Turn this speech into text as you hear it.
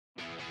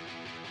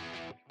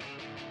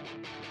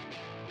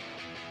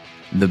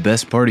The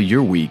best part of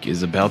your week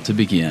is about to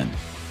begin.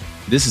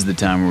 This is the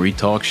time where we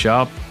talk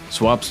shop,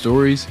 swap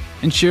stories,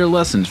 and share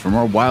lessons from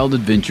our wild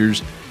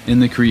adventures in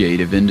the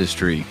creative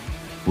industry.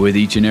 With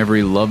each and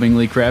every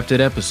lovingly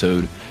crafted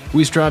episode,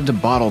 we strive to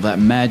bottle that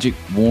magic,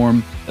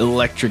 warm,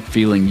 electric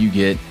feeling you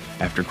get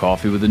after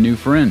coffee with a new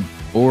friend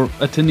or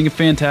attending a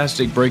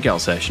fantastic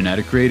breakout session at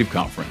a creative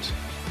conference.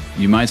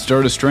 You might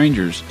start as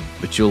strangers,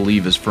 but you'll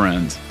leave as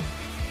friends.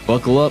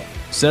 Buckle up,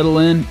 settle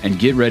in, and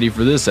get ready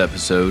for this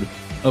episode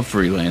of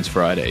Freelance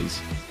Fridays.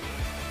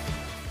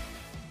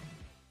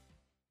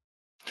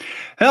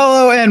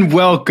 Hello and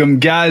welcome,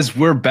 guys.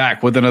 We're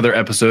back with another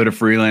episode of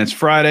Freelance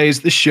Fridays,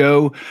 the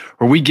show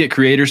where we get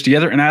creators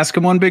together and ask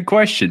them one big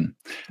question.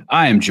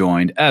 I am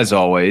joined, as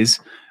always,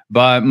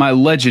 by my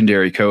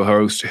legendary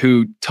co-host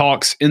who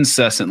talks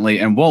incessantly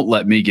and won't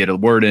let me get a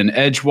word in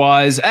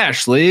edgewise,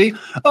 Ashley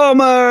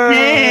Omer.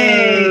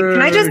 Hey,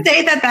 can I just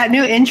say that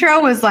new intro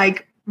was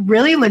like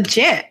really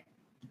legit?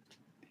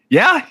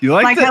 Yeah, you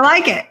like it? I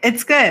like it.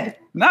 It's good.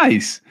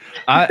 Nice.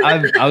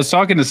 I was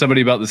talking to somebody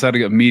about this at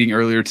a meeting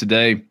earlier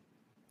today.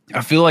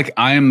 I feel like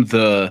I am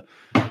the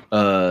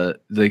I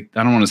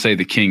don't want to say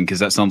the king because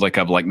that sounds like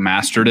I've like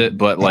mastered it,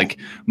 but like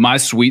my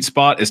sweet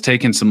spot is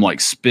taking some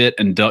like spit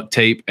and duct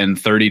tape and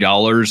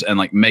 $30 and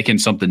like making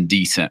something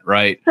decent,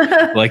 right?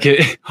 like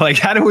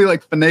how do we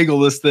like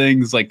finagle this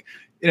thing? It's like,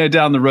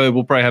 down the road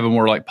we'll probably have a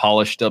more like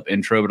polished up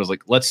intro, but I was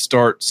like, let's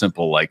start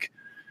simple. Like,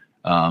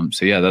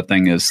 so yeah, that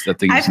thing is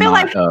I feel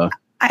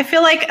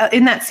like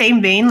in that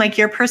same vein, like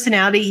your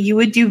personality, you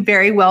would do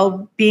very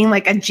well being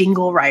like a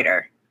jingle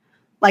writer.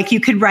 Like you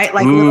could write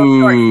like little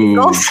short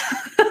jingles.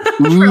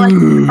 For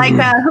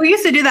who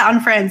used to do that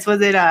on Friends?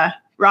 Was it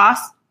Ross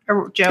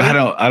or Joey? I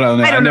don't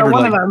know. I never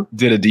like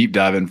did a deep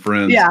dive in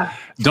Friends. Yeah.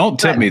 Don't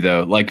tip me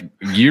though. Like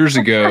years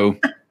ago,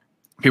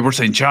 people were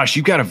saying, "Josh,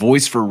 you got a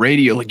voice for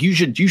radio. Like you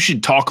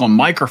should talk on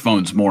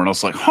microphones more." And I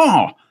was like,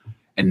 "Huh."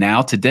 And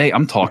now today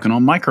I'm talking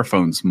on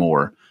microphones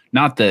more.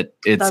 Not that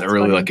it's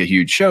really like a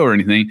huge show or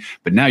anything,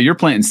 but now you're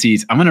planting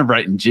seeds. I'm going to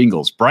write in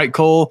jingles. Bright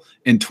Coal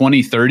in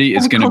 2030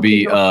 is going to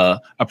be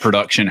a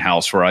production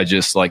house where I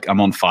just like,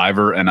 I'm on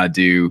Fiverr and I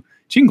do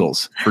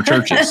jingles for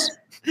churches.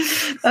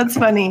 That's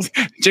funny.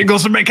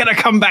 Jingles are making a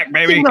comeback,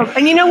 baby. Jingles.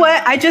 And you know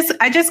what? I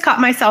just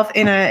caught myself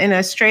in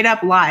a straight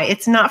up lie.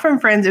 It's not from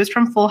Friends. It was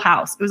from Full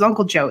House. It was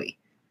Uncle Joey.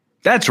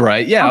 That's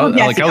right. Yeah.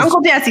 Uncle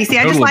Jesse. See,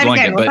 I just lied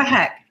again. What the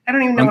heck? I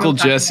don't even know. Uncle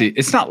Jesse.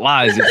 It's not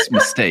lies. It's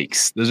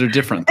mistakes. Those are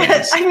different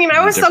things. I mean,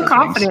 I was so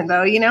confident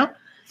though,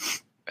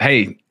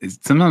 Hey,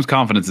 sometimes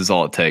confidence is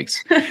all it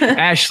takes.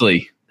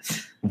 Ashley,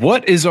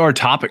 what is our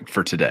topic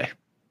for today?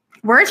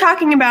 We're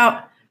talking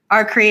about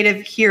our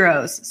creative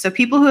heroes. So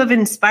people who have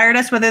inspired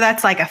us, whether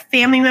that's like a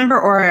family member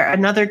or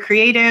another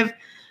creative.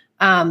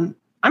 I'm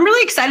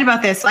really excited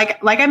about this. Like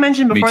I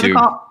mentioned before the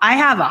call, I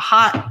have a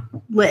hot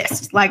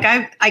list.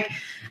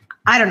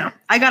 I don't know.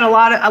 I got a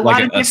lot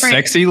of different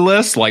sexy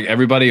list. Like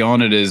everybody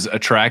on it is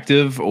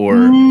attractive, or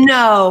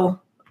no,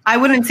 I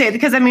wouldn't say it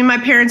because I mean my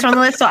parents are on the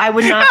list, so I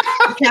would not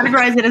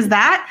categorize it as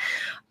that.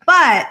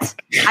 But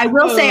I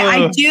will say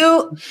I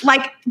do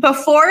like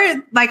before.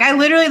 Like I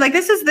literally like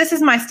this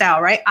is my style,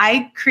 right?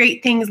 I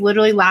create things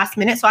literally last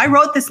minute. So I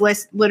wrote this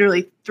list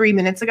literally 3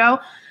 minutes ago.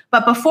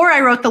 But before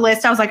I wrote the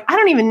list, I was like, I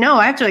don't even know.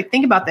 I have to like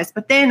think about this.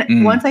 But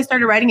then once I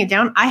started writing it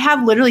down, I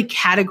have literally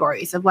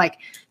categories of like.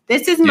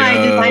 This is my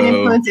design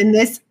influence in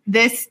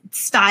this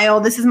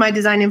style. This is my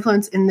design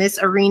influence in this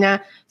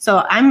arena.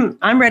 So I'm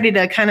ready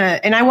to kind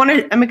of, and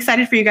I'm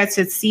excited for you guys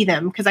to see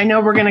them because I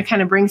know we're going to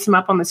kind of bring some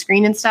up on the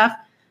screen and stuff,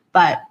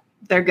 but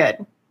they're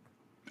good.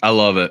 I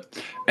love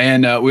it.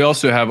 And we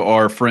also have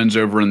our friends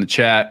over in the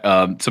chat.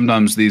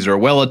 Sometimes these are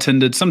well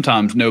attended.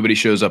 Sometimes nobody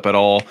shows up at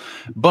all.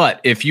 But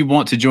if you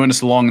want to join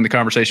us along in the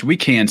conversation, we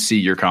can see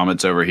your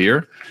comments over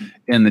here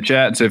in the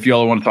chat. So if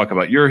y'all want to talk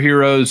about your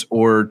heroes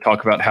or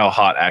talk about how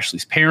hot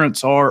Ashley's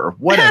parents are or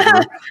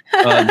whatever,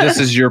 this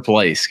is your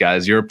place,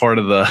 guys. You're a part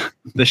of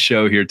the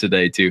show here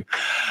today too.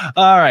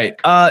 All right.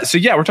 So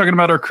yeah, we're talking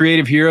about our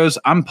creative heroes.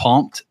 I'm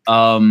pumped.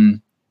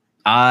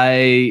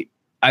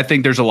 I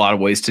think there's a lot of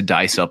ways to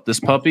dice up this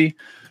puppy.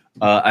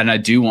 And I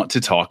do want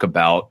to talk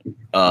about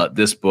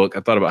this book.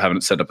 I thought about having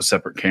it set up a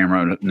separate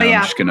camera. No,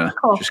 I'm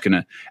just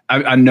gonna,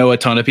 I know a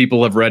ton of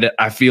people have read it.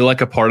 I feel like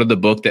a part of the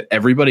book that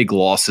everybody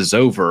glosses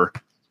over.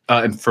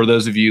 And for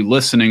those of you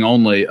listening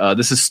only,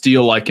 this is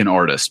Steal Like an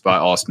Artist by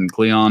Austin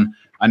Kleon.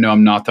 I know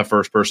I'm not the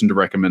first person to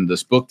recommend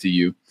this book to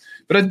you,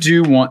 but I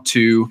do want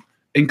to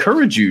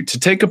encourage you to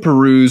take a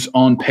peruse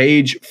on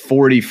page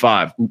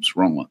 45. Oops,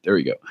 wrong one. There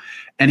you go.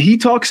 And he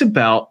talks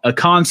about a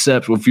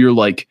concept of your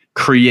like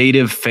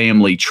creative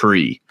family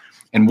tree.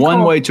 And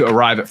one way to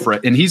arrive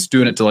at and he's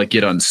doing it to like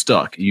get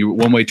unstuck.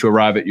 One way to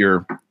arrive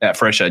at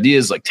fresh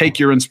ideas, like take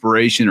your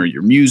inspiration or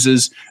your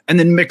muses and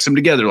then mix them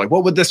together. Like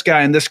what would this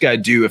guy and this guy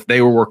do if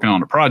they were working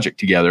on a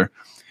project together?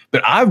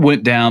 But I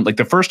went down, like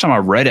the first time I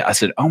read it, I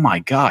said, oh my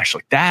gosh,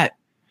 like that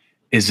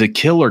is a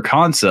killer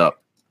concept.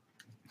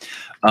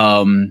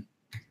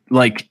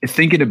 Like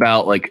thinking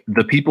about like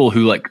the people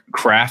who like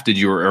crafted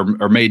you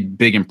or made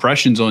big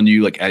impressions on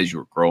you, like as you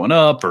were growing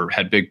up or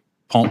had big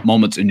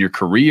moments in your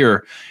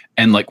career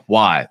and like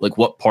why, like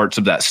what parts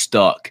of that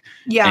stuck,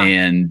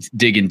 and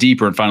digging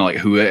deeper and finding like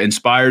who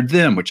inspired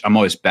them, which I'm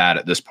always bad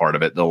at this part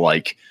of it. They'll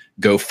like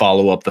go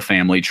follow up the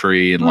family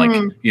tree and like,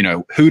 you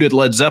know, who did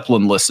Led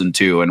Zeppelin listen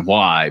to and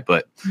why?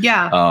 But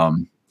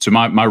so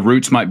my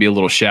roots might be a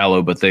little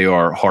shallow, but they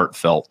are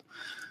heartfelt.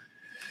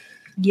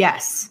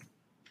 Yes.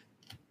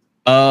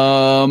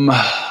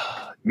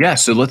 Yeah,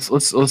 so let's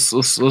get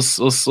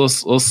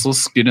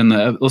in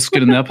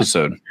the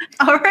episode.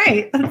 All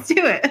right, let's do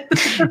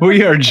it.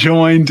 We are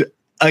joined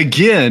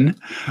again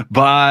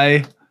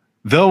by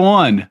the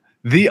one,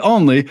 the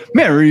only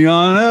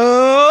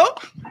Mariano.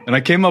 And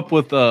I came up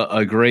with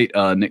a great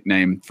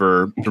nickname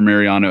for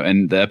Mariano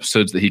and the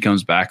episodes that he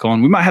comes back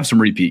on. We might have some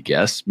repeat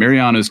guests.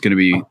 Mariano is going to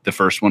be the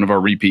first one of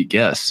our repeat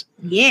guests.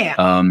 Yeah.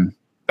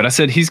 But I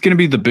said he's going to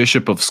be the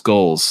Bishop of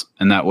Skulls,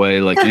 and that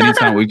way, like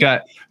anytime we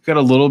got a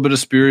little bit of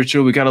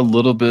spiritual, we got a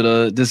little bit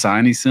of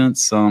designy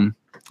sense.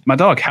 My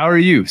dog, how are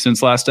you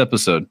since last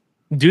episode?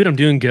 Dude, I'm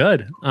doing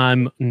good.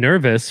 I'm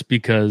nervous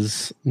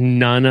because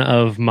none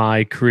of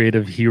my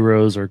creative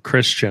heroes are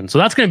Christian, so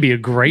that's going to be a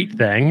great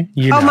thing.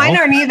 You know? Mine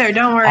aren't either.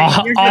 Don't worry.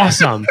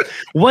 Awesome.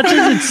 What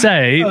does it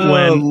say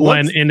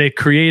when in a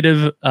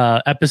creative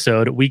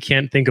episode we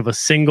can't think of a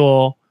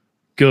single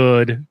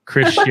good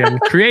Christian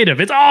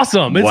creative? It's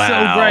awesome. It's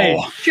so great.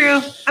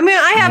 True. I mean,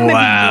 I have maybe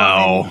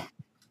one.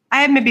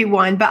 I have maybe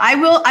one, but I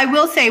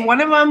will say one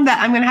of them that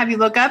I'm going to have you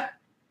look up.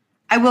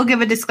 I will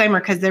give a disclaimer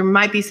because there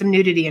might be some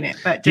nudity in it.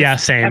 But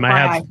just same. FYI.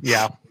 I have.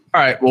 Yeah. All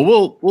right.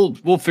 Well,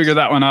 we'll figure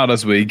that one out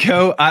as we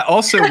go. I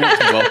also want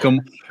to welcome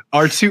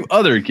our two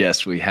other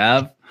guests we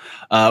have.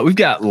 We've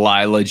got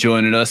Lila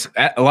joining us.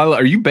 Lila,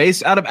 are you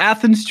based out of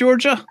Athens,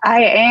 Georgia?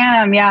 I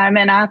am. Yeah, I'm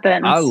in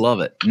Athens. I love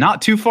it.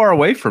 Not too far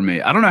away from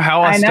me. I don't know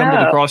how I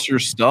stumbled across your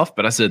stuff,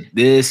 but I said,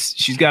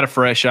 she's got a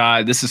fresh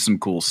eye. This is some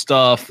cool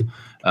stuff.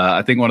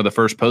 I think one of the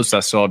first posts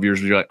I saw of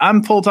yours was like,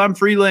 I'm full-time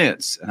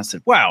freelance. And I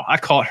said, wow, I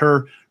caught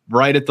her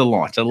right at the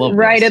launch. I love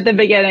right at the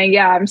beginning.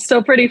 Yeah, I'm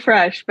still pretty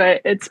fresh,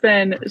 but it's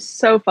been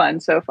so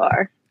fun so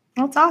far.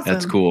 That's awesome.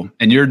 That's cool.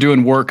 And you're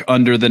doing work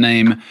under the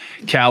name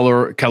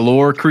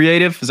Calor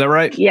Creative. Is that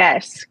right?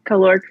 Yes.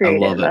 Calor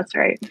Creative. I love it. That's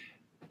right.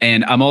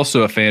 And I'm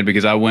also a fan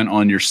because I went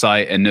on your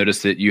site and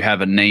noticed that you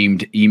have a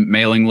named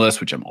mailing list,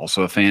 which I'm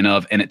also a fan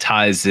of. And it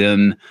ties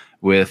in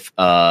with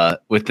the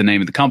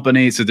name of the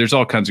company. So there's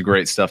all kinds of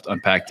great stuff to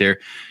unpack there.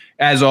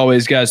 As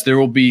always, guys, there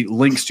will be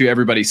links to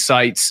everybody's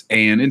sites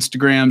and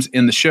Instagrams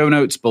in the show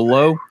notes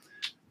below.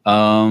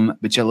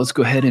 But yeah, let's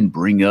go ahead and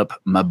bring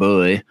up my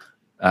boy.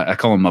 I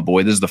call him my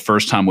boy. This is the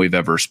first time we've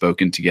ever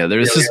spoken together.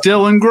 This is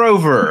Dillon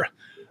Grover.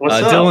 What's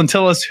up? Dillon,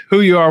 tell us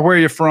who you are, where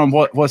you're from,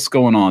 what's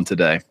going on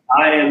today.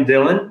 I am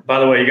Dillon. By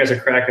the way, you guys are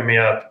cracking me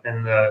up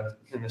in the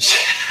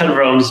chat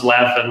room, just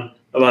laughing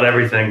about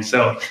everything.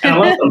 So, and I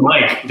love the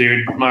mic,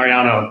 dude.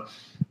 Mariano,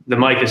 the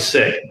mic is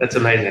sick. That's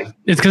amazing.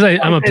 It's because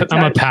I'm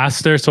a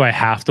pastor, so I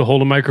have to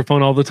hold a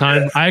microphone all the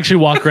time. I actually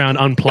walk around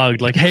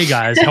unplugged, like, "Hey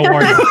guys, how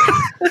are you?"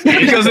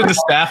 He goes into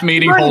staff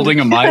meeting holding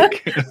a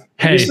mic.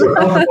 Hey, you're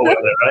comfortable with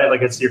it, right?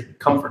 Like it's your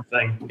comfort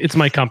thing. It's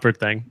my comfort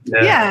thing.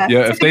 Yeah.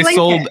 If they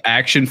sold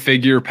action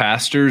figure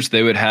pastors,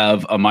 they would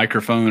have a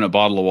microphone, a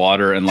bottle of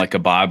water, and like a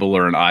Bible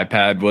or an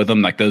iPad with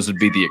them. Like those would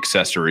be the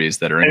accessories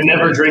that are in. And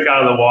never drink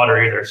out of the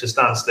water either. It's just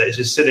on stage, it's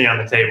just sitting on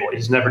the table. You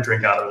just never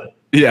drink out of it.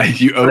 Yeah,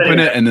 you open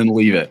it and then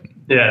leave it.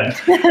 Yeah.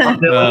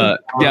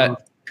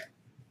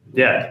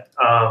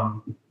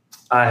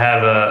 I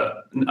have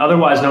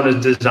otherwise known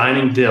as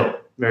Designing Dill.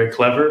 Very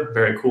clever,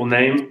 very cool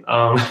name.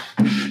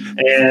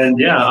 And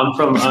yeah,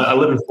 I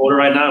live in Florida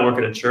right now. I work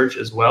at a church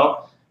as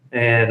well.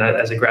 And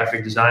as a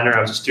graphic designer,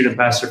 I was a student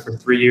pastor for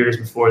 3 years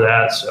before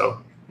that.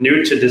 So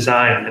new to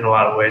design in a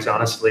lot of ways,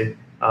 honestly.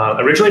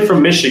 Originally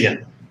from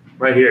Michigan,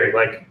 right here,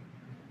 like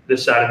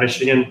this side of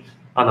Michigan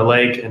on the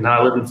lake. And now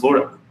I live in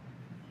Florida.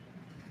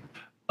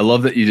 I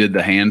love that you did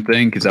the hand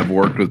thing because I've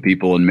worked with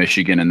people in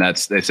Michigan and they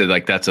said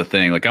like that's a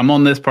thing. Like I'm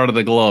on this part of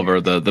the glove or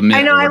the mitt.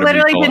 I know. I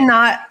literally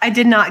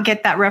did not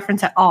get that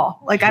reference at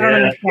all. Like I don't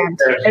understand.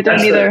 I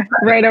don't either.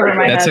 Right over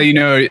my head. That's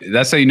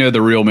how you know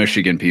the real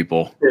Michigan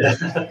people. Yeah.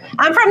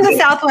 I'm from the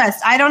Southwest.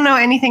 I don't know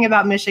anything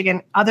about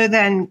Michigan other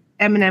than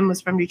Eminem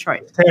was from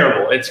Detroit. It's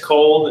terrible. It's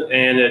cold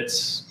and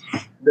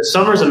the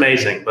summer's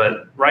amazing,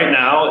 but right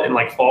now in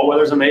like fall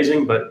weather's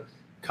amazing, but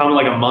come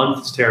like a month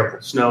it's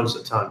terrible. Snows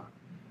a ton.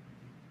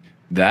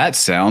 That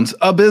sounds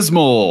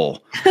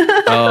abysmal.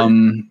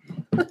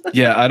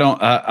 Yeah,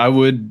 I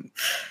would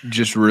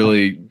just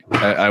really,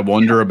 I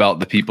wonder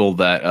about the people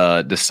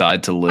that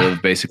decide to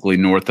live basically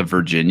north of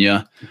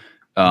Virginia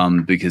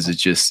because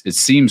it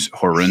seems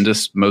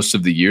horrendous most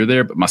of the year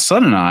there. But my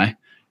son and I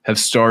have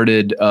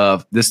started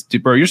this.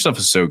 Bro, your stuff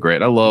is so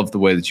great. I love the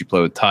way that you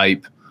play with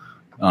type.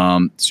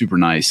 Super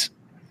nice.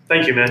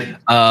 Thank you, man.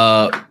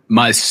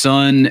 My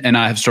son and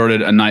I have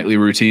started a nightly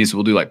routine. So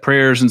we'll do like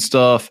prayers and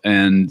stuff.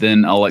 And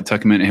then I'll like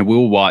tuck him in and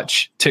we'll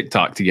watch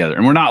TikTok together.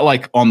 And we're not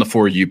like on the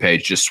For You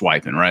page, just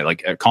swiping, right?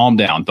 Like calm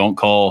down. Don't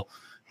call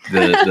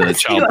the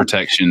child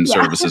protection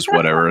services,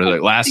 whatever.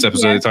 Like last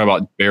episode, they talked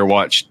about Bear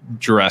watched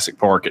Jurassic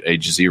Park at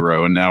age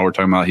 0, and now we're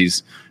talking about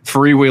he's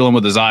freewheeling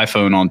with his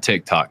iPhone on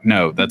TikTok.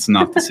 No, that's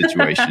not the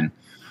situation.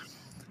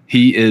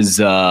 He is,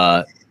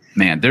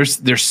 man,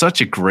 there's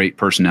such a great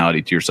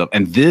personality to yourself.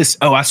 And this,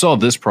 I saw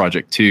this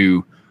project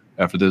too.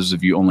 For those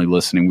of you only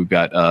listening, we've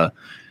got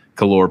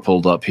Kalor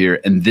pulled up here,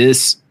 and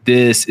this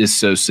is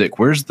so sick.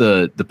 Where's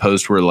the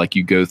post where like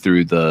you go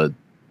through the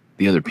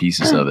other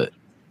pieces of it?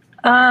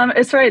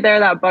 It's right there,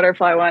 that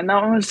butterfly one.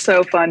 That one was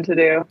so fun to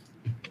do.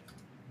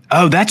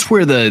 Oh, that's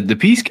where the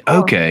piece.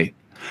 Okay,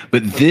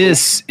 but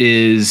this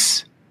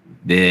is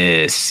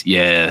this.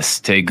 Yes,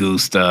 Te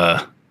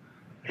Gusta.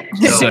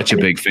 Such a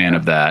big fan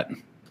of that.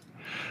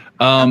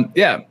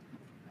 Yeah.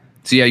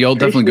 So yeah, y'all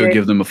definitely go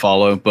give them a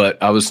follow.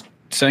 But I was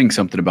saying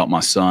something about my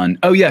son.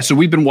 Oh yeah, so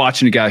we've been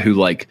watching a guy who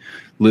like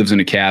lives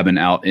in a cabin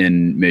out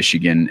in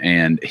Michigan,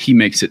 and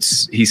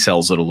he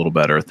sells it a little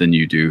better than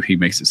you do. He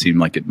makes it seem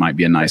like it might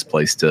be a nice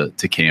place to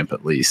camp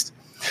at least.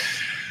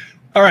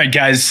 All right,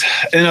 guys,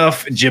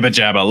 enough jibba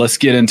jabba. Let's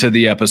get into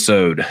the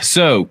episode.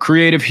 So,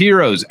 creative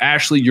heroes.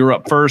 Ashley, you're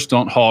up first.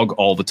 Don't hog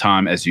all the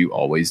time as you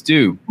always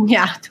do.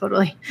 Yeah,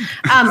 totally.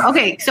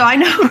 Okay, so I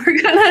know we're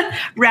gonna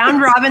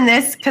round robin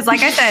this because,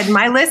 like I said,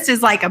 my list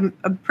is like a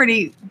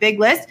pretty big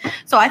list.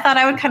 So I thought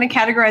I would kind of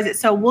categorize it.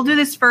 So we'll do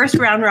this first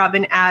round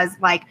robin as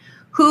like,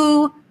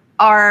 who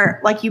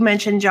are, like you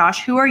mentioned,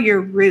 Josh, who are your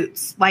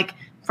roots? Like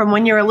from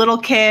when you're a little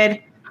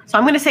kid. So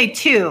I'm going to say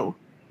 2.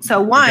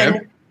 So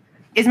one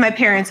is my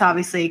parents,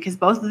 obviously, because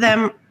both of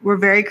them were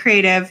very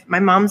creative.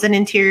 My mom's an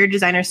interior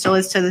designer, still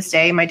is to this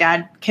day. My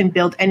dad can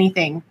build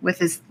anything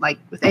with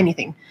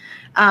anything.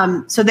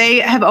 So they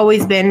have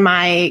always been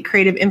my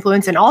creative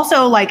influence. And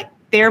also like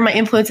they're my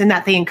influence in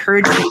that they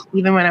encouraged me,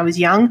 even when I was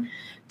young,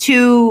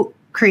 to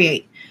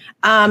create.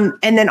 And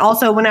then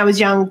also when I was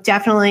young,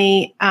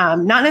 definitely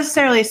not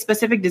necessarily a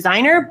specific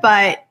designer,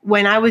 but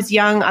when I was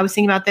young, I was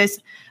thinking about this.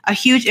 A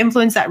huge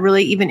influence that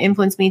really even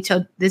influenced me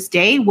to this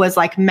day was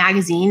like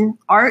magazine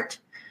art,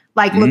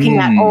 like looking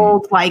at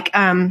old, like,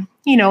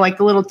 like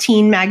the little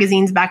teen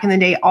magazines back in the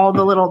day,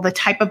 the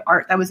type of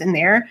art that was in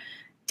there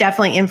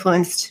definitely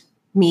influenced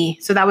me.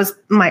 So that was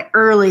my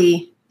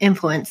early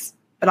influence.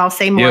 But I'll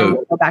say more when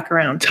we go back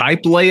around.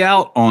 Type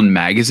layout on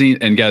magazine.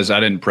 And guys, I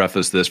didn't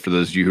preface this for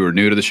those of you who are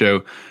new to the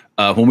show.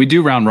 When we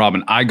do round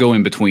robin, I go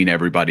in between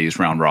everybody's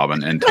round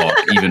robin and talk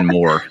even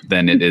more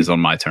than it is on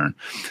my turn.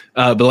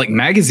 But like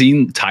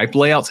magazine type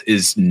layouts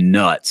is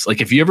nuts. Like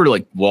if you ever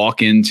like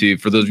walk into,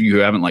 for those of you who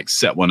haven't like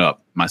set one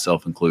up,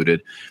 myself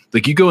included,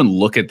 like you go and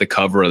look at the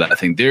cover of that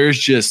thing, there's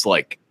just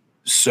like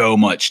so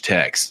much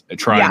text.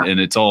 And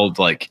it's all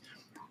like,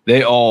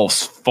 they all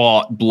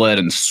fought, bled,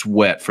 and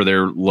sweat for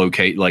their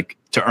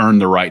to earn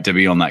the right to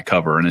be on that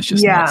cover. And it's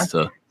just nuts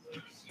to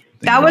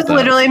that was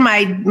literally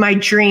my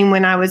dream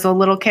when I was a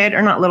little kid,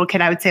 or not little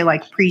kid, I would say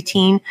like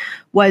preteen,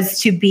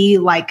 was to be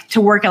like, to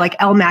work at like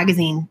Elle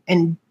magazine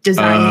and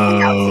design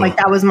layouts. Like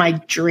that was my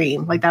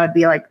dream. Like that would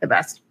be like the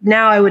best.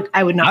 Now I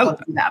would not want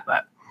to do that,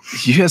 but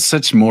you had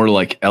such more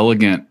like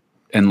elegant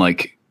and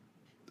like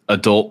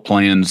adult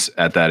plans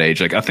at that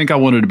age. Like I think I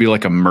wanted to be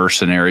like a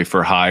mercenary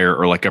for hire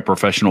or like a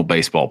professional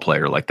baseball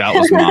player. Like that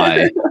was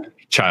my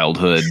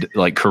childhood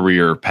like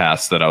career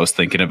paths that I was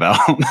thinking about.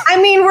 I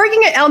mean,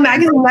 working at Elle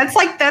magazine,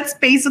 that's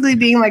basically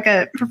being like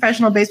a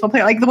professional baseball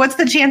player. Like what's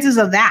the chances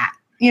of that?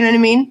 You know what I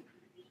mean?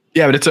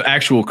 Yeah, but it's an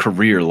actual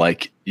career.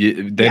 Like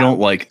they don't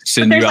like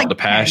send you out to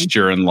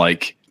pasture and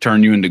like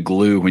turn you into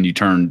glue when you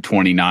turn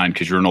 29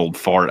 because you're an old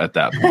fart at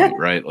that point,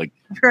 right? Like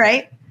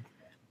right.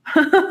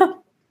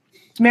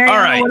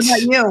 Mariano, what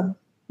about you?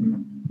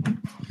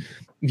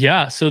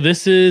 Yeah, so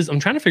I'm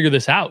trying to figure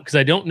this out because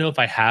I don't know if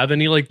I have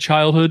any like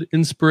childhood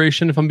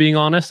inspiration, if I'm being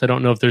honest. I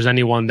don't know if there's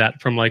anyone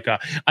that from like,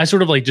 I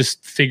sort of like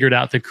just figured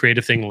out the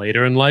creative thing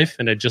later in life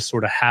and it just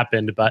sort of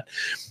happened. But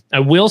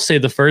I will say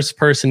the first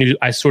person who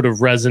I sort of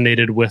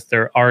resonated with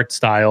their art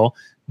style,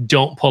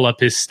 don't pull up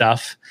his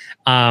stuff.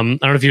 I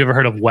don't know if you've ever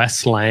heard of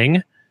Wes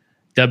Lang,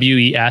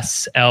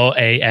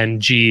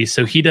 Weslang.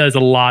 So he does a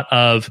lot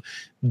of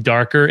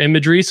darker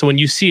imagery. So when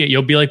you see it,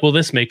 you'll be like, well,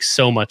 this makes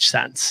so much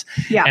sense.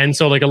 Yeah. And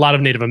so like a lot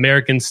of Native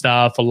American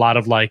stuff, a lot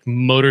of like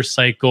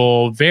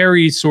motorcycle,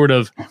 very sort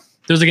of,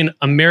 there's like an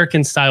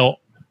American style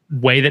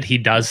way that he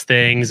does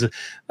things.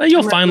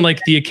 You'll find like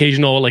the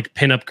occasional like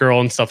pinup girl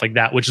and stuff like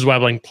that, which is why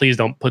I'm like, please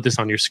don't put this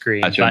on your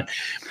screen. Gotcha. But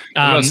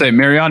I was gonna say,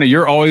 Mariano,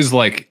 you're always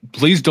like,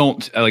 please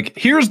don't like,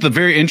 here's the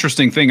very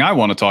interesting thing I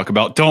want to talk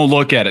about. Don't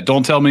look at it.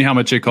 Don't tell me how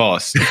much it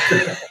costs.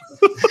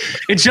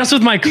 It's just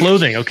with my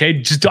clothing, okay?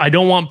 Just I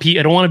don't want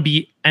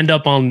to end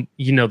up on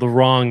the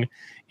wrong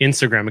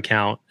Instagram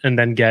account and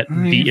then get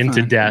beaten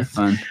to death.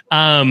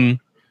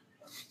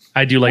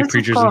 I do like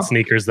preachers and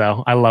sneakers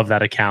though. I love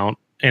that account,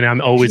 and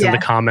I'm always in the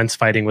comments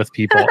fighting with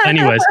people.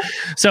 Anyways,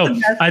 so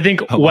I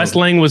think Wes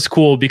Lang was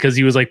cool because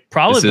he was like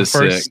probably the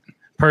first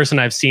person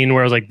I've seen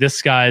where I was like,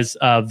 this guy's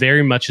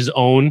very much his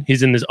own.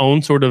 He's in his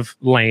own sort of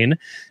lane.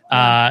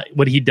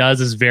 What he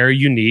does is very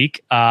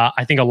unique.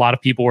 I think a lot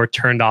of people were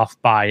turned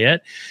off by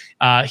it.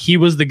 He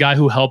was the guy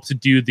who helped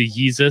do the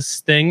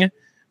Yeezus thing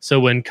So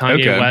when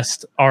Kanye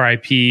West,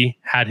 RIP,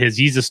 had his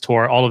Jesus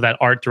tour, all of that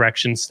art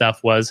direction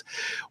stuff was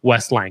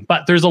Wes Lang.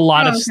 But there's a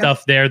lot of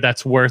stuff there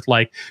that's worth,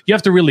 like, you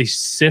have to really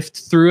sift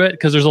through it,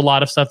 because there's a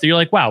lot of stuff that you're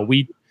like, wow,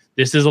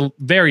 this is a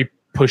very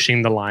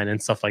pushing the line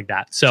and stuff like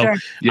that. So,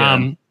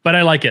 but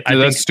I like it. I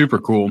think that's super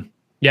cool.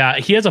 Yeah,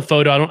 he has a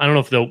photo. I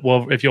don't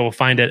know if you'll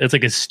find it. It's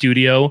like a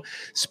studio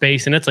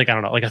space, and it's like, I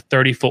don't know, like a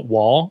 30-foot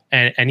wall,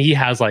 and he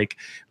has like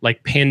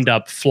pinned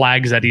up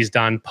flags that he's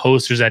done,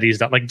 posters that he's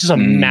done, like just a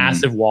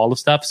massive wall of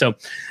stuff. So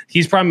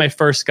he's probably my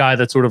first guy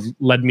that sort of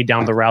led me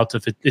down the route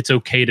of it's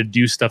okay to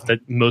do stuff that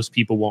most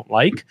people won't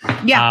like.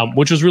 Yeah,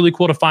 which was really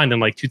cool to find in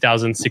like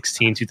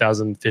 2016,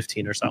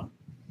 2015 or so.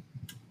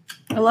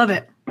 I love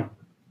it.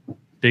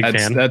 Big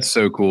fan. That's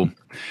so cool.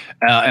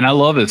 And I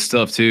love his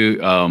stuff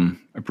too.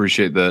 I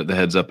appreciate the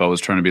heads up. I was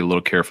trying to be a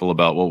little careful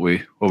about what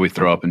we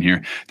throw up in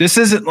here. This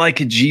isn't like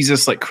a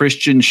Jesus, like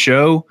Christian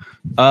show,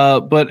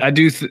 but I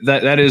do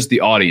that is the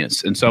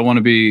audience, and so I want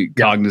to be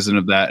cognizant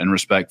of that and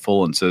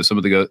respectful. And so some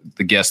of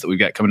the guests that we've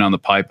got coming down the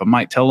pipe, I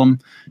might tell them,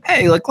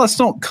 hey, like, let's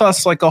don't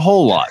cuss like a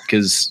whole lot,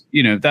 because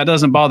that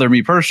doesn't bother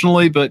me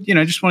personally, but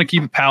just want to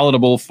keep it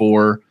palatable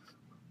for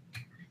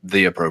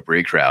the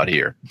appropriate crowd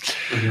here.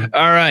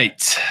 All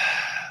right,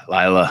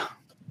 Lila.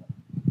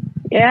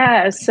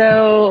 Yeah.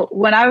 So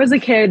when I was a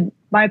kid,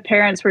 my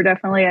parents were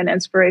definitely an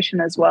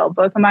inspiration as well.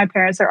 Both of my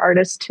parents are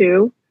artists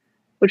too,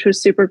 which was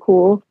super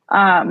cool.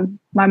 My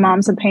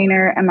mom's a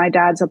painter and my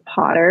dad's a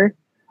potter.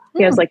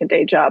 He has like a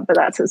day job, but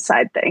that's his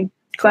side thing.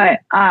 But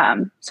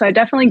so I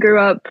definitely grew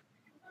up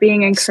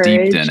being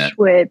encouraged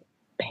with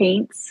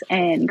paints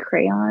and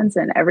crayons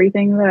and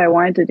everything that I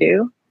wanted to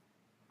do.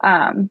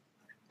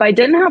 But I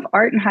didn't have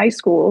art in high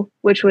school,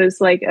 which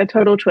was like a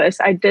total twist.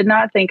 I did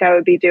not think I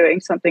would be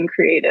doing something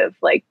creative,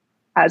 like,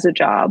 as a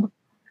job.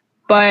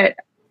 But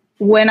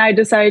when I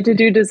decided to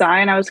do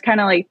design, I was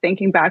kind of like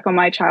thinking back on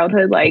my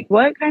childhood, like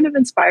what kind of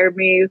inspired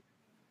me.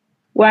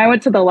 When I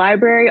went to the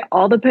library,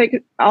 all the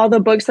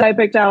books that I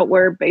picked out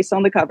were based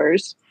on the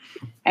covers.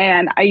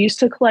 And I used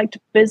to collect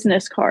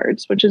business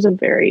cards, which is a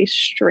very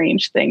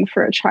strange thing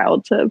for a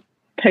child to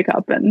pick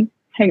up and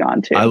hang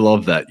on to. I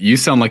love that. You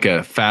sound like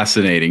a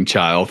fascinating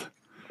child.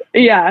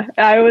 Yeah,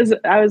 I was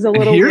a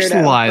little. And here's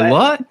weirdo,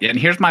 Lila, and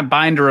here's my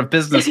binder of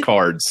business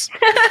cards.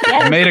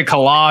 I made a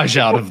collage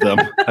out of them.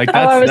 Like,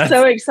 I was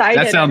so excited.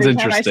 That sounds every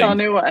time interesting. I saw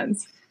new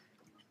ones.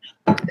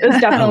 It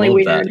was definitely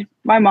weird. That.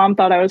 My mom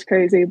thought I was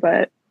crazy,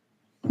 but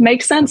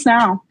makes sense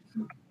now.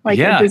 Like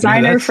a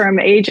designer from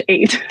age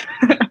 8.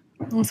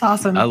 That's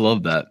awesome. I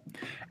love that.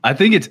 I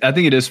think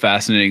it is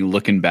fascinating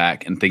looking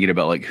back and thinking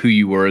about like who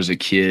you were as a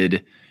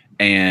kid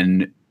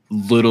and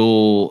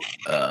little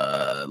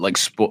like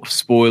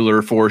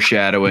spoiler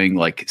foreshadowing,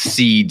 like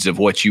seeds of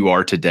what you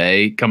are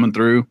today coming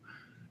through.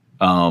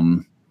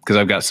 Because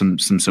I've got some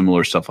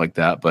similar stuff like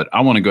that, but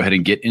I want to go ahead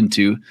and get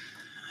into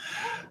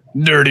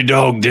Dirty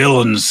Dog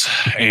Dillon's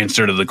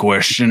answer to the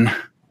question.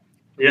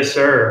 Yes,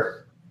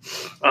 sir.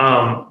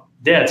 Yeah,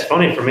 it's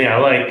funny for me.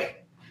 I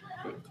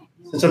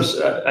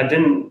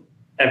didn't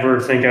ever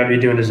think I'd be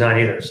doing design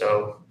either.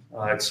 So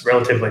it's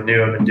relatively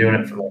new. I've been doing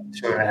it for like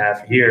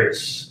 2.5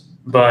 years.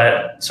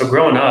 But so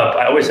growing up,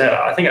 I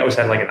think I always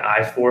had like an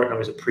eye for it, and I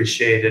always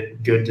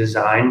appreciated good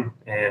design.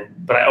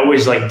 But I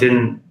always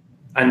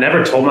I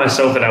never told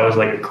myself that I was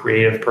like a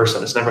creative person.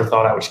 I just never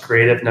thought I was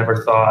creative.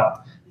 Never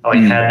thought I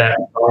had that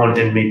bone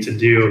in me to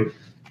do,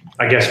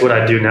 I guess, what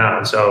I do now.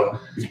 And so,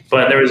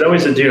 but there was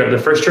always a dude. The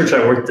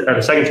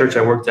second church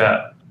I worked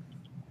at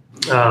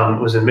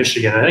was in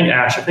Michigan.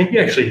 I think he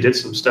actually did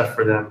some stuff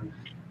for them.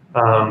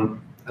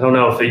 I don't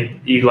know if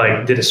he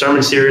like did a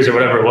sermon series or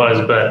whatever it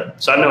was,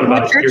 but so I've known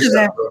about your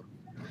stuff.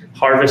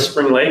 Harvest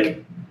Spring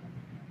Lake.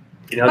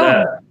 You know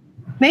that?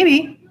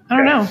 Maybe. I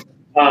don't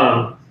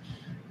know.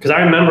 Because I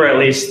remember at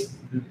least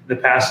the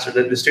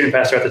student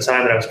pastor at the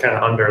time that I was kind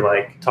of under,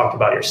 like, talked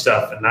about your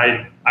stuff, and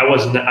I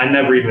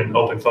never even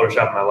opened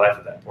Photoshop in my life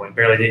at that point.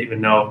 Barely didn't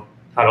even know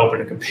how to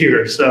open a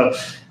computer. So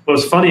what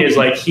was funny is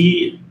like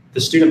the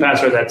student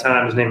pastor at that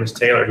time, his name was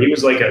Taylor. He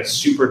was like a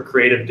super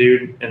creative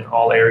dude in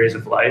all areas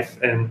of life,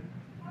 and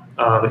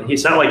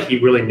he's not like he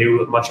really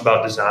knew much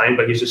about design,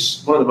 but he's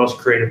just one of the most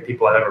creative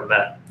people I've ever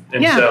met.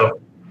 And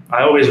so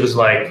I always was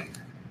like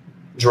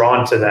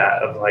drawn to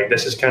that of like,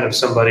 this is kind of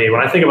somebody,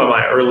 when I think about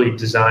my early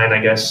design,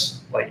 I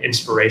guess, like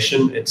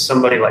inspiration, it's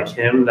somebody like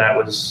him that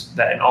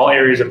in all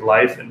areas of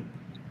life and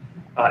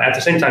at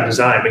the same time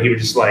design, but he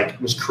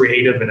was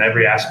creative in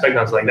every aspect. And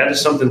I was like, that is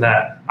something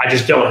that I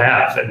just don't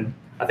have. And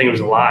I think it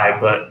was a lie,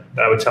 but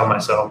I would tell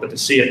myself, but to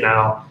see it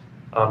now,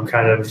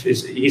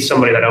 he's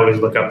somebody that I always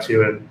look up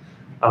to. And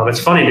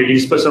it's funny, dude, you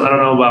just put some, I don't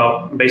know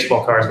about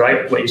baseball cards,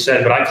 but what you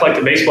said, but I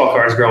collected baseball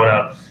cards growing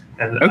up.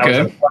 And I was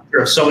a collector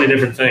of so many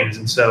different things.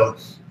 And so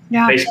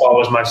baseball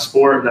was my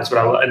sport, and that's what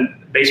I love.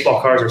 And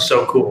baseball cards are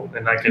so cool.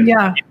 And I can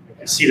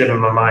see them in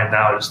my mind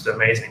now. Just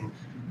amazing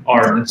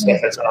art and stuff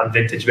that's on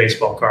vintage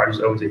baseball cards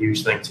is always a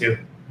huge thing too.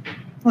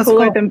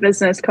 Cooler than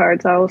business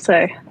cards, I will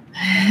say.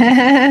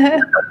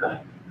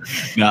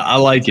 No, I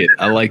like it.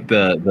 I like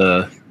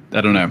the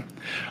don't know.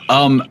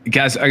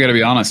 Guys, I gotta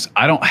be honest.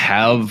 I don't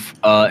have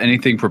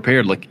anything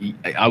prepared. Like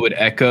I would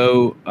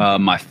echo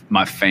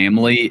my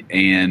family,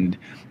 and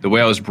the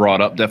way I was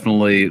brought up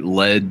definitely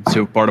led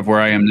to part of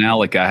where I am now.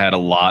 Like I had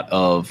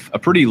a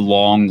pretty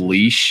long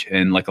leash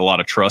and like a lot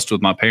of trust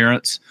with my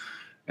parents.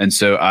 And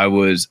so I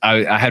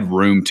had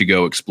room to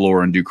go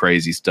explore and do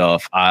crazy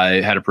stuff.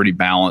 I had a pretty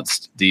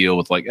balanced deal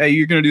with like, hey,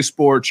 you're going to do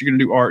sports, you're going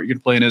to do art, you're going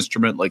to play an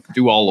instrument, like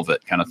do all of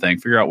it kind of thing.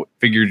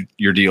 Figure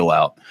your deal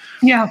out.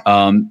 Yeah.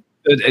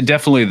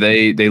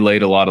 Definitely they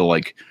laid a lot of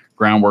like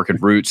groundwork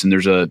and roots, and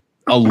there's a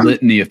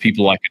litany of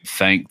people I could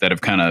thank that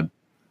have kind of,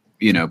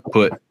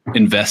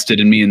 invested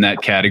in me in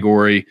that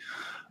category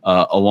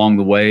along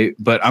the way.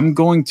 But I'm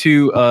going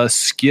to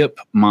skip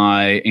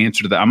my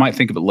answer to that. I might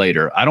think of it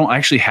later. I don't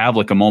actually have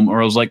like a moment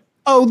where I was like,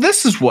 oh,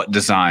 this is what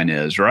design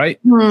is, right?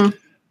 Mm-hmm.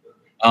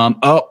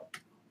 Oh,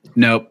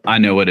 nope. I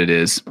know what it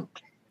is.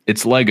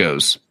 It's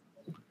Legos.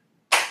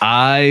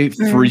 I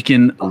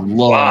freaking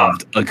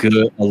loved a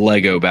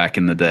Lego back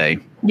in the day.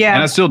 Yeah.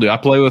 And I still do. I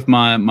play with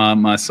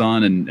my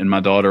son and my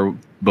daughter,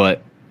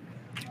 but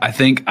I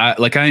think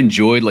I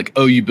enjoyed like,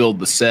 oh, you build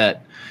the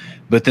set.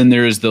 But then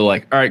there is the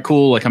like, all right,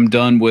 cool. Like I'm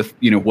done with,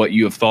 what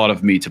you have thought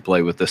of me to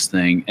play with this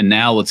thing. And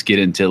now let's get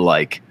into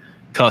like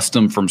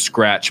custom from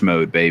scratch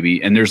mode,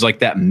 baby. And there's like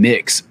that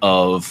mix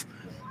of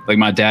like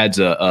my dad's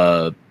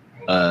an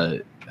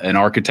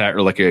architect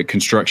or like a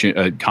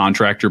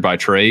contractor by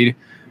trade.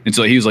 And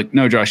so he was like,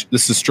 no, Josh,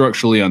 this is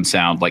structurally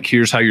unsound. Like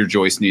here's how your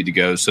joists need to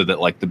go so that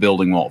like the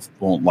building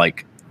won't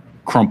like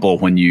crumple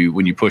when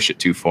you push it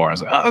too far. I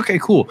was like, oh, okay,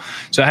 cool.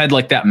 So I had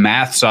like that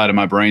math side of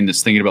my brain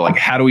that's thinking about like,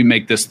 how do we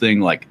make this thing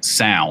like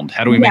sound?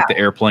 How do we make the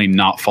airplane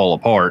not fall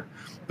apart?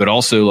 But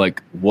also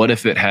like, what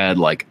if it had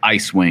like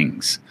ice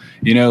wings?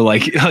 So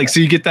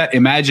you get that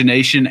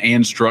imagination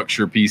and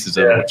structure pieces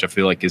of it, which I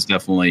feel like is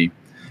definitely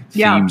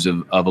themes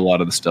of a lot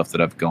of the stuff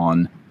that I've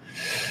gone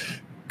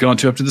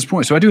to up to this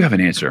point. So I do have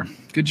an answer.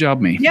 Good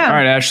job, me. Yeah. All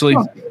right, Ashley.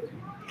 Cool.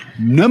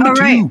 Number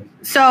 2. Right.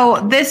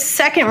 So this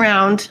second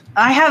round,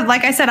 I have,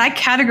 like I said, I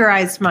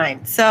categorized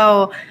mine.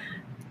 So,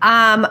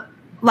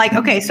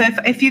 okay, so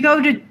if you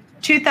go to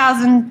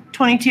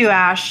 2022,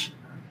 Ash,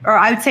 or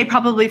I would say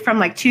probably from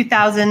like 12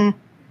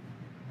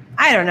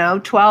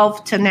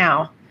 to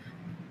now,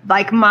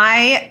 like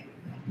my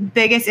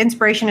biggest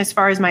inspiration as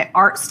far as my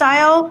art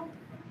style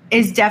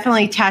is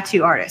definitely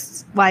tattoo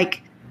artists.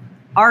 Like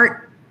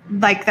art,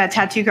 like that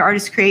tattoo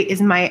artists create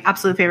is my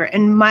absolute favorite.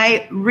 And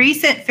my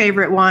recent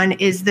favorite one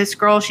is this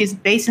girl. She's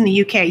based in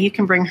the UK. You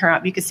can bring her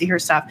up. You can see her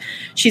stuff.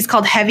 She's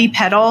called Heavy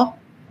Pedal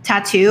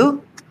Tattoo.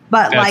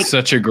 But that's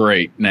such a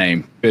great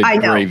name. Big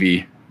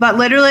gravy. But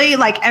literally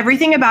like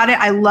everything about it.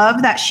 I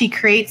love that she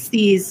creates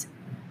these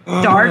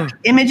dark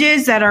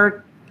images that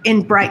are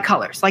in bright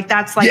colors. Like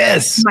that's like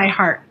my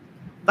heart.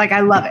 Like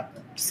I love it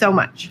so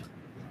much.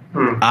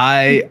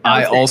 I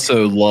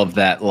also love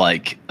that,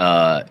 like,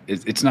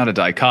 it's not a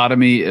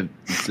dichotomy.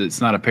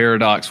 It's not a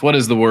paradox. What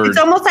is the word? It's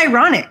almost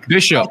ironic.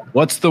 Bishop,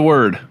 what's the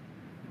word?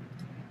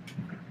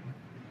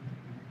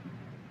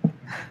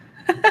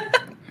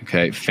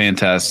 Okay,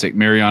 fantastic.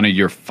 Mariano,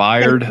 you're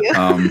fired.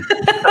 Thank you,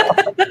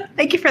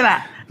 Thank you for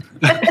that.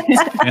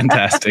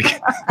 Fantastic.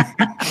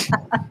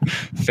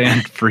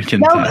 Freaking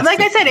no, like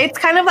I said, it's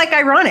kind of like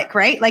ironic,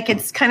 right? Like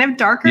it's kind of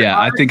darker. Yeah,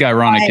 I think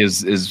ironic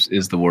is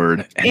the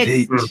word.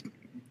 And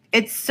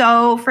it's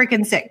so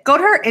freaking sick. Go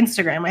to her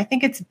Instagram. I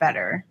think it's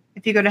better.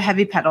 If you go to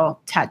Heavy Pedal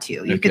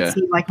Tattoo, you can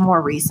see like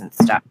more recent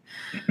stuff.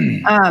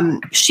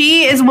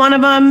 She is one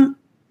of them.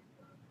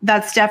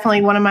 That's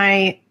definitely one of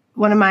my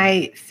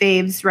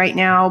faves right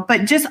now.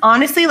 But just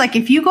honestly, like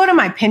if you go to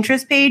my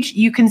Pinterest page,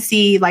 you can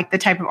see like the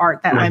type of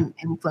art that I'm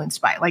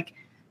influenced by. Like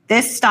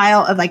this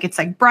style of like, it's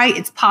like bright,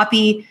 it's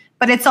poppy,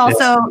 but it's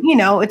also,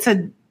 it's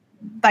a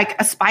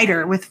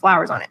spider with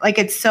flowers on it. Like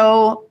it's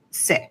so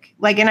sick.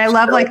 Like, and I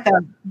love like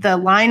the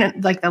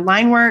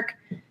line work,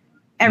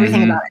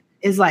 everything about it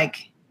is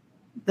like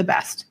the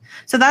best.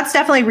 So that's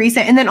definitely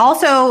recent. And then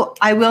also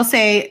I will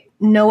say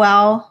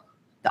Noel,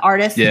 the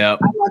artist, I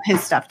love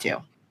his stuff too.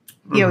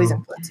 He always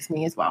influences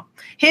me as well.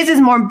 His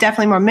is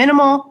definitely more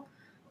minimal,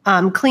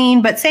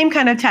 clean, but same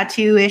kind of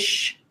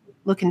tattoo-ish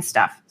looking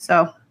stuff.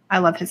 So I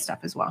love his stuff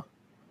as well.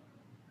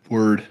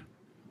 Word.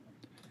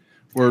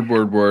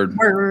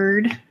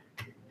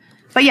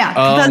 But yeah,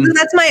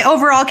 that's my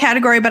overall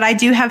category, but I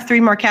do have 3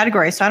 more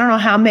categories. So I don't know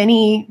how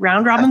many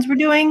round robins we're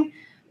doing,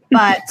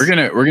 but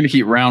we're gonna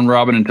keep round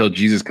robin until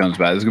Jesus comes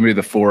back. This is gonna be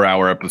the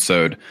 4-hour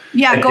episode.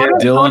 Yeah,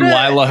 Dillon,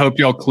 Lila, hope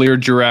y'all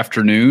cleared your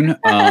afternoon,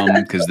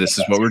 because this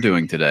is what we're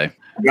doing today.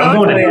 I'm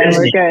going to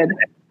Disney.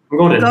 We're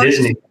going to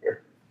Disney.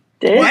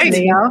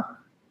 Disney.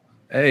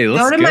 Hey,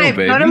 let's go,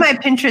 baby. Go to my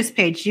Pinterest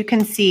page. You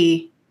can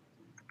see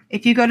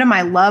if you go to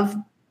my love.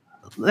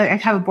 I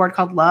have a board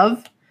called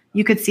Love.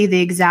 You could see the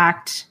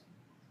exact.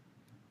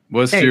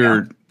 What's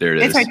there it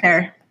is. It's right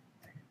there.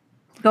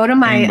 Go to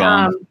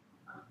my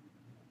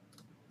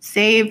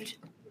saved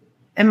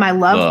and my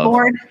love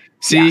board.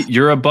 See,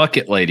 you're a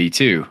bucket lady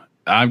too.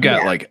 I've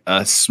got like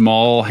a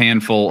small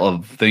handful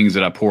of things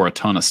that I pour a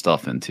ton of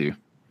stuff into.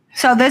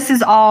 So this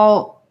is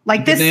all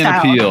Like this Banana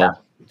style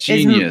peel.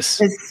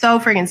 Genius. is so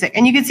freaking sick.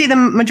 And you can see the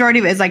majority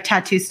of it is like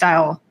tattoo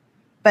style,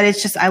 but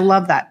it's just, I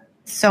love that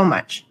so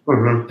much.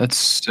 Mm-hmm. That's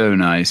so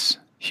nice.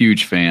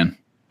 Huge fan.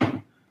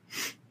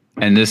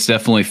 And this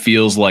definitely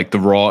feels like the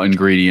raw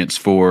ingredients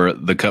for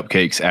the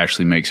cupcakes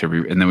actually makes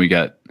and then we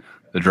got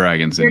the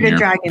dragons in here.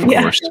 Dragons, of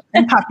course.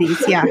 And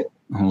puppies, yeah.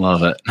 I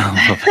love it.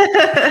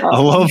 I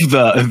love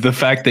the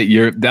fact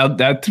that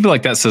that to me,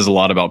 like, that says a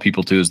lot about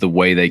people too, is the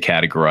way they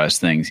categorize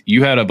things.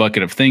 You had a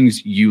bucket of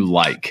things you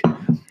like.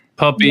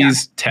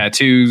 Puppies,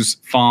 tattoos,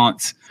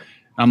 fonts.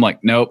 I'm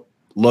like, nope.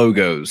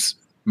 Logos,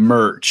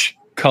 merch,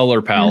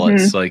 color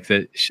palettes. Like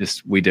that. It's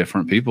just, we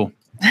different people.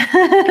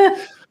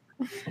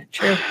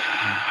 True.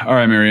 All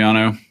right,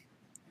 Mariano.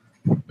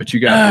 What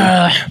you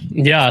got?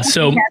 Yeah.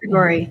 So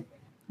category.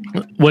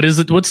 What is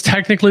it? What's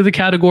technically the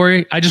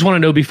category? I just want to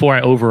know before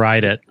I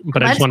override it.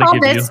 But I just want to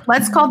give you.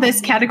 Let's call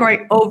this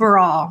category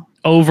overall.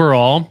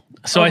 Overall.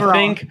 So I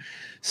think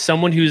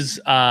someone who's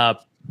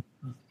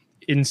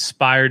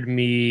inspired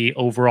me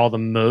overall the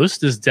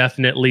most is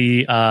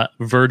definitely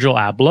Virgil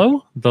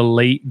Abloh, the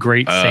late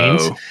great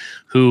saint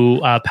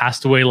who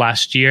passed away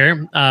last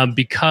year,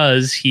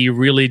 because he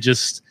really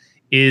just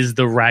is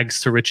the rags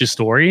to riches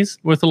stories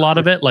with a lot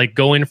of it. Like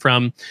going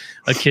from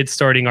a kid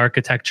starting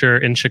architecture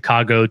in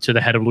Chicago to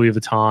the head of Louis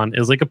Vuitton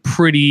is like a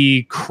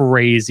pretty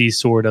crazy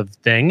sort of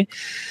thing.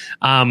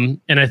 And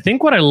I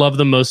think what I love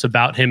the most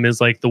about him is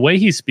like the way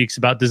he speaks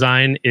about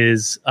design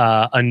is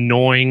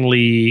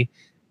annoyingly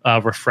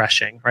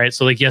refreshing, right?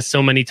 So like he has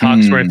so many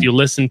talks where if you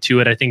listen to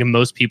it, I think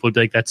most people would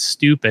be like, that's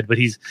stupid, but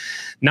he's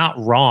not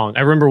wrong. I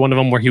remember one of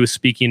them where he was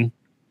speaking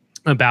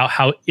about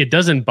how it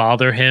doesn't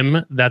bother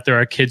him that there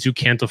are kids who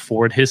can't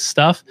afford his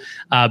stuff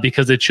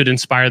because it should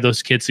inspire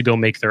those kids to go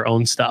make their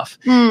own stuff.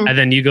 And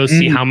then you go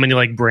see how many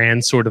like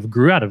brands sort of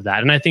grew out of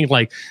that. And I think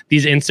like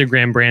these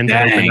Instagram brands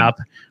that open up,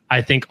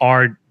 I think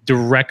are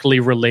directly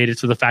related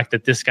to the fact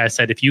that this guy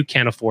said, if you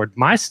can't afford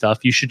my stuff,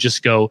 you should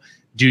just go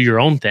do your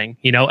own thing,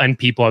 you know, and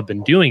people have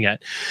been doing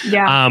it.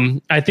 Yeah.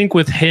 I think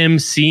with him,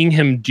 seeing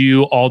him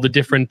do all the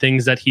different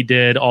things that he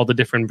did, all the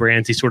different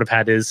brands, he sort of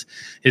had his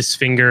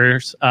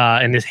fingers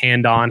and his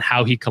hand on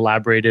how he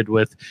collaborated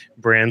with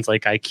brands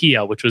like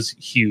IKEA, which was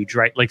huge,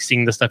 right? Like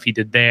seeing the stuff he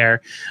did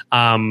there,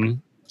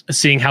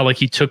 seeing how like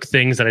he took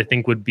things that I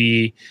think would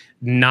be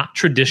not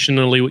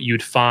traditionally what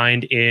you'd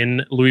find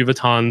in Louis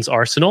Vuitton's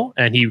arsenal,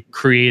 and he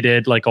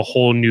created like a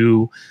whole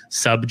new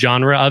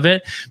subgenre of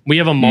it. We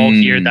have a mall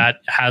here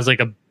that has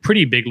like a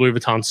pretty big Louis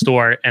Vuitton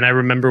store, and I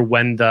remember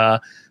when the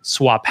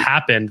swap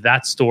happened,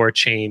 that store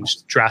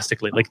changed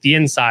drastically. Like the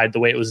inside, the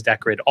way it was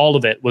decorated, all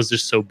of it was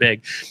just so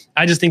big.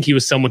 I just think he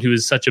was someone who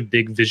was such a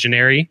big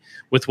visionary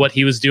with what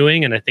he was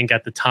doing, and I think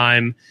at the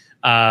time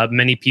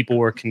many people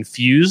were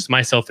confused,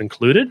 myself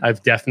included.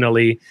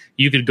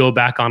 You could go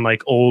back on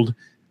like old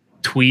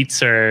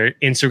tweets or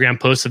Instagram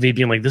posts of me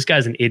being like, this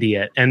guy's an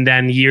idiot. And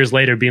then years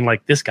later being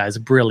like, this guy's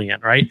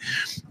brilliant. Right.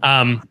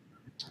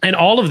 And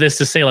all of this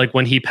to say, like,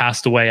 when he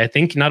passed away, I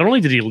think not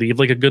only did he leave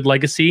like a good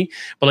legacy,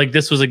 but like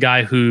this was a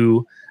guy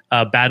who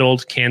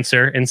battled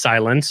cancer in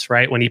silence,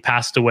 right? When he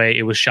passed away,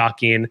 it was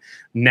shocking.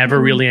 Never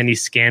really any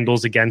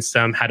scandals against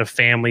him, had a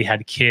family,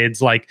 had kids,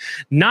 like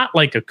not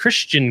like a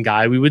Christian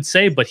guy, we would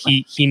say, but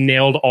he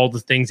nailed all the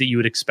things that you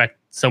would expect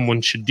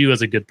someone should do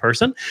as a good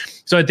person.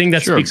 So I think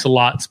that speaks a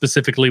lot,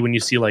 specifically when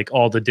you see like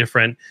all the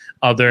different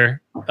other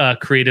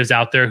creatives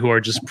out there who are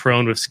just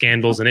prone with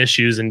scandals and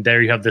issues. And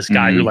there you have this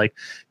guy who like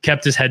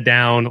kept his head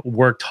down,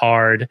 worked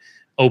hard,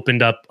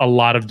 opened up a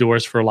lot of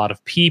doors for a lot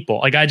of people.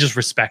 Like, I just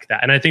respect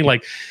that. And I think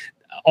like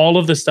all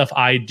of the stuff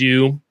I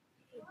do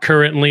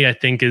currently, I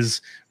think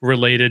is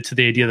related to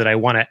the idea that I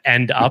want to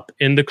end up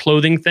in the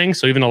clothing thing.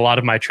 So even a lot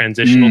of my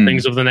transitional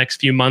things over the next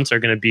few months are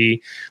going to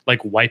be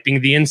like wiping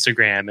the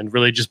Instagram and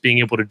really just being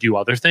able to do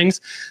other things.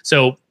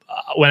 So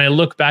when I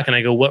look back and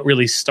I go, what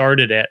really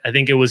started it? I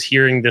think it was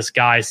hearing this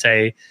guy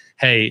say,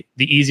 hey,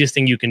 the easiest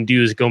thing you can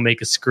do is go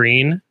make a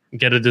screen,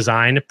 get a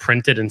design,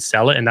 print it and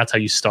sell it. And that's how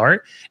you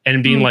start.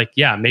 And being like,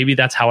 yeah, maybe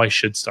that's how I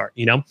should start,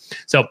 you know?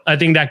 So I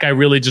think that guy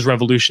really just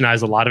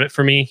revolutionized a lot of it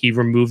for me. He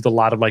removed a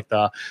lot of like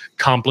the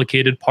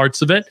complicated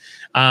parts of it.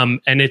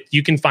 And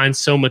you can find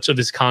so much of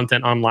his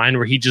content online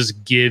where he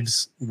just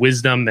gives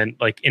wisdom and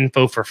like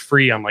info for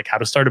free on like how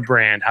to start a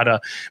brand, how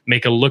to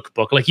make a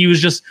lookbook. Like he was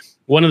just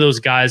one of those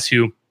guys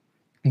who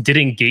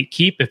didn't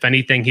gatekeep. If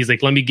anything, he's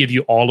like, let me give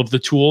you all of the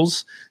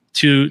tools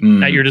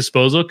at your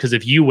disposal, because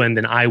if you win,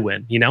 then I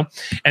win, you know?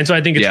 And so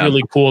I think it's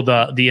really cool,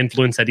 the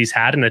influence that he's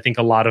had. And I think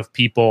a lot of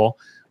people,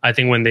 I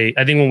think when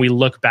we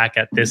look back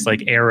at this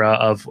like era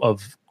of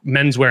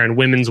menswear and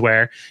women's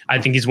wear, I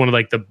think he's one of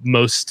like the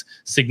most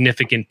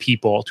significant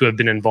people to have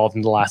been involved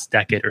in the last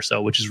decade or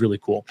so, which is really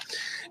cool.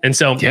 And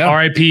so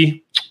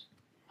RIP,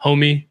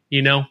 homie,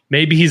 you know,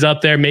 maybe he's up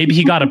there, maybe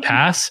he got a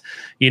pass,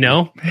 you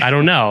know, I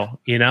don't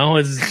know, you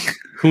know,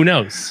 who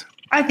knows?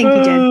 I think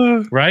he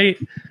did. Right?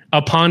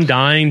 Upon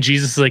dying,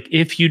 Jesus is like,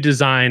 if you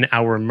design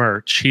our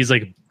merch, he's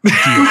like,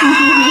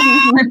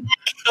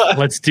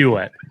 Let's do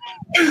it.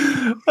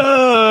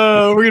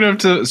 We're gonna have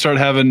to start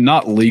having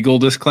not legal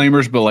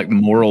disclaimers, but like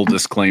moral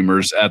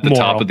disclaimers at the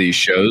top of these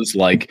shows.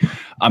 Like,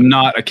 I'm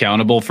not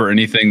accountable for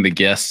anything the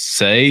guests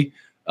say,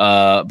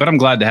 but I'm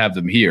glad to have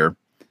them here.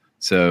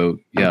 So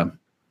yeah,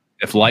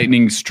 if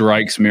lightning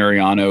strikes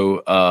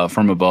Mariano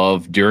from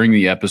above during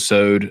the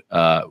episode,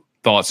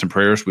 thoughts and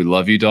prayers. We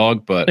love you,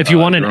 dog. But if you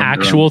want an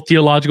actual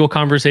theological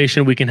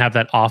conversation, we can have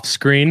that off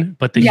screen.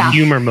 But the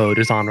humor mode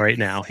is on right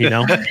now. You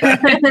know.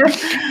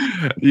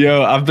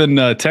 Yo, I've been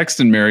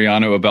texting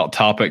Mariano about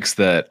topics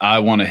that I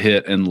want to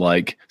hit in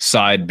like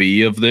side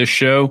B of this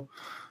show,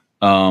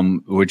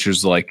 which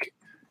is like,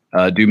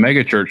 do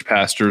megachurch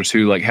pastors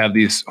who like have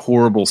these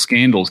horrible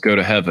scandals go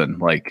to heaven?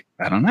 Like,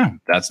 I don't know.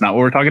 That's not what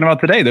we're talking about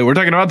today, though. We're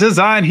talking about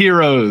design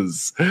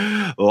heroes.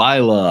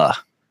 Lila.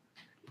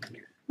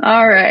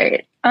 All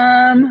right.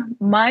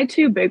 My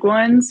two big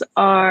ones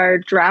are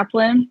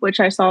Draplin, which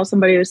I saw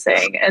somebody was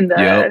saying in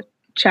the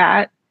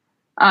chat.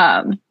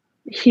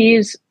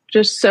 He's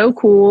just so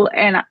cool,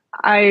 and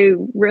I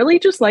really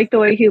just like the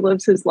way he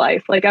lives his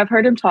life. Like, I've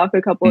heard him talk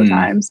a couple of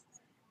times,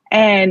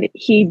 and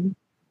he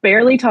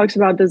barely talks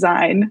about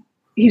design.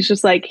 He's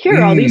just like, here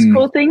are all these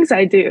cool things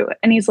I do.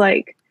 And he's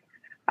like,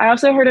 I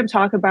also heard him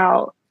talk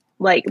about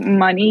like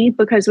money,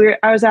 because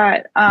I was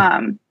at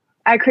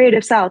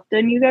Creative South.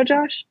 Didn't you go,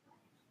 Josh?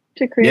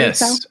 To Creative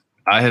South? Yes,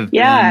 I have.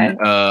 Yeah.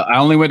 I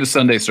only went to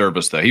Sunday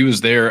service though. He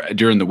was there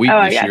during the week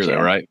this year,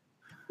 though, right?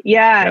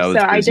 Yeah. So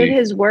I did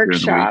his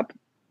workshop.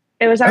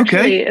 It was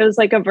actually, it was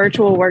like a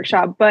virtual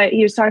workshop, but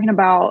he was talking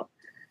about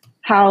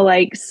how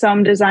like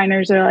some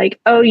designers are like,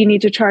 oh, you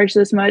need to charge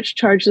this much.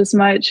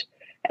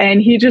 And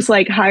he just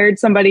like hired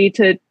somebody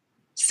to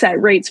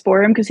set rates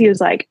for him, because he was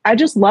like, I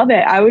just love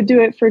it. I would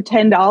do it for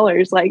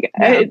 $10. Like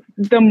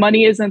the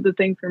money isn't the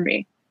thing for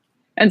me.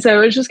 And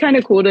so it was just kind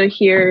of cool to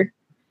hear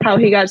how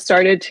he got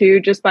started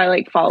too, just by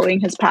like following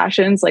his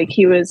passions. Like,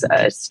 he was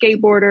a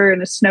skateboarder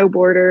and a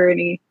snowboarder, and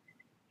he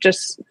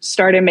just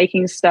started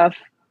making stuff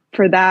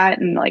for that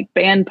and like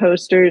band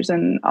posters,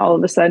 and all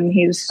of a sudden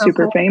he's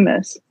super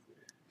famous.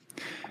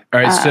 All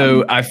right.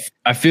 So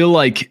I feel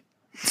like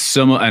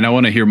and I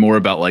want to hear more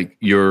about like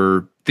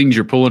your things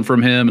you're pulling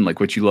from him and like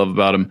what you love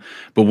about him.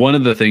 But one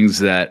of the things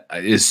that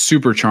is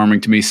super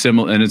charming to me,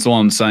 similar, and it's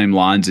along the same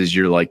lines as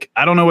you're like,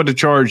 I don't know what to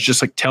charge.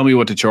 Just like, tell me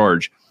what to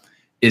charge,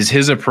 is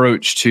his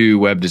approach to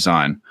web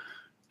design.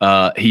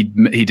 He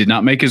did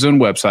not make his own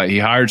website. He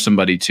hired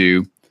somebody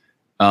to.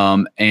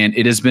 And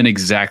it has been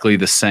exactly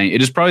the same.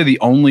 It is probably the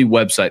only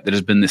website that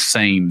has been the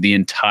same the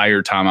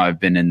entire time I've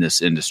been in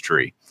this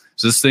industry.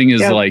 So this thing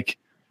is like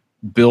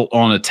built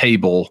on a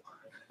table,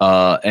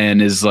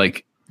 and is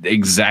like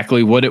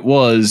exactly what it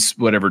was,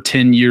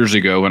 10 years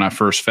ago when I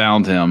first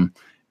found him,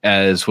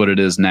 as what it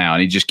is now.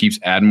 And he just keeps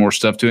adding more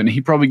stuff to it. And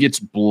he probably gets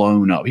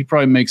blown up. He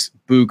probably makes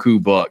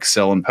buku bucks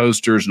selling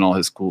posters and all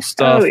his cool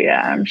stuff. Oh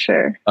yeah, I'm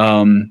sure.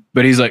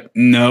 But he's like,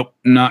 nope,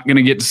 not going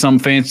to get to some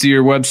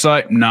fancier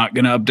website. Not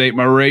going to update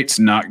my rates.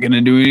 Not going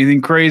to do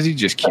anything crazy.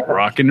 Just keep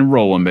rocking and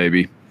rolling,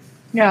 baby.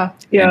 Yeah.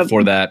 And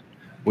for that,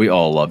 we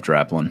all love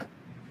Draplin.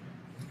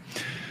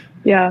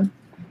 Yeah.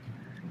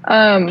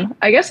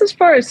 I guess as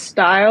far as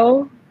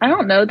style, I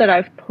don't know that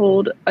I've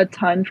pulled a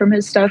ton from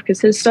his stuff,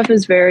 because his stuff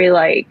is very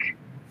like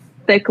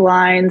thick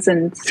lines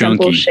and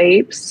simple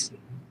shapes,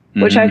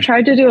 which I've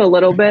tried to do a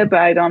little bit, but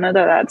I don't know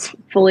that that's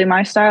fully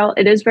my style.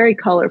 It is very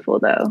colorful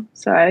though.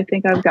 So I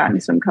think I've gotten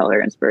some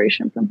color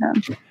inspiration from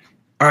him.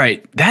 All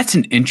right. That's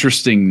an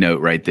interesting note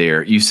right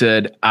there. You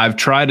said, I've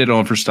tried it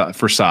on for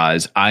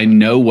size. I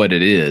know what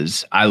it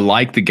is. I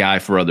like the guy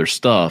for other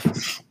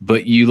stuff,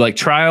 but you like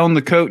try on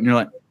the coat and you're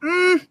like,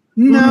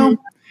 no.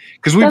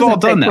 Because we've all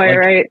done that. Like,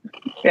 right?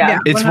 Yeah.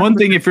 It's 100%. One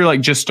thing if you're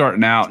like just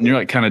starting out and you're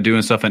like kind of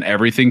doing stuff and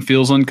everything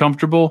feels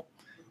uncomfortable.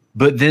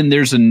 But then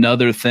there's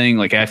another thing,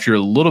 like after a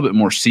little bit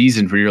more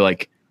seasoned, where you're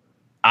like,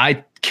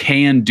 I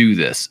can do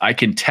this. I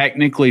can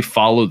technically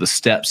follow the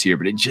steps here,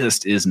 but it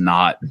just is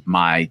not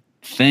my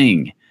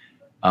thing.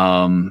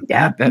 Well, it's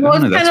kind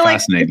of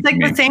like, it's like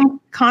the same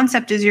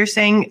concept as you're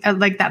saying,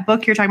 like that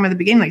book you're talking about at the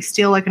beginning, like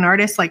Steal Like an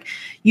Artist. Like,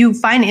 you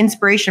find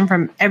inspiration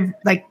from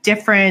like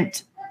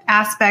different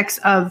aspects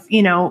of,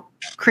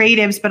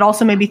 creatives, but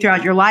also maybe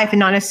throughout your life, and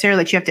not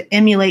necessarily that you have to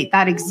emulate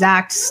that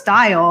exact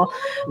style,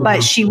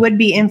 but she would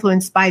be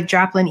influenced by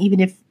Draplin,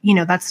 even if,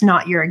 that's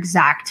not your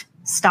exact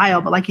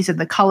style. But like you said,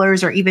 the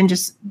colors, or even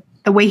just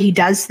the way he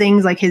does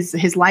things, like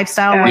his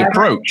lifestyle. The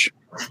approach.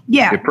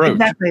 Yeah,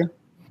 exactly.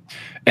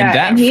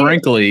 And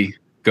frankly,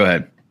 go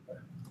ahead.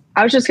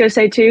 I was just going to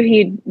say too,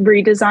 he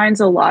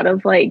redesigns a lot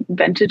of like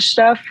vintage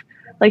stuff.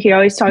 Like, he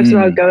always talks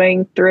about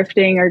going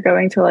thrifting or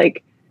going to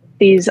like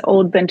these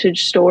old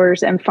vintage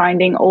stores and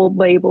finding old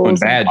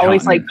labels and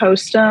always like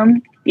post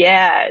them.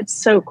 Yeah, it's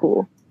so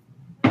cool.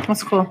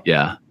 That's cool.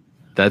 Yeah.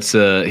 That's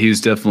he was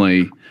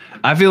definitely,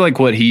 I feel like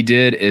what he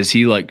did is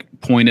he like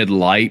pointed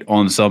light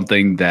on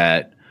something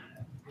that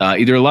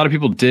either a lot of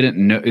people didn't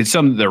know. It's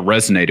something that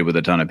resonated with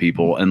a ton of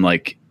people, and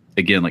like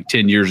again, like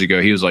 10 years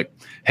ago, he was like,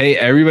 hey,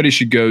 everybody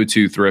should go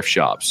to thrift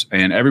shops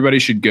and everybody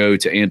should go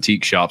to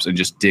antique shops and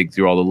just dig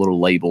through all the little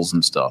labels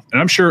and stuff.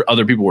 And I'm sure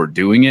other people were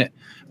doing it,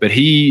 but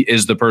he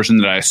is the person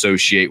that I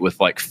associate with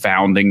like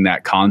founding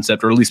that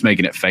concept, or at least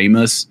making it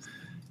famous.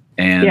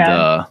 And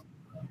yeah,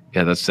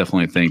 that's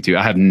definitely a thing too.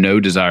 I have no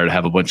desire to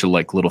have a bunch of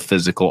like little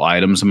physical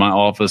items in my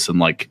office and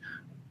like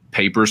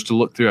papers to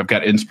look through. I've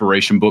got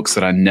inspiration books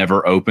that I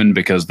never open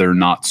because they're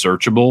not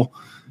searchable.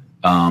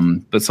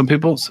 But some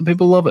people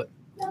love it.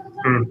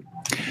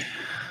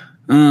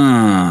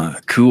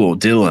 Cool.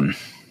 Dillon.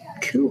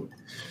 Cool.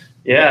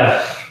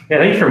 Yeah. I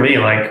think for me,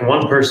 like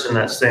one person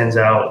that stands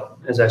out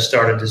as I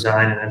started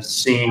design, and I've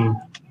seen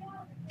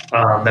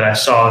that I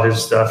saw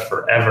his stuff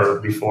forever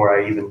before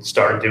I even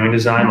started doing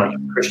design, like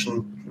in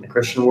the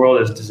Christian world,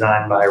 is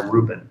designed by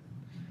Ruben.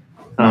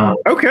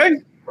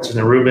 Okay.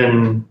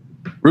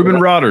 Ruben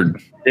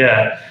Roddard.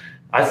 Yeah.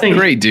 I think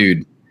great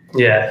dude.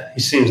 Yeah.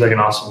 He seems like an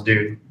awesome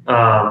dude.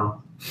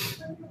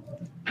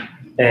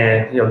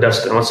 And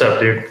Dustin, what's up,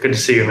 dude? Good to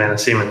see you, man. I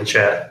see him in the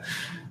chat.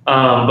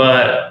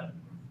 But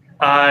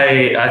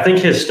I think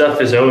his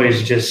stuff is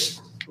always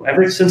just,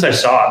 ever since I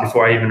saw it,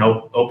 before I even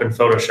opened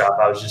Photoshop,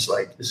 I was just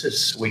like, this is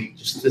sweet.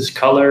 Just this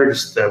color,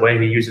 just the way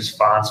he uses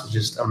fonts was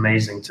just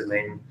amazing to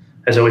me.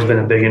 Has always been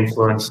a big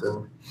influence,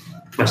 and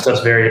my stuff's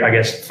very, I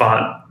guess,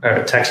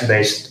 text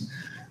based.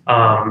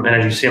 And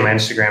as you see on my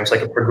Instagram, it's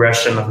like a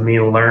progression of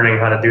me learning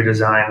how to do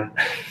design.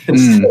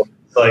 It's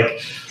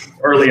like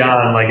early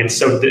on, like it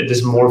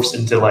just morphs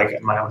into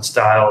like my own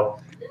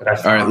style. All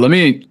right, let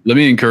me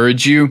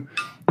encourage you.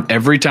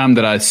 Every time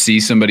that I see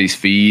somebody's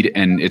feed,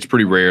 and it's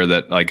pretty rare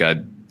that like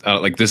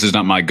like this is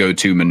not my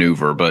go-to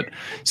maneuver, but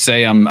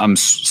say I'm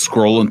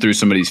scrolling through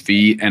somebody's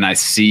feed and I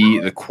see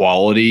the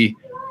quality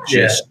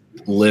just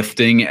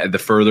lifting the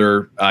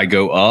further I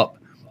go up,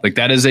 like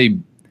that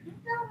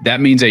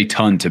means a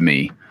ton to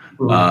me.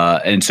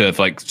 And so if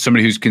like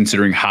somebody who's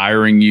considering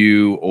hiring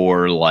you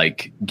or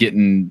like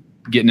getting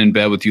in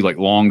bed with you like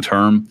long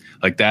term,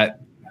 like that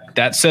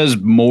says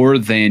more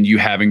than you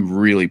having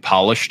really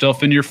polished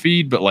stuff in your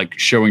feed, but like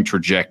showing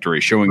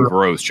trajectory, showing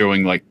growth,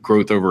 showing like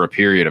growth over a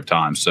period of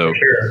time. So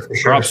for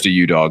sure. Props to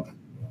you, dog.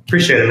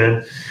 Appreciate it,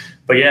 man.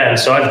 But yeah,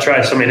 so I've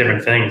tried so many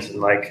different things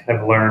and like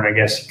have learned, I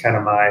guess, kind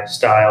of my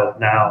style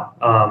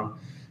now.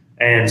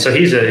 And so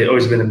he's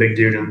always been a big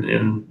dude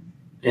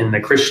in the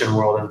Christian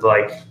world and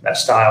like that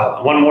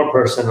style. One more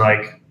person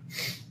like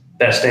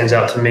that stands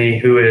out to me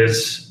who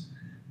is,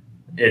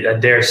 I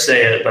dare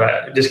say it,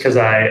 but just because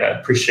I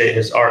appreciate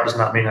his art does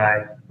not mean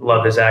I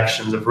love his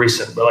actions of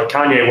recent. But like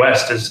Kanye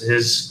West,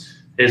 is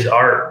his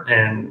art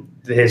and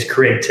his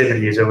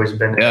creativity has always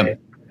been a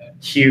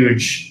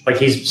huge. Like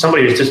he's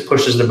somebody who just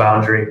pushes the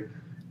boundary.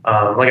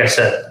 Like I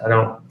said, I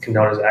don't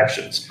condone his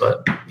actions,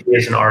 but he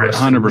is an artist.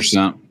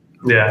 100%.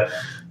 Yeah.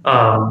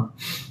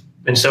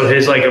 And so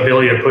his like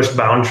ability to push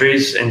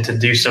boundaries and to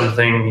do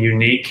something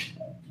unique.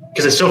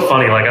 Because it's so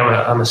funny, like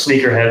I'm a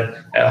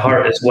sneakerhead at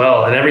heart as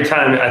well. And every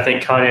time I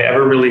think Kanye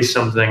ever released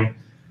something,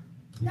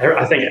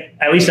 I think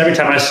at least every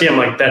time I see him,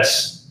 like,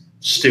 that's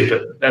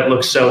stupid. That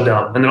looks so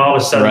dumb. And then all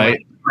of a sudden,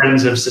 like,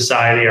 trends of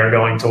society are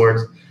going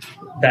towards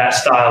that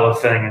style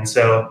of thing. And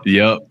so,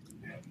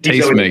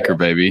 tastemaker,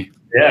 baby.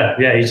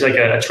 Yeah. He's like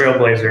a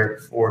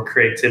trailblazer for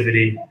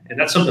creativity. And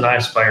that's something I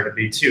aspire to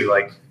be too.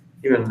 Like,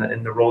 even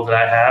in the role that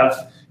I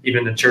have,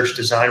 even the church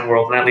design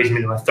world. And that leads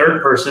me to my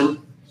third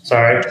person.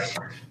 Sorry.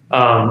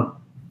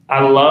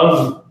 I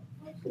love,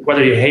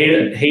 whether you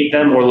hate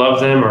them or love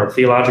them or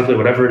theologically,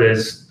 whatever it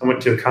is. I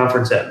went to a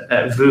conference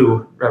at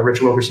VU,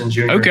 Rich Wilkerson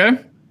Jr. Okay.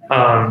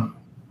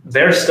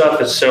 Their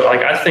stuff is so, like,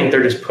 I think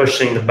they're just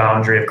pushing the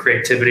boundary of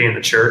creativity in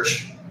the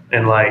church,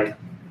 and like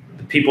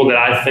the people that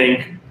I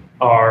think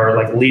are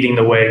like leading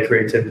the way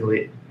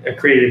creatively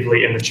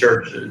in the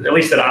church, at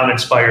least that I'm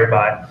inspired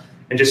by.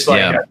 And just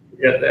like,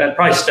 that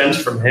probably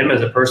stems from him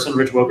as a person,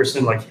 Rich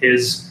Wilkerson. Like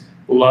his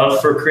love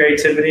for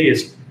creativity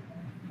is,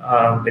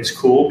 it's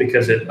cool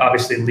because it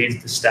obviously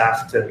leads the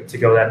staff to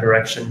go that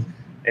direction.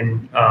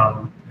 And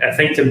I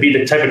think to be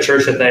the type of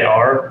church that they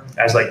are,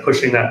 as like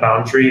pushing that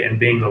boundary and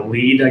being the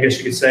lead, I guess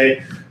you could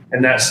say,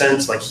 in that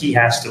sense, like he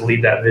has to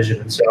lead that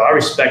vision. And so I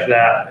respect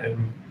that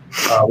and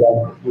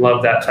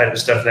love that type of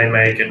stuff they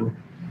make, and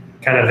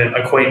kind of in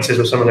acquaintances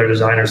with some of their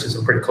designers since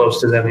I'm pretty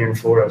close to them here in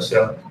Florida.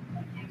 So.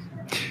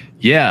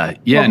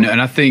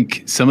 And I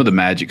think some of the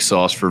magic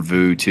sauce for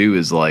VU too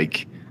is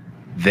like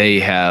they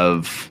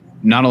have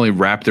not only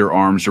wrapped their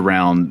arms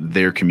around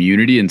their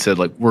community and said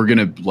like we're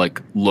gonna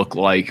like look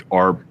like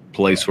our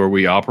place where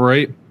we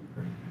operate,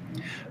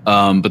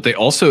 but they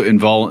also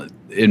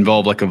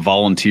involve like a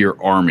volunteer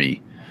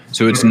army.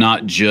 So it's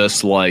not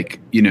just like,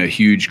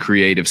 huge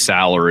creative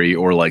salary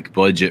or like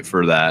budget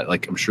for that.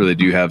 Like I'm sure they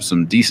do have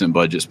some decent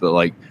budgets, but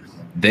like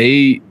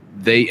they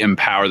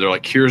empower. They're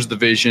like, here's the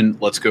vision,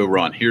 let's go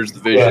run. Here's the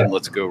vision,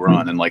 let's go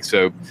run. And like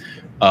so,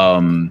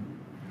 I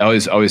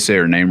always say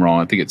her name wrong.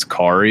 I think it's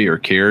Carrie.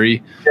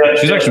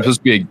 She's actually supposed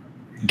to be a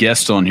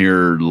guest on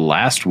here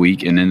last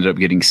week and ended up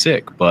getting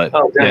sick. But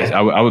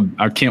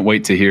I can't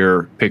wait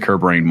to pick her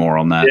brain more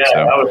on that. Yeah,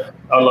 so.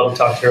 I would love to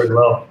talk to her as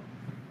well.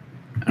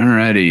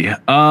 Alrighty.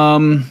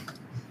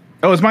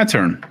 Oh, it's my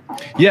turn.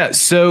 Yeah.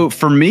 So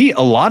for me,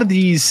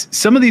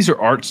 some of these are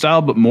art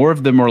style, but more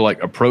of them are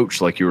like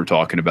approach, like you were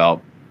talking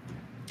about.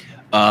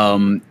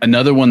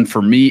 Another one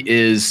for me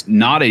is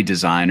not a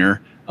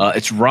designer.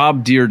 It's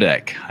Rob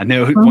Dyrdek. I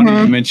know one of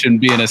you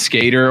mentioned being a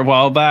skater a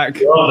while back.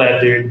 Love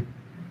that dude.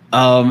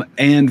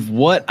 And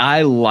what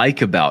I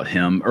like about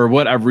him, or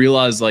what I've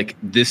realized, like,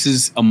 this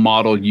is a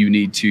model you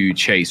need to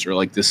chase, or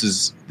like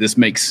this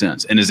makes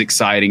sense and is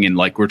exciting. And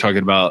like we're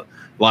talking about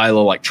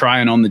Lila, like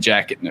trying on the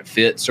jacket and it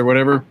fits or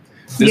whatever.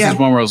 This is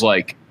one where I was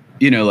like,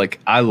 like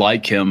I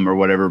like him or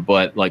whatever,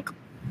 but like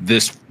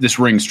this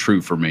rings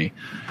true for me.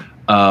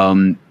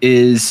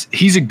 Is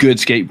he's a good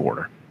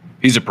skateboarder.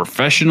 He's a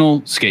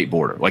professional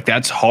skateboarder. Like,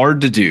 that's hard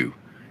to do.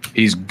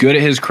 He's good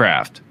at his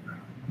craft,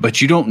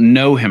 but you don't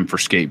know him for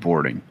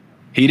skateboarding.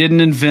 He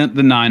didn't invent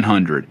the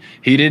 900.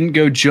 He didn't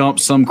go jump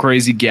some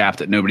crazy gap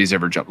that nobody's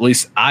ever jumped. At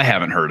least I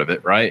haven't heard of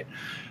it, right?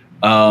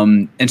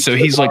 And so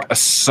he's like a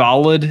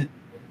solid,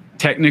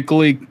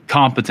 technically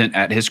competent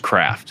at his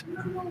craft.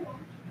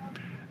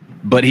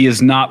 But he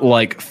is not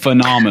like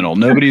phenomenal.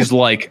 Nobody's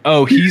like,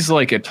 oh, he's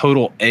like a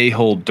total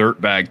a-hole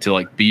dirtbag to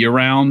like be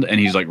around. And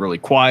he's like really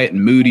quiet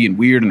and moody and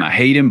weird. And I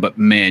hate him. But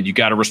man, you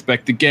got to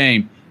respect the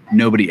game.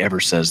 Nobody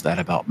ever says that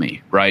about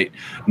me, right?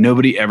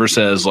 Nobody ever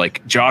says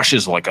like Josh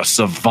is like a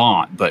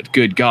savant, but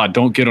good God,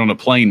 don't get on a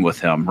plane with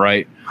him,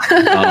 right?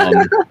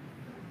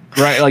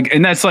 Right. Like,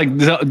 and that's like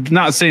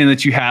not saying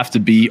that you have to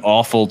be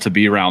awful to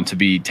be around to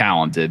be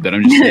talented, but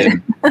I'm just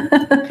kidding.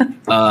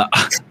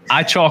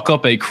 I chalk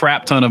up a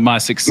crap ton of my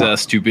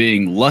success to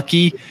being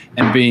lucky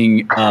and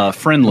being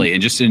friendly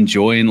and just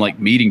enjoying like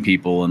meeting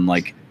people and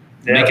like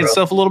making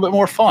stuff a little bit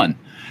more fun.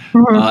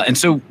 And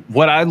so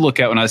what I look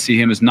at when I see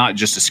him is not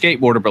just a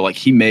skateboarder, but like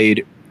he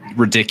made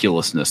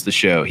Ridiculousness, the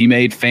show. He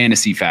made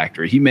Fantasy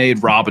Factory. He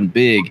made Robin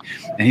Big.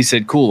 And he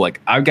said, cool,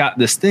 like I've got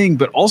this thing,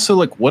 but also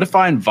like, what if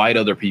I invite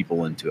other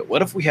people into it?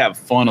 What if we have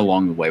fun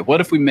along the way? What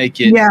if we make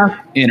it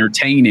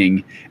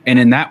entertaining? And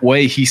in that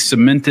way, he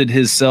cemented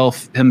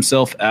himself.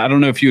 I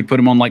don't know if you would put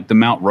him on like the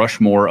Mount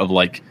Rushmore of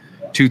like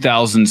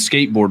 2000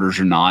 skateboarders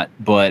or not,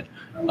 but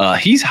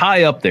he's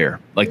high up there.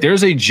 Like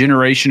there's a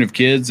generation of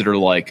kids that are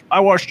like, I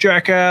watch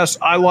Jackass.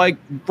 I like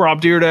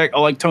Rob Dyrdek. I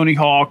like Tony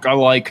Hawk. I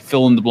like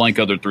fill in the blank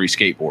other three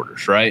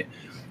skateboarders. Right.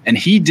 And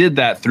he did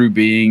that through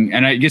being,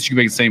 and I guess you can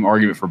make the same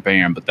argument for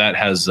Bam, but that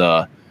has,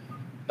 I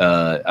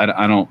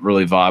don't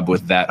really vibe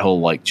with that whole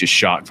like just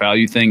shock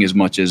value thing as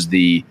much as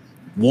the,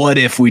 what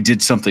if we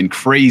did something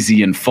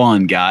crazy and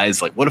fun,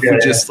 guys? Like, what if we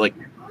just like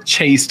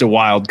chased a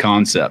wild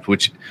concept,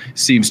 which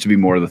seems to be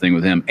more of the thing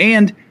with him.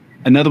 And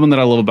another one that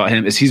I love about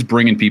him is he's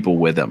bringing people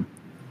with him.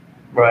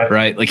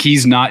 Right. Like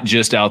he's not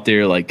just out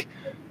there like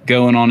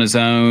going on his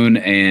own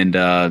and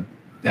I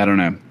don't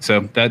know.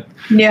 So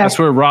that's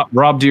where Rob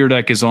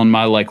Dyrdek is on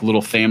my like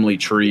little family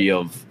tree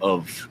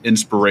of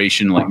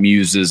inspiration, like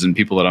muses and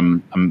people that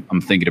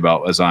I'm thinking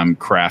about as I'm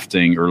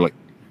crafting or like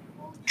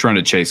trying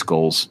to chase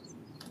goals.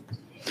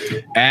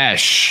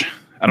 Ash,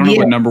 I don't know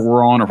what number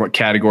we're on or what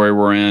category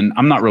we're in.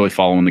 I'm not really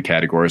following the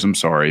categories. I'm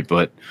sorry,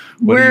 but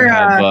what do you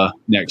have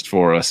next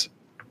for us?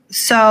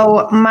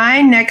 So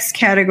my next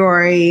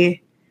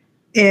category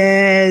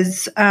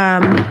is,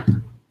 I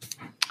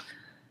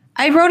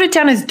wrote it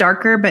down as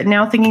darker, but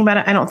now thinking about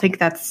it, I don't think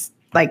that's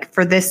like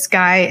for this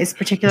guy is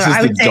particular. This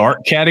is the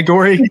dark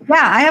category?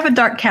 Yeah, I have a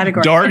dark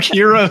category. Dark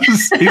heroes?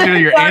 These are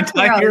your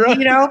anti-heroes?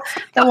 You know,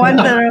 the ones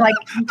that are like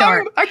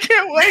dark. I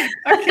can't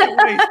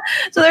wait.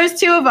 So there's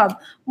two of them.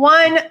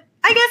 One,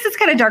 I guess it's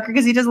kind of darker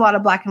because he does a lot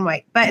of black and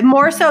white, but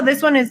more so,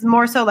 this one is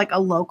more so like a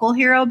local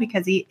hero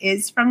because he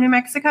is from New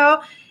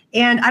Mexico.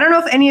 And I don't know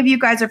if any of you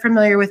guys are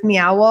familiar with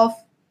Meow Wolf,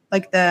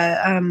 like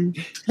the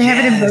they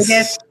have it in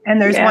Vegas,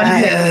 and there's one.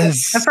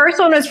 The first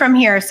one was from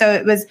here, so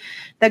it was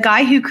the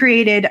guy who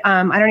created.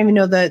 I don't even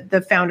know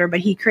the founder, but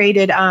he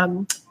created.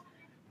 Oh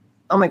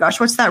my gosh,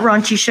 what's that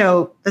raunchy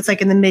show that's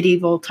like in the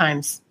medieval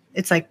times?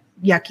 It's like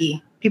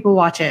yucky. People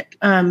watch it.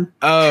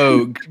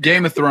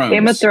 Game of Thrones.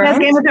 Yes,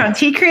 Game of Thrones.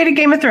 He created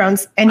Game of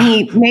Thrones, and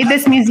he made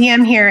this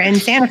museum here in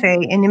Santa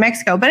Fe, in New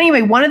Mexico. But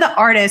anyway, one of the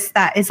artists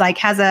that is like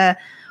has a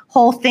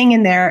whole thing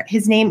in there.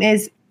 His name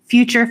is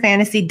Future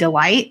Fantasy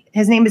Delight.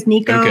 His name is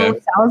Nico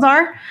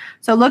Salazar.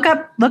 So look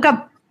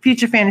up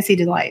Future Fantasy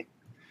Delight.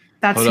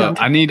 That's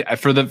I need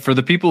for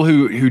the people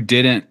who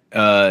didn't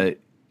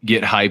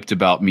get hyped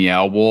about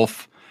Meow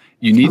Wolf.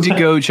 You need to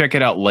go check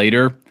it out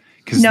later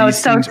because it's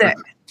so sick.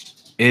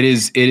 It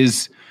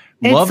is.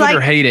 Love it or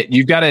hate it.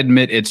 You've got to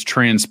admit it's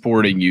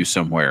transporting you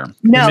somewhere.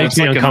 No, it makes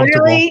me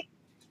uncomfortable.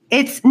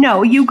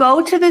 You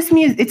go to this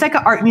museum. It's like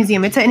an art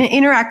museum. It's an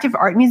interactive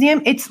art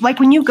museum. It's like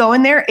when you go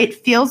in there, it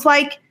feels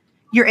like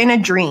you're in a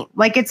dream.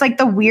 Like it's like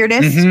the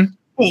weirdest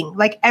thing,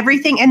 like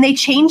everything. And they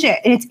change it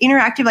and it's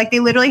interactive. Like they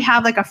literally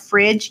have like a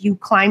fridge you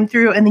climb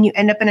through and then you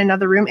end up in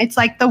another room. It's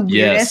like the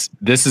weirdest. Yes,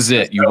 this is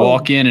it. You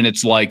walk in and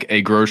it's like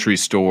a grocery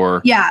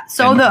store. Yeah.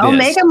 So the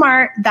Omega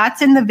Mart,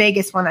 that's in the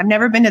Vegas one. I've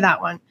never been to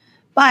that one.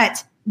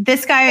 But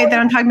this guy that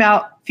I'm talking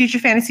about, Future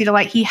Fantasy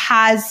Delight, he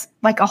has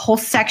like a whole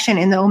section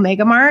in the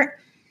Omega Mart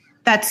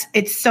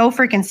it's so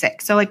freaking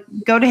sick. So like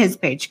go to his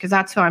page because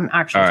that's who I'm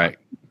actually. All right.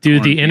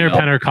 Dude, the inner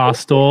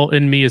Pentecostal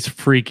in me is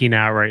freaking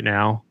out right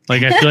now.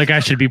 Like I feel like I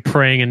should be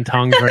praying in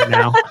tongues right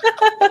now.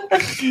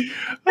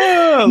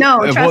 No,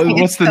 trust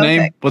me. What's the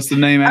name? Sick. What's the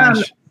name,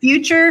 Ash?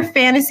 Future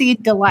Fantasy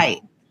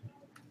Delight.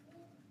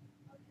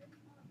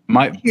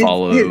 Might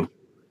follow.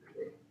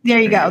 There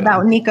you go. That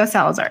one, Nico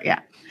Salazar.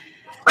 Yeah.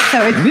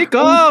 So it's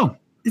Nico.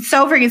 It's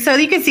so freaking. So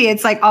you can see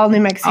it's like all New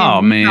Mexico.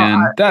 Oh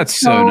man, that's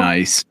so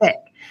nice. Sick.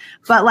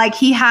 But like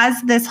he has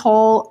this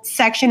whole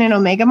section in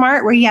Omega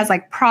Mart where he has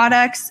like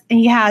products and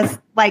he has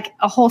like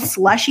a whole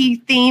slushy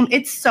theme.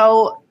 It's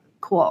so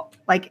cool.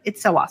 Like it's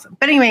so awesome.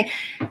 But anyway,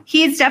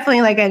 he's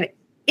definitely like an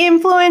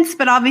influence,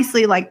 but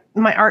obviously like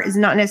my art is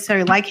not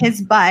necessarily like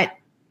his, but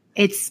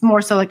it's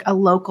more so like a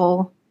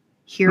local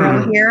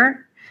hero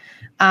here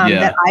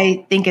that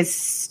I think is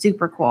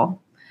super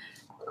cool.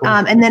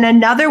 And then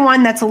another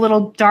one that's a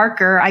little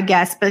darker, I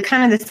guess, but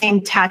kind of the same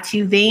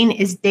tattoo vein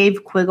is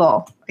Dave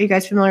Quiggle. Are you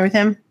guys familiar with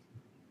him?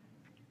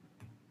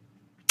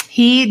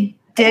 He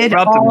did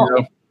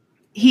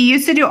he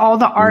used to do all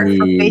the art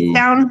for Face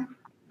Down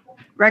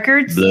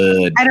Records.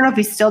 Blood. I don't know if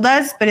he still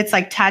does, but it's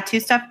like tattoo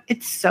stuff.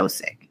 It's so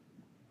sick.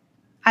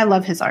 I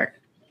love his art.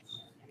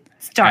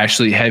 It's dark.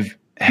 Ashley, have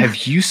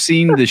you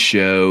seen the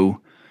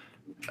show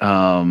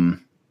Over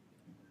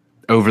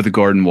the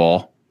Garden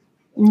Wall?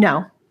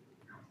 No.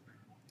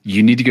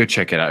 You need to go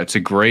check it out. It's a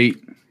great.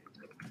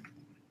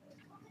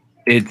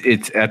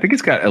 It's. I think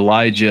it's got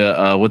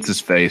Elijah. What's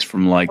his face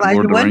from like Elijah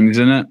Lord of the Wood? Rings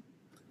in it?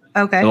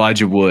 Okay.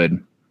 Elijah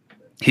Wood.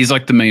 He's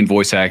like the main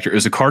voice actor. It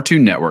was a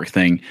Cartoon Network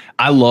thing.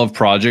 I love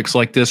projects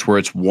like this where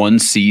it's one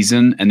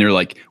season and they're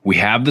like, we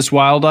have this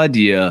wild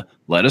idea.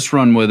 Let us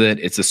run with it.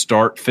 It's a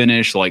start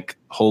finish, like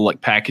whole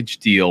like package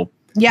deal.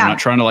 Yeah. We're not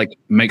trying to like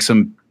make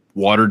some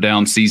watered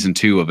down season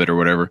 2 of it or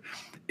whatever.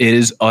 It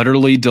is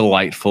utterly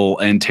delightful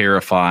and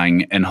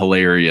terrifying and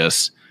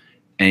hilarious.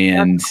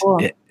 And that's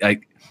cool.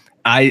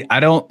 I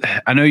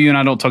know you and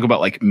I don't talk about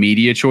like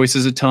media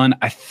choices a ton.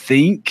 I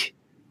think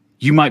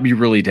you might be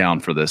really down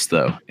for this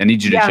though. I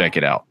need you to check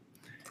it out.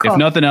 Cool. If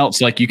nothing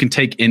else, like you can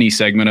take any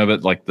segment of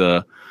it, like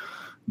the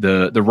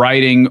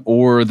writing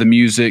or the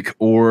music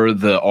or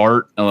the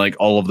art, like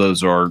all of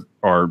those are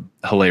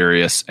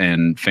hilarious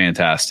and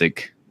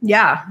fantastic.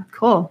 Yeah,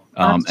 cool.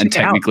 And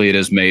technically it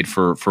is made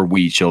for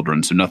wee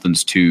children, so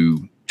nothing's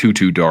too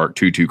dark,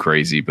 too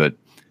crazy, but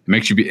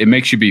it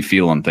makes you be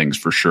feeling things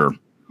for sure.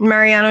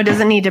 Mariano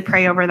doesn't need to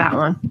pray over that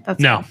one.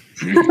 No.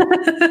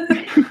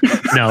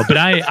 No, but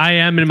I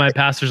am in my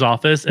pastor's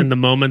office, and the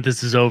moment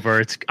this is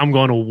over, I'm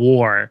going to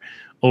war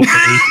over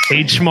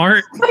H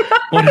Mart,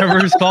 whatever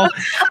it's called.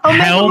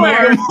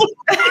 Helmart,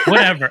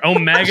 whatever.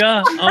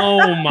 Omega.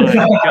 Oh my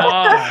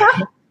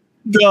God.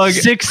 Doug,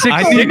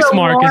 666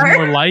 mark is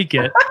more like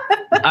it.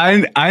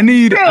 I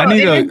need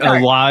a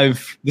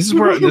live. This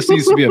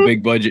needs to be a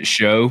big budget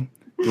show,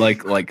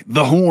 like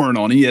The Horn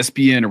on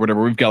ESPN or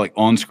whatever. We've got like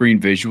on screen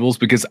visuals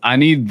because I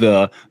need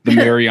the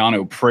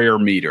Mariano prayer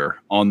meter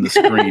on the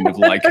screen of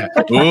like,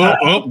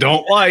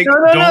 don't like.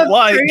 Turn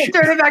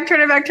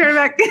it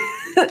back.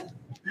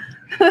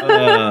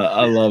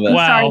 I love it.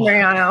 Wow. Sorry,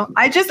 Mariano.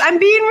 I'm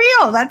being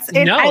real. That's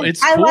it.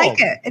 It's I cool. like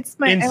it. It's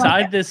my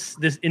inside this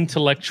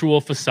intellectual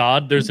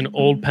facade. There's an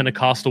old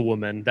Pentecostal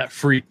woman that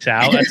freaks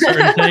out at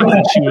certain things,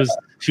 and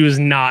she was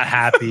not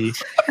happy.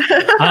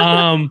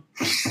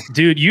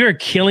 Dude, you are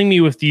killing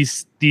me with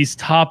these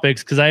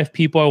topics because I have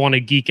people I want to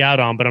geek out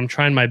on, but I'm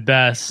trying my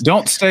best.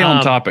 Don't stay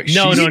on topic.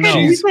 No.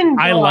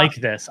 I like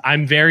this.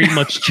 I'm very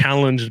much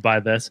challenged by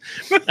this.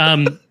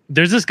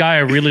 There's this guy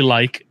I really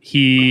like.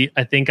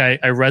 I think I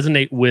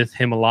resonate with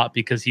him a lot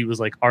because he was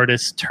like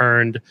artist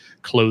turned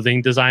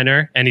clothing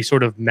designer, and he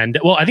sort of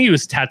well, I think he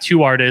was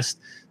tattoo artist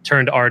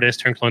turned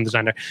clothing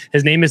designer.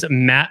 His name is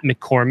Matt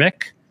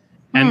McCormick,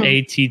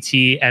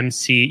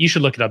 MATTMC. You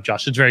should look it up,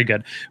 Josh. It's very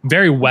good.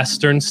 Very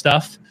Western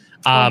stuff.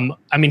 I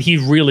mean, he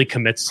really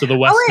commits to the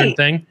Western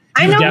thing.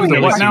 I know what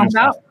you're talking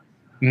about.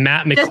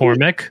 Matt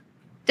McCormick.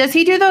 Does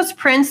he do those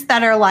prints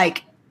that are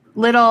like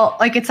little,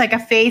 like it's like a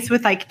face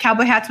with like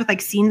cowboy hats with like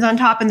scenes on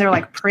top, and they're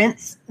like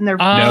prints, and they're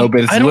no,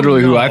 but it's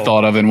literally who I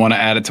thought of and want to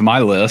add it to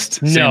my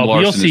list. No, Sam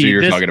Larson is who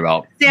you're talking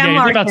about. Sam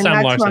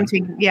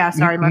Larson. Yeah,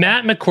 sorry.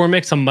 Matt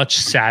McCormick's a much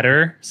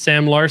sadder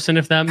Sam Larson,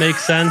 if that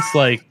makes sense.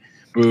 Like,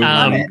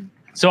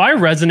 so I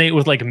resonate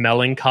with like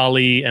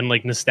melancholy and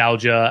like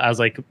nostalgia as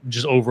like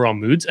just overall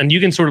moods, and you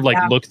can sort of like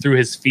look through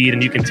his feed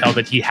and you can tell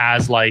that he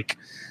has like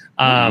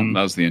that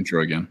was the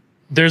intro again.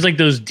 There's like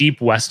those deep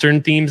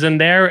Western themes in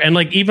there, and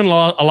like even a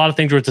lot of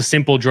things where it's a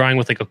simple drawing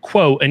with like a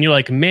quote, and you're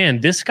like,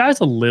 man, this guy's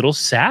a little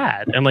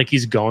sad, and like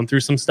he's going through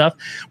some stuff,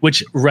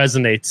 which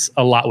resonates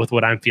a lot with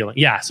what I'm feeling.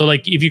 Yeah, so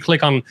like if you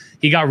click on,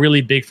 he got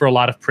really big for a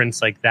lot of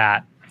prints like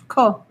that.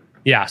 Cool.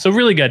 Yeah, so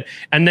really good.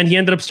 And then he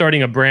ended up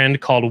starting a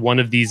brand called One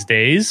of These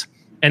Days,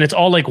 and it's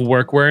all like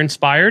workwear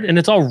inspired, and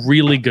it's all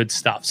really good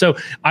stuff. So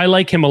I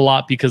like him a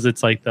lot because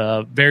it's like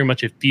very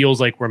much, it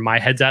feels like where my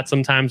head's at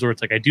sometimes, where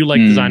it's like I do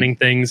like designing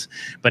things,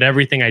 but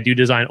everything I do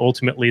design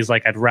ultimately is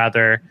like I'd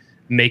rather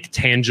make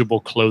tangible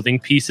clothing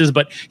pieces,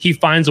 but he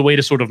finds a way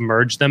to sort of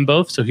merge them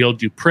both. So he'll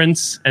do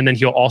prints, and then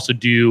he'll also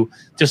do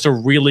just a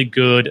really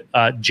good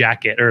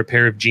jacket or a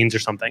pair of jeans or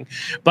something.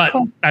 But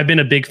cool. I've been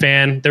a big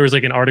fan. There was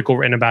like an article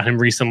written about him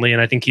recently,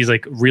 and I think he's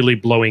like really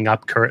blowing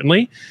up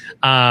currently.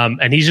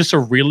 And he's just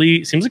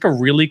seems like a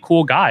really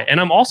cool guy. And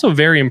I'm also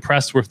very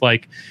impressed with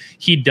like,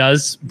 he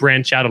does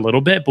branch out a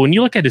little bit, but when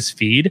you look at his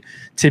feed,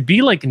 to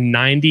be like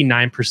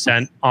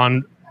 99%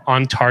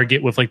 on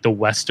target with like the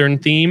Western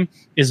theme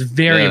is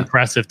very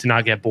impressive to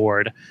not get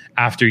bored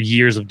after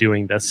years of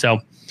doing this. So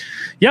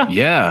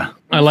yeah,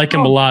 I like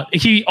him a lot.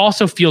 He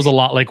also feels a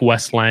lot like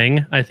Wes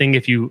Lang. I think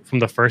if you, from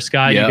the first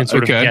guy, you can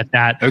sort of get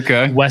that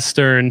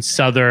Western,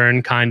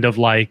 Southern kind of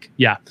like,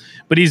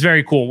 but he's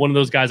very cool. One of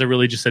those guys I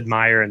really just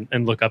admire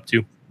and look up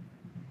to.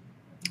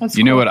 That's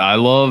you know what I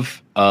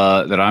love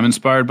that I'm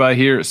inspired by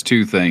here is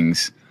two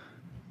things.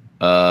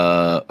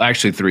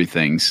 Actually, three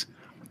things.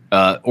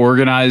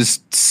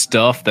 Organized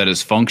stuff that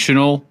is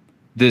functional.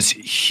 This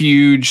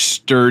huge,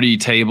 sturdy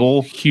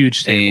table.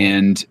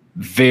 And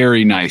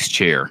very nice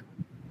chair.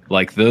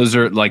 Like those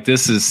are like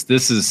this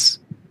is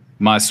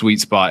my sweet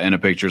spot in a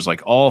picture. Is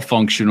like all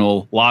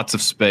functional, lots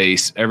of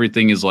space.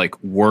 Everything is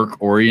like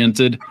work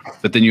oriented,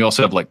 but then you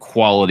also have like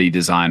quality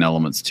design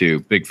elements too.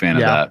 Big fan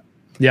of that.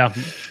 Yeah.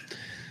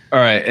 All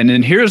right, and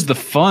then here's the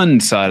fun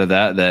side of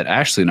that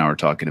Ashley and I were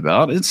talking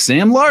about. It's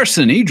Sam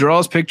Larson. He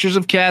draws pictures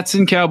of cats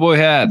in cowboy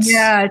hats.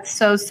 Yeah, it's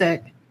so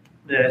sick.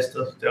 Yeah, it's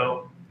just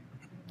dope.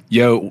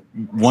 Yo,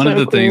 one of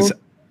the things.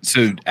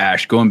 So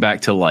Ash, going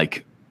back to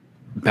like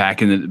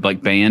back in the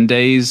like band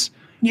days.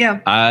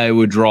 Yeah, I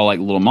would draw like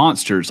little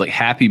monsters, like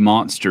happy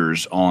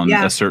monsters on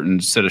a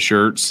certain set of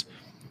shirts,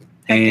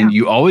 and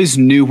you always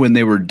knew when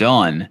they were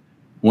done.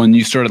 When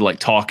you started like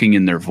talking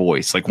in their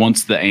voice, like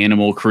once the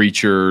animal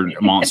creature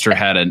monster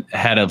had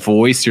a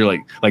voice, you're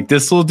like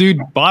this little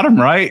dude bottom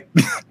right,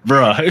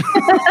 bruh,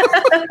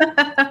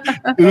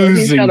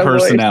 oozing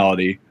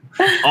personality.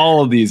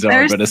 All of these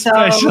are, but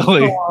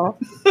especially. So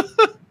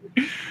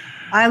cool.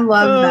 I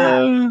love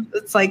that.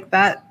 It's like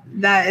that.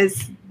 That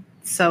is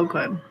so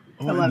good.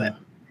 I love it.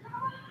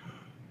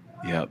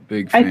 Yeah,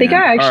 big fan. I think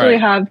I actually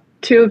have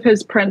two of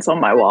his prints on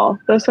my wall.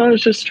 That's what I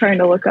was just trying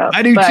to look up.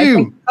 I do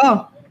too.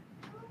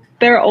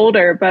 They're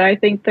older, but I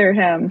think they're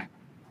him.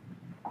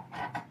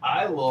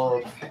 I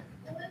love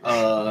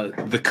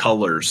the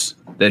colors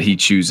that he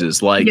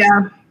chooses. Like,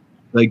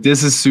 like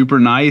this is super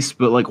nice,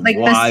 but like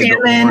why the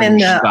salmon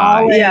and the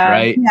olive,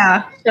 right?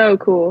 Yeah, so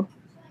cool.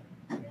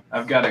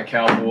 I've got a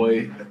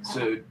cowboy.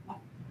 So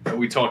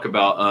we talk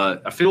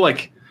about. I feel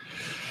like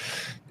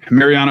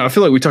Mariano. I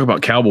feel like we talk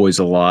about cowboys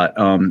a lot.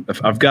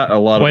 I've got a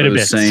lot of the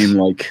same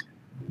like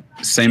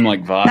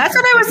vibe. That's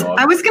what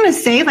I was gonna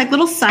say. Like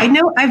little side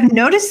note, I've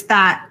noticed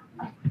that.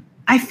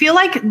 I feel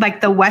like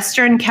the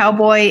Western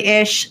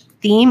cowboy-ish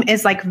theme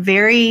is like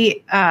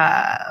very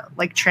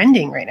like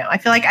trending right now. I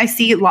feel like I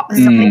see so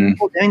many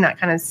people doing that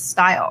kind of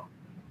style,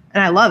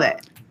 and I love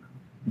it.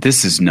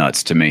 This is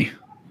nuts to me.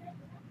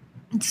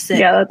 It's sick.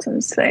 Yeah, that's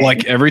insane.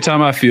 Like every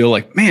time I feel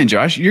like, man,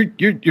 Josh,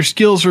 your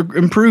skills are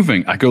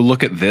improving. I go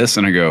look at this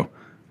and I go,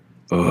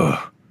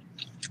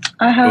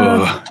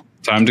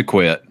 time to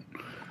quit.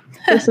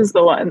 This is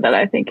the one that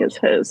I think is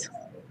his.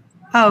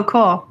 Oh,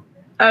 cool.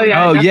 Oh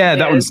yeah. Oh yeah,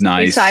 that one's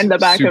nice. He signed the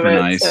back Super of it.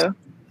 Nice. So.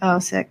 Oh,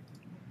 sick.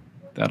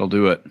 That'll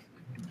do it.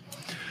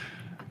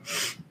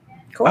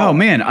 Cool. Oh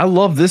man, I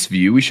love this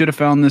view. We should have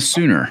found this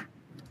sooner.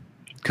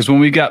 Because when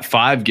we got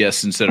 5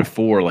 guests instead of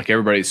 4, like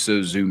everybody's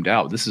so zoomed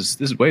out. This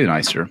is way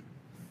nicer.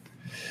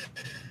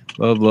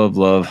 Love, love,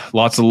 love.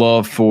 Lots of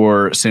love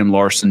for Sam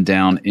Larson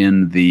down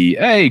in the.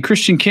 Hey,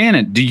 Christian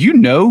Cannon. Do you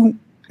know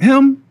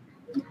him?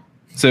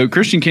 So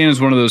Christian Cannon is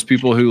one of those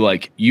people who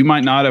like you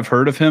might not have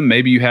heard of him.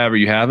 Maybe you have or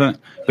you haven't,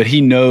 but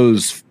he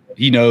knows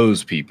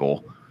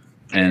people.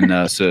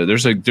 And so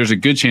there's a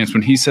good chance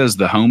when he says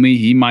the homie,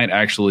 he might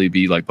actually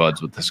be like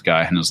buds with this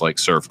guy and is like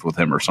surfed with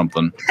him or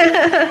something.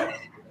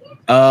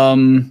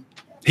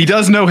 He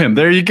does know him.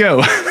 There you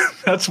go.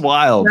 That's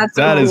wild.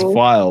 That is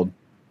wild.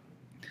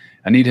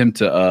 I need him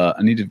to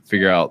I need to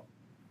figure out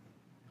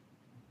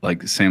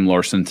like Sam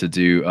Larson to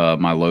do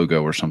my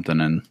logo or something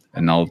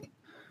and I'll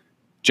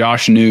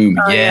Josh Noom.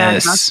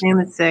 Yes. Yeah, Josh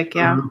Noom is sick,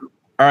 yeah.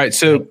 All right,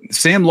 so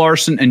Sam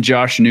Larson and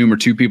Josh Noom are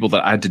 2 people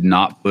that I did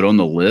not put on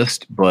the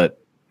list, but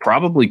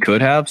probably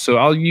could have. So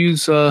I'll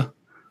use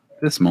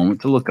this moment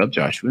to look up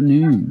Joshua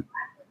Noom.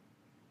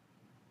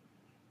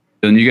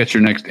 Then you got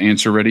your next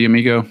answer ready,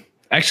 amigo?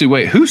 Actually,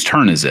 wait, whose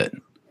turn is it?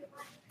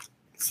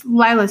 It's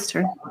Lila's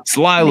turn. It's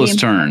Lila's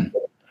turn.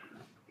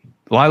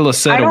 Lila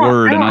said a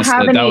word, and I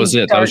said that was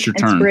it. That was your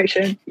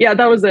turn. Yeah,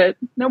 that was it.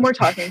 No more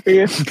talking for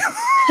you.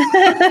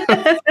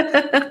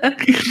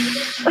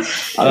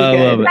 I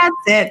love it. That's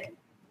it.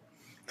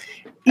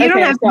 You don't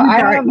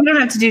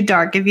have to do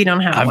dark if you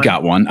don't have one. I've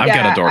got one. I've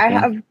got a dark one. I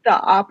have the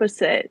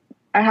opposite.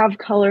 I have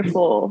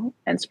colorful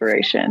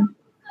inspiration.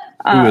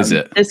 Who is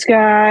it? This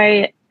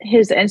guy,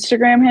 his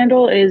Instagram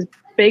handle is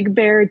Big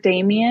Bear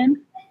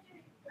Damien.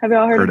 Have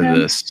y'all heard of him?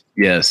 This?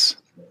 Yes.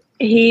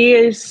 He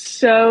is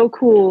so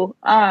cool.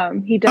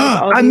 He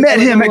does. I met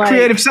him at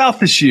Creative South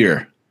this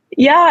year.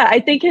 Yeah, I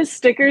think his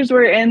stickers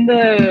were in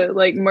the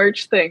like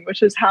merch thing,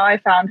 which is how I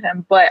found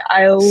him. But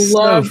I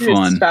love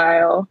his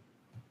style.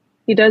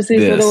 He does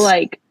these little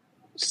like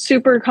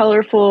super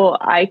colorful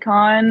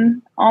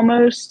icon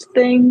almost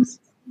things.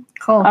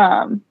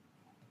 Cool.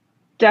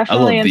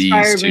 Definitely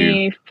inspired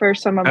me for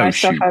some of my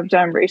stuff I've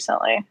done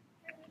recently.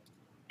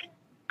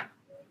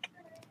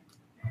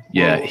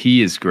 Yeah,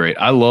 he is great.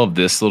 I love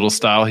this little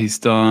style he's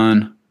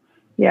done.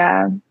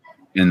 Yeah.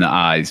 And the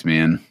eyes,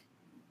 man.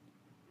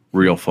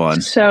 Real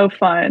fun. So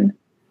fun.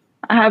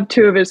 I have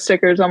 2 of his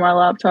stickers on my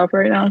laptop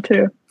right now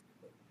too.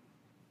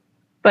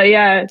 But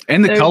yeah.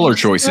 And the color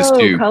choices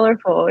too.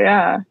 Colorful,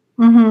 yeah.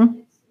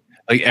 Mm-hmm.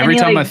 Like every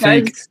time I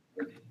think.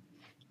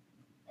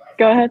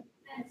 Go ahead.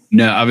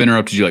 No, I've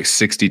interrupted you like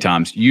 60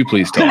 times. You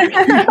please talk.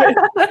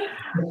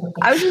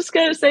 I was just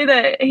going to say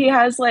that he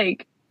has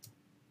like,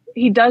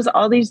 he does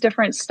all these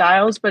different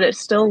styles, but it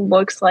still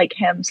looks like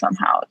him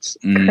somehow. It's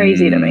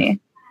crazy to me.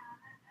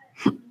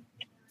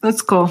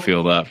 That's cool. I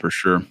feel that for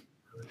sure.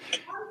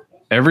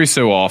 Every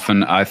so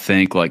often, I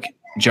think like,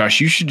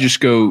 Josh, you should just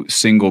go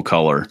single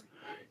color.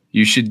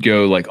 You should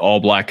go like all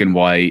black and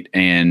white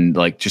and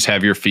like just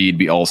have your feed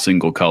be all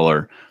single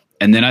color.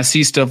 And then I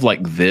see stuff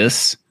like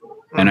this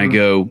and I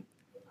go,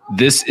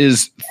 this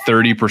is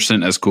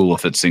 30% as cool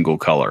if it's single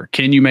color.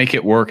 Can you make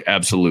it work?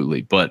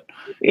 Absolutely. But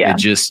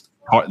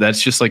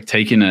that's just like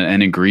taking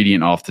an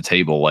ingredient off the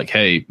table. Like,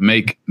 hey,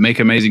 make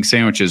amazing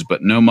sandwiches,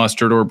 but no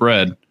mustard or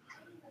bread.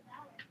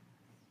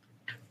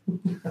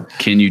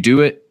 Can you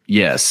do it?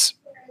 Yes.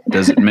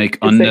 Does it make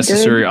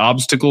unnecessary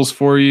obstacles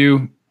for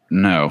you?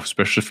 No,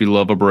 especially if you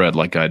love a bread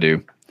like I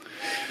do.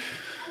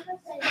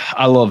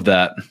 I love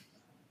that.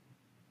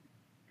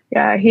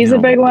 Yeah, he's a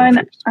big one.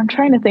 I'm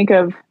trying to think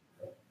of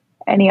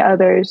any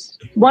others.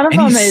 One of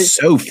them is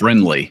so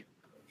friendly.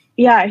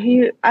 Yeah,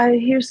 he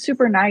was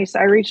super nice.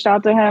 I reached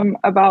out to him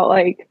about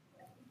like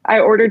I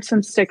ordered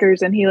some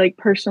stickers and he like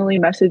personally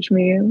messaged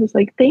me and was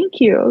like, "Thank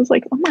you." I was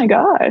like, "Oh my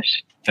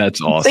gosh,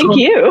 that's awesome! Thank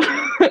you."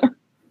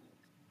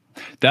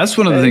 That's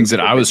one of the things that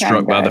I was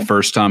struck by the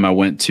first time I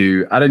went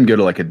to. I didn't go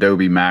to like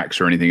Adobe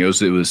Max or anything. It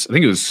was I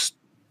think it was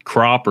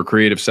Crop or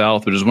Creative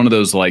South, but it was one of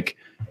those like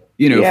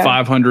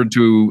 500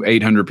 to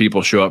 800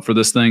 people show up for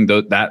this thing,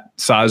 that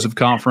size of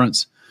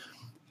conference.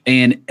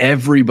 And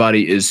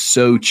everybody is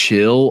so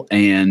chill.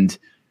 And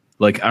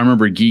like, I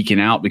remember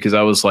geeking out because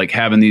I was like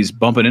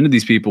bumping into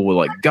these people with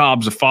like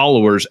gobs of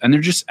followers and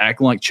they're just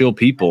acting like chill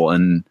people.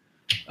 And,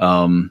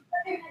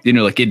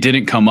 like it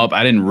didn't come up.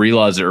 I didn't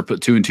realize it or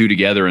put 2 and 2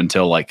 together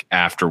until like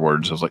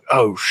afterwards. I was like,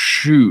 oh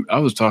shoot, I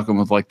was talking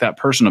with like that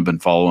person I've been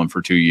following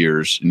for 2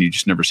 years and you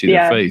just never see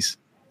their face.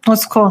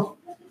 That's cool.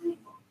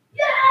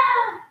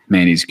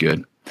 Man, he's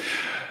good.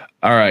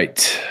 All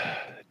right.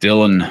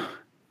 Dillon,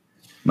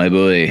 my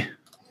boy.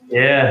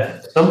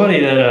 Yeah,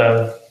 somebody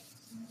that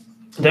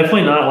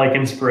definitely not like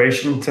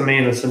inspiration to me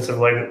in the sense of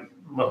like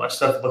what my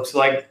stuff looks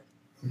like,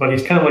 but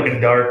he's kind of like a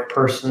dark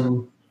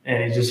person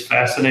and he's just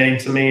fascinating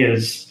to me.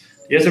 Is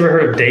you guys ever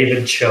heard of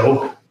David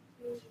Cho?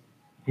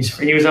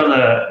 He was on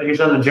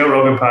the Joe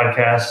Rogan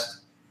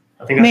podcast.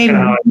 I think that's kind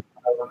of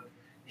how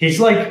he's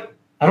like.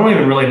 I don't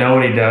even really know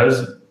what he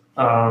does,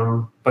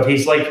 but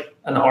he's like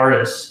an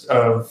artist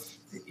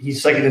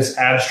he's like this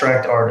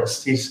abstract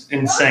artist. He's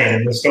insane.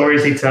 And the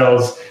stories he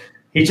tells,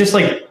 he's just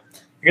like,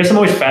 I guess I'm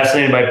always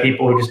fascinated by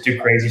people who just do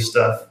crazy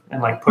stuff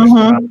and like push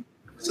around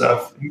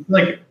stuff. He's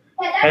like,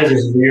 has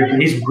this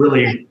weird, he's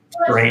really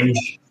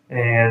strange.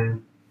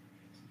 And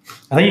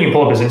I think you can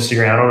pull up his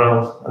Instagram. I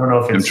don't know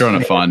if it's. I'm trying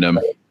to find him.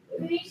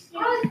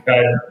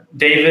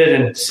 David,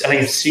 and I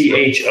think it's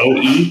CHOE.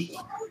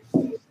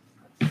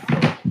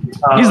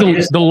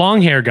 He's the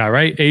long hair guy,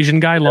 right? Asian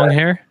guy, long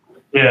hair.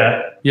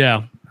 Yeah.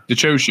 Yeah. The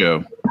Cho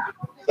Show.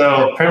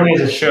 So apparently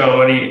it's a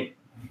show, and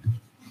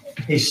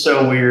he's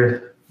so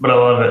weird, but I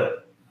love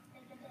it.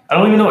 I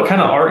don't even know what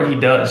kind of art he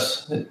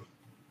does.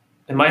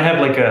 It might have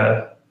like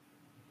a.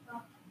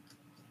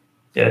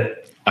 Yeah.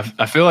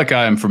 I feel like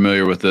I am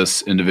familiar with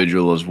this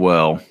individual as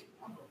well.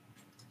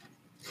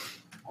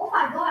 Oh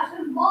my gosh,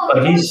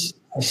 but he's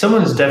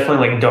someone who's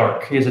definitely like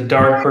dark. He has a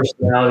dark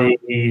personality.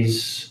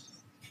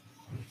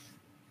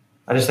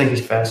 I just think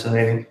he's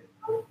fascinating.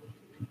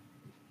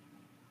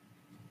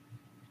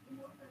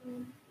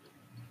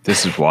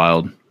 This is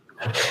wild.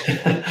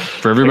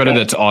 For everybody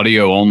that's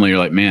audio only, you're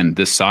like, man,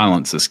 this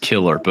silence is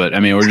killer. But I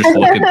mean, we're just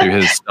looking through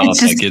his stuff. It's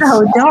just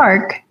so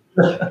dark.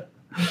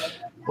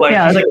 Like,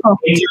 yeah,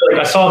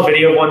 I saw a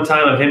video one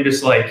time of him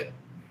just like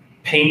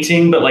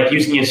painting, but like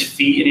using his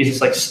feet, and he's just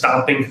like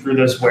stomping through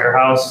this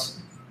warehouse,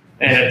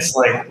 and it's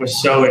like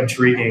was so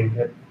intriguing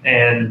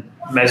and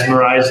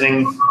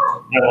mesmerizing.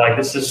 And like,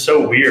 this is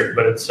so weird,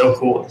 but it's so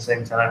cool at the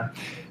same time.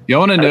 You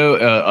want to know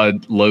a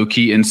low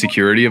key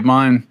insecurity of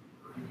mine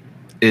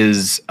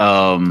is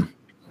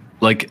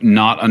like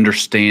not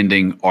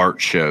understanding art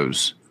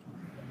shows.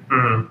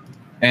 Mm-hmm.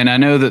 And I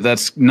know that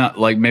that's not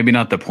like, maybe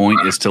not the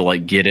point is to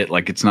like get it.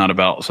 Like it's not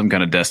about some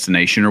kind of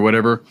destination or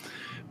whatever,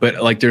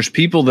 but like there's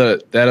people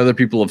that other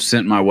people have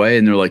sent my way,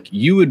 and they're like,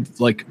 you would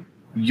like,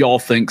 y'all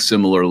think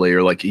similarly,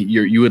 or like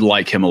you would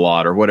like him a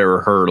lot, or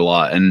whatever, her a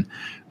lot, and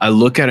I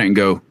look at it and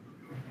go,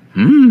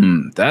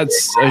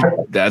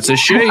 that's a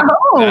shape.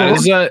 Oh.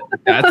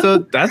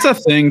 That's a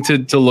thing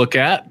to look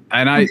at.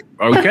 And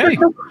okay.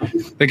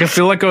 Like I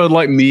feel like I would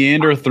like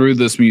meander through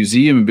this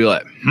museum and be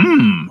like,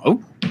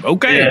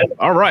 okay, yeah.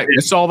 All right,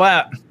 we saw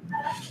that.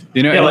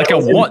 You know, like I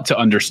want to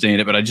understand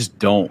it, but I just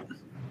don't.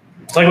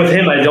 It's like with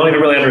him, I don't even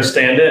really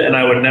understand it, and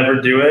I would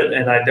never do it,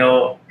 and I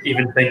don't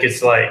even think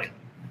it's like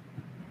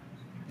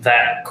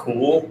that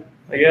cool,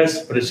 I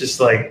guess. But it's just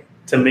like,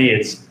 to me,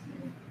 it's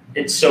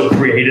so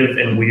creative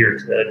and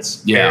weird that it's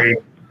very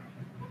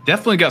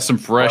definitely got some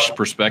fresh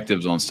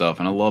perspectives on stuff,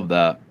 and I love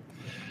that.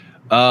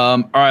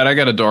 All right, I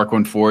got a dark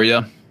one for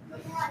you.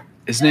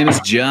 His name is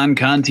John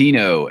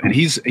Contino, and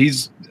he's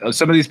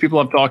some of these people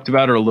I've talked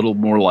about are a little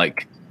more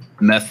like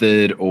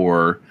method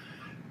or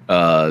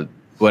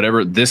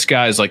whatever. This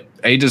guy is like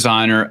a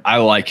designer. I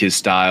like his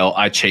style.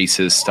 I chase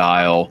his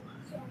style.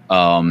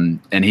 And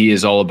he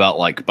is all about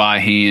like by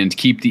hand,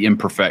 keep the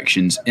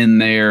imperfections in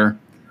there.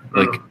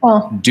 Like,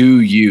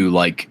 do you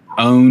like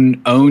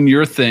own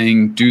your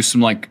thing, do some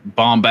like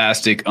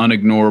bombastic,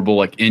 unignorable,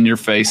 like in your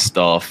face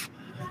stuff,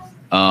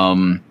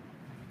 and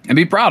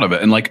be proud of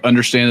it, and like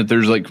understand that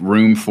there's like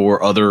room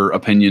for other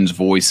opinions,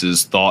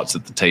 voices, thoughts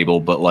at the table,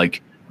 but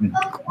like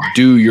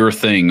do your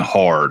thing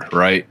hard,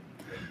 right?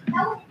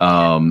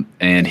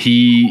 And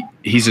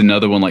he's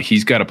another one, like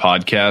he's got a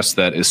podcast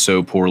that is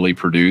so poorly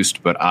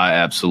produced, but I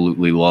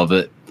absolutely love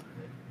it.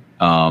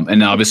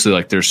 And obviously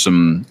like there's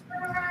some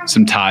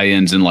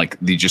tie-ins and like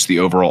the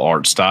overall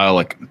art style.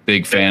 Like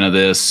big fan of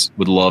this.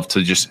 Would love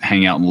to just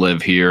hang out and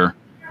live here.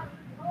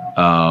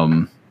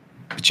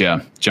 But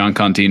yeah, John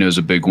Contino is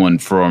a big one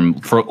for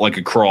like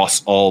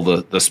across all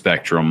the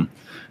spectrum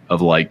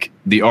of like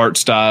the art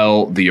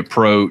style, the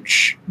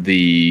approach,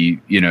 the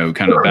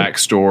kind of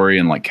backstory,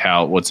 and like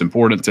what's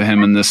important to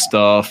him in this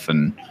stuff,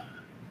 and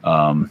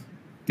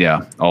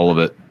yeah, all of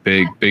it.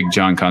 Big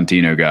John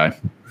Contino guy.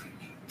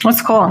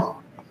 That's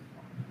cool.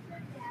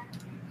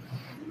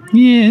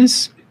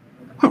 Yes.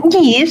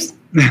 Yes.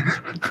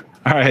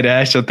 All right,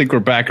 Ash, I think we're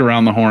back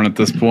around the horn at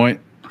this point.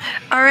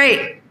 All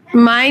right.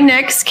 My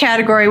next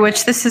category,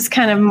 which this is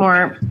kind of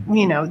more,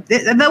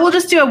 we'll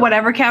just do a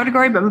whatever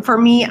category, but for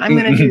me, I'm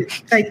going to do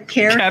like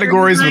character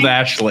categories design. With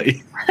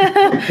Ashley.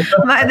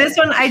 This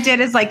one I did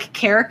is like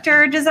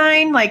character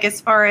design, like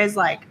as far as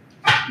like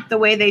the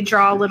way they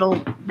draw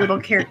little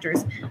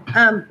characters.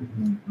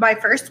 My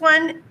first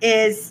one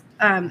is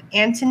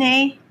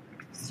Antony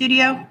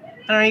Studio. I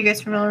don't know, are you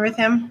guys familiar with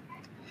him?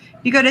 If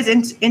you go to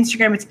his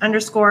Instagram, it's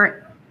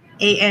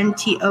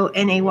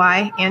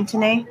 _ANTONAY,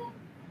 Antony.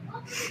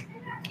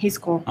 He's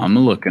cool. I'm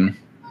looking.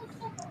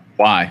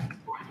 Why?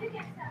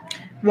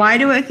 Why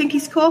do I think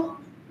he's cool?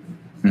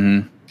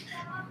 Mm-hmm.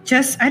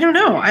 Just, I don't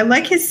know. I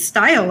like his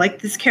style.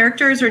 Like his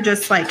characters are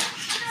just like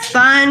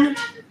fun,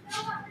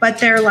 but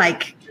they're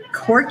like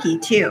quirky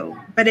too.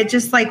 But it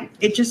just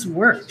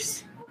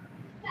works.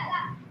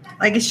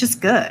 Like it's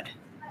just good.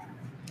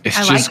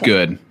 It's just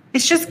good.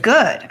 It's just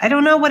good. I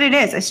don't know what it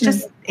is. It's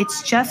just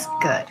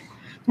good.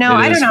 No,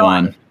 I don't know.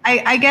 Fun.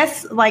 I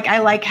guess like I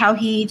like how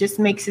he just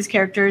makes his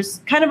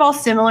characters kind of all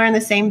similar in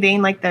the same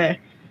vein, like the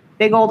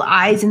big old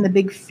eyes and the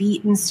big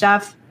feet and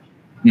stuff.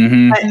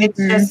 Mm-hmm. But it's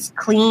just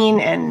clean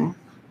and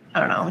I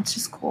don't know. It's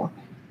just cool.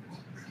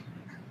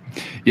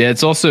 Yeah,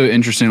 it's also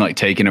interesting, like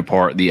taking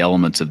apart the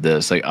elements of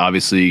this. Like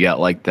obviously you got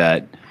like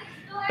that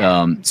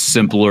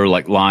simpler,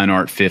 like line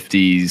art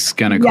 50s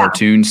kind of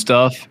cartoon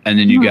stuff, and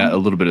then you got a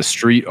little bit of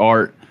street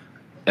art.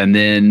 And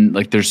then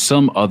like there's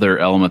some other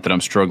element that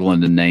I'm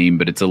struggling to name,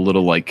 but it's a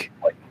little like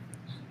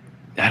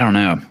I don't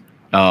know.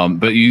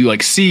 But you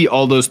like see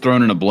all those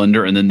thrown in a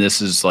blender, and then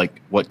this is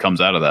like what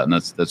comes out of that, and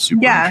that's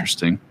super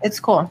interesting. It's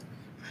cool.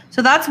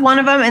 So that's one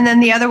of them, and then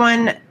the other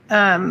one,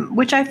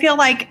 which I feel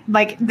like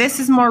this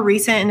is more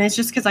recent, and it's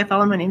just because I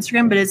follow him on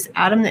Instagram, but it's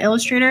Adam the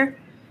Illustrator.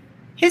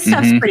 His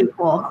stuff's pretty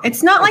cool.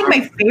 It's not like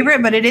my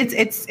favorite, but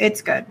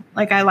it's good.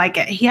 Like I like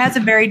it. He has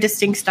a very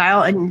distinct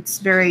style, and it's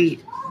very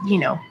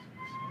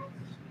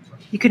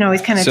you can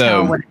always kind of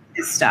tell what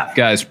his stuff.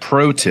 Guys,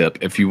 pro tip,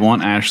 if you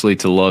want Ashley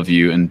to love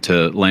you and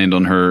to land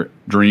on her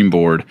dream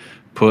board,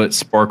 put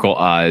sparkle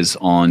eyes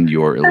on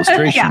your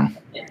illustration.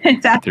 Yeah,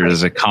 exactly. There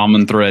is a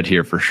common thread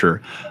here for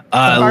sure.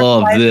 I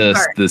love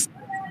this.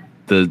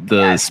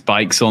 The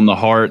spikes on the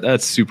heart.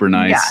 That's super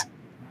nice. Yeah.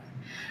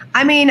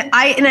 I mean,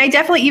 I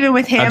definitely, even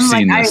with him, I've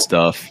seen this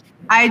stuff.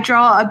 I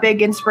draw a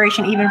big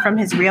inspiration even from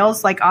his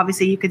reels. Like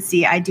obviously you could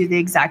see I do the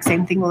exact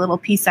same thing, the little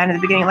peace sign at the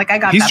beginning. Like I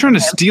got He's trying to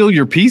steal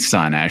your peace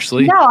sign,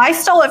 Ashley. No, I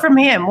stole it from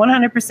him 100%.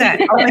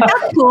 I was like,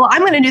 that's cool. I'm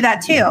going to do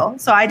that too.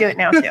 So I do it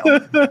now too.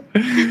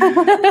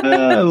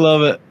 I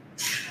love it.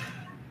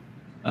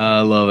 I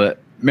love it.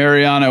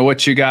 Mariano,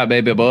 what you got,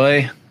 baby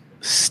boy?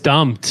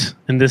 Stumped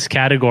in this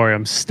category.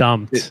 I'm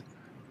stumped.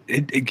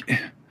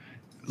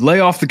 lay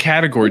off the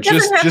category.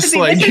 Just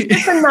like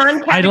just a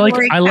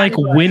I like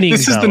winning.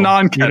 This is the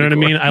non-category. You know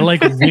what I mean? I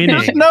like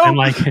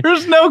winning.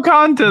 There's no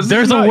contest.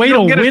 There's a way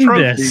to win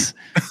this.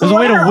 There's a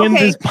way to win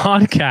this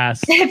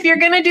podcast. If you're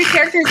gonna do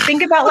characters,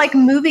 think about like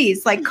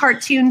movies, like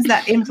cartoons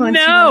that influence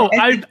you. No,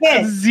 I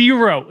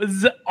zero.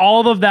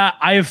 All of that.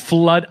 I have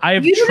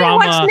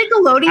trauma. Watch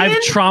Nickelodeon?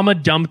 I've trauma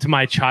dumped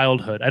my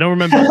childhood. I don't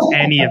remember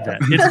any of it.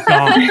 It's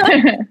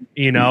gone.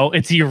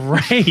 It's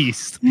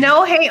erased.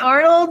 No, Hey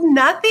Arnold,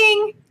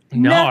 nothing.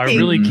 No, nothing. I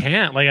really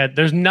can't. Like,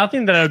 there's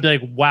nothing that I would be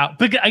like, wow.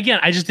 But again,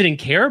 I just didn't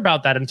care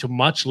about that until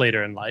much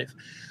later in life.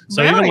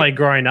 So even like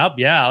growing up,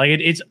 yeah, like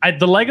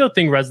the Lego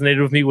thing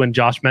resonated with me when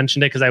Josh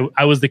mentioned it, because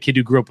I was the kid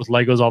who grew up with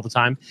Legos all the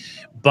time.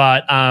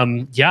 But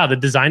the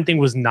design thing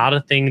was not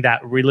a thing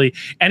that really.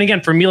 And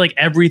again, for me, like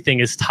everything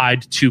is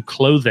tied to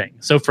clothing.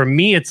 So for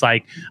me, it's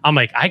like I'm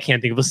like I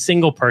can't think of a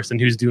single person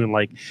who's doing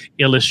like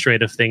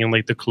illustrative thing in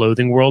like the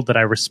clothing world that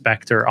I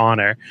respect or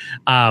honor.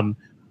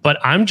 But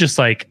I'm just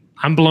like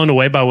I'm blown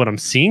away by what I'm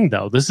seeing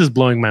though. This is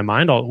blowing my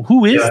mind.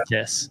 Who is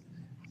this?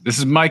 This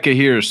is Micah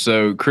here.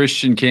 So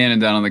Christian Cannon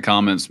down in the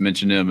comments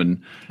mentioned him,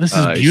 and this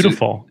is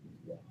beautiful,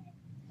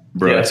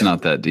 bro. It's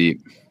not that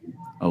deep.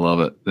 I love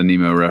it. The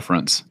Nemo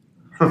reference.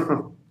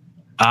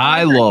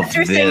 I love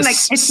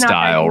this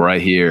style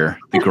right here.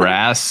 The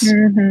grass.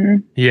 Mm-hmm.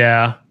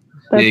 Yeah,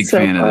 big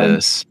fan of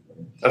this.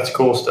 That's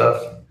cool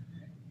stuff.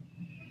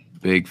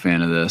 Big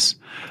fan of this.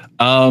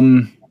 All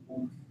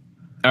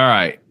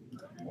right,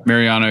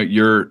 Mariano,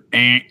 you're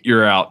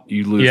out.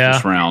 You lose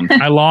this round.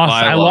 I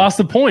lost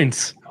the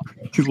points.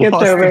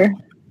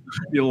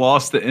 You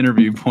lost the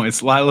interview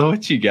points. Lila,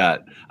 what you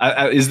got?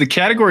 Is the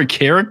category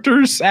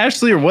characters,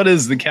 Ashley, or what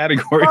is the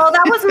category? Well,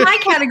 that was my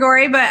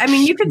category, but I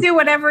mean, you could do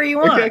whatever you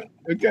want.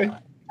 Okay.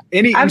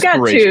 I've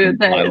got two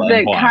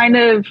that kind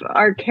of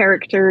are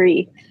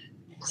character-y.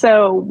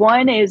 So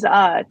one is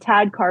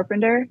Tad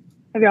Carpenter.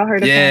 Have y'all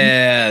heard of him?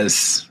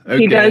 Yes. Okay.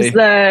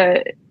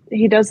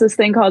 He does this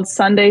thing called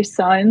Sunday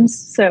Suns.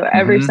 So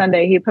every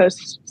Sunday he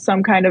posts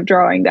some kind of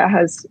drawing that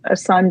has a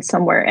sun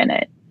somewhere in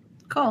it.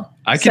 Cool.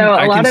 I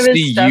can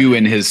see you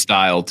in his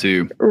style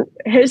too.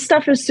 His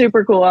stuff is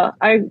super cool.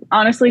 I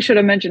honestly should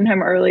have mentioned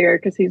him earlier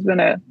because he's been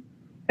an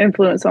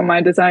influence on my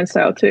design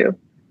style too.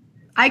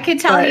 I could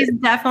tell he's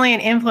definitely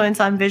an influence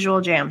on visual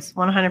jams,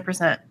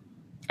 100%.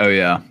 Oh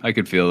yeah, I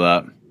could feel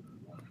that.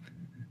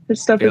 His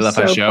stuff is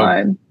so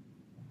fun.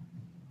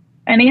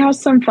 And he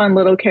has some fun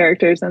little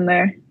characters in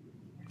there.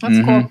 That's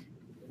cool.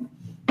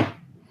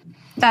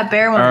 That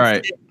bear one. All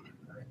right.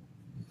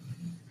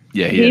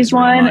 Yeah, he's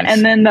one. Nice.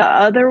 And then the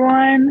other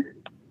one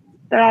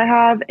that I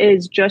have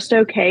is Just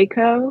Okay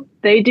Co.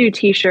 They do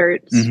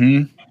t-shirts.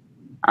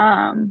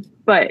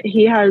 But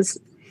he has,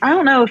 I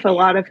don't know if a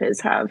lot of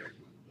his have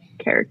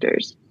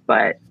characters,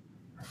 but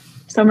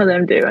some of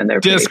them do, and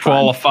they're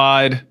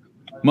disqualified.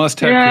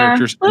 Must have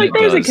characters. Like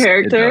there's a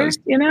character,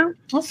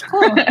 That's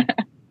cool.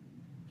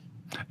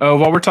 Oh,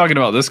 while we're talking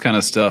about this kind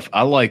of stuff,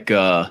 I like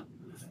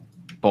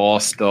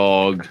Boss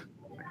Dog.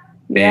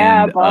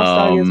 Yeah,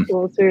 Boss Dog is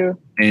cool too.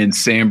 And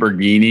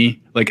Samborghini.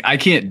 Like, I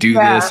can't do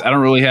this. I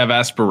don't really have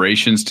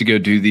aspirations to go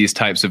do these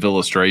types of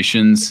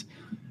illustrations.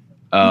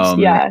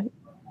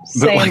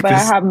 Same, but I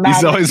have mad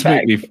these always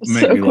make me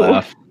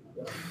laugh.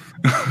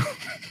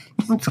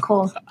 That's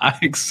cool. I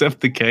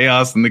accept the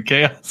chaos, and the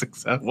chaos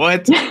accept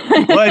what?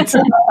 What?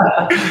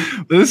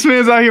 This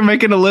man's out here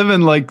making a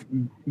living, like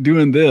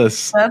doing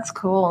this. That's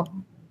cool.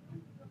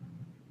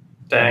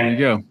 There you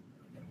go.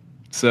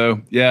 So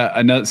yeah,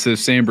 so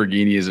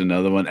Samborghini is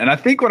another one, and I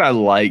think what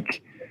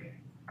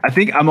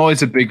I'm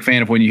always a big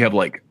fan of when you have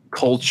like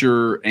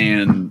culture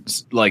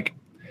and like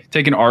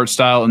take an art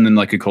style and then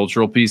like a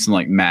cultural piece and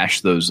like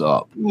mash those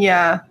up.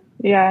 Yeah.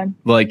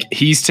 Like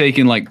he's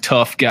taking like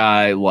tough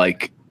guy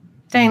like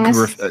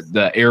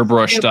the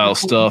airbrush style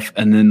stuff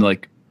and then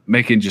like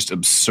making just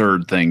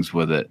absurd things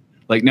with it.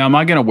 Like, now am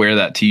I gonna wear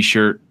that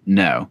T-shirt?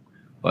 No,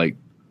 like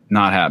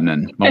not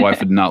happening. My wife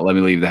would not let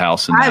me leave the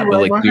house. And I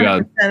would, like,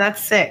 100%.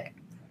 That's sick.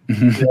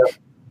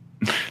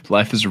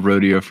 Life is a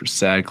rodeo for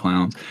sad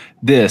clowns.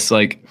 This,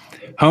 like,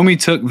 homie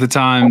took the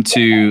time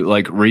to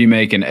like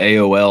remake an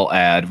AOL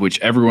ad, which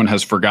everyone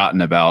has forgotten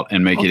about,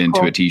 and make it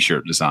into a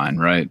T-shirt design,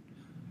 right?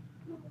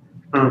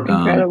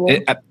 Incredible.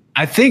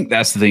 I think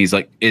that's the thing. Is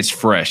like it's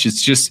fresh.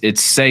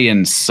 It's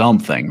saying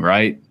something,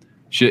 right?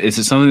 Is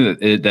it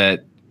something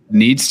that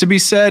needs to be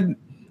said?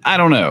 I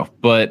don't know,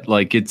 but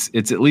like it's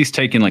at least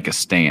taking like a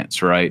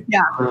stance, right?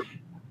 Yeah.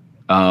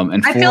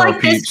 And I feel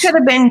like this could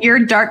have been your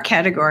dark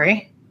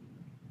category.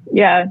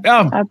 Yeah.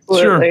 Absolutely.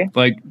 Sure.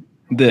 Like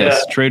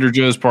this Trader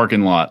Joe's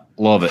parking lot.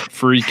 Love it.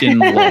 Freaking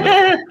love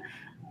it.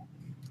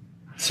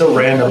 So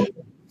random.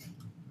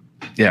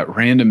 Yeah,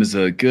 random is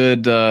a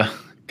good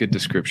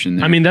description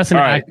there. I mean, that's an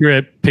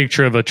accurate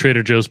picture of a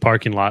Trader Joe's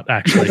parking lot,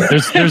 actually.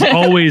 There's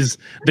always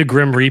the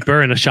Grim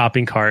Reaper and a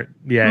shopping cart.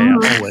 Yeah,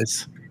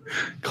 always.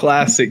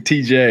 Classic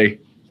TJ.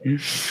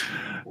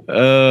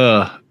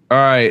 All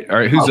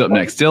right. Who's up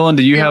next? Dylan,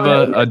 do you have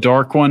a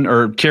dark one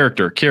or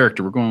character?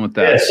 We're going with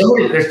that. Yeah, so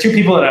there's two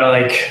people that I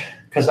like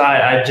because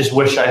I just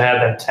wish I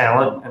had that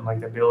talent and like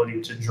the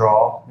ability to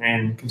draw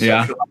and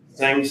conceptualize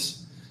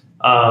things.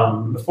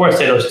 Before I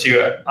say those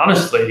two,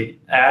 honestly,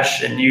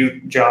 Ash and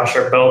you, Josh,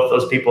 are both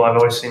those people. I've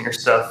always seen your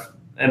stuff,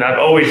 and I've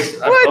always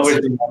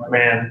been like,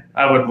 man,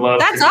 I would love.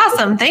 That's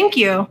awesome. Thank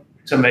you.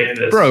 To make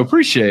this, bro.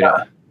 Appreciate it.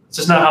 It's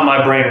just not how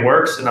my brain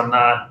works, and I'm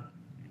not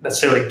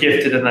necessarily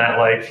gifted in that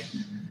like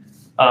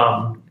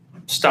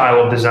style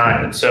of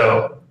design. And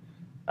so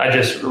I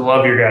just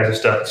love your guys'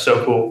 stuff. It's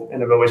so cool,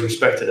 and I've always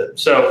respected it.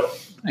 So.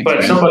 Thanks, but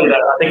man. somebody that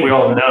I think we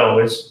all know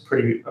is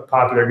a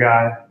popular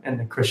guy in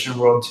the Christian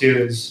world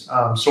too is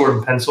Sword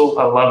and Pencil.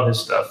 I love his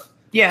stuff.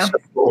 Yeah, so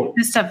cool.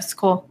 His stuff is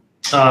cool.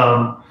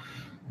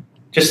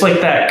 Just like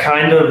that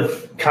kind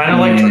of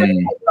like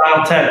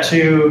style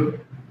tattoo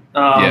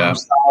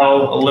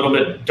style, a little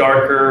bit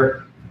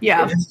darker.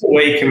 Yeah, just the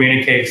way he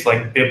communicates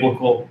like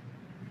biblical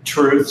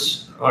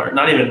truths, or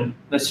not even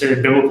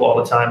necessarily biblical all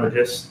the time, but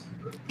just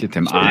get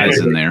them eyes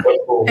in there.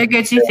 Cool. It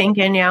gets you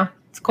thinking. Yeah,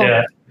 it's cool.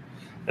 Yeah.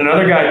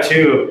 Another guy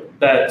too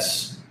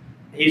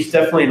he's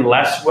definitely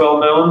less well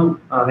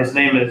known. His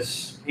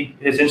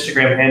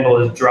Instagram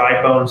handle is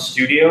Dry Bone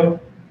Studio.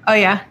 Oh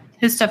yeah,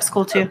 his stuff's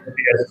cool too. If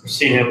you guys have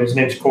seen him, his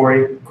name's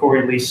Corey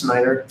Lee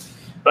Snyder.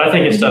 But I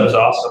think his stuff is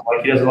awesome.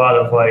 Like he does a lot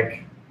of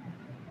like.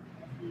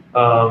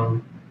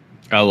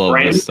 I love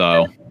this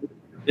style.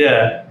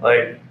 Yeah,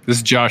 like this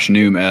is Josh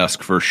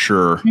Noom-esque for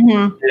sure.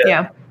 Mm-hmm.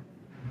 Yeah.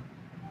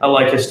 I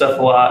like his stuff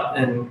a lot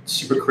and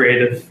super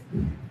creative.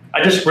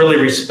 I just really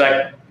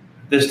respect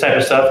this type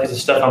of stuff because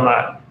it's stuff I'm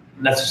not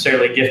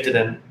necessarily gifted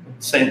in.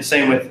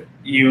 Same with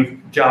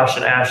you, Josh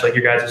and Ash. Like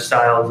your guys'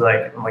 style is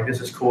like, I'm like, this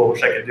is cool. I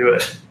wish I could do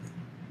it.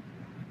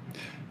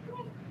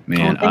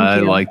 Man, I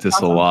like this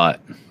a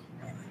lot.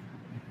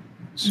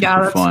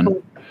 Super fun.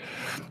 Cool.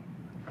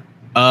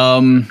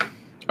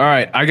 All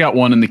right, I got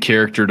one in the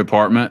character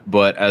department,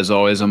 but as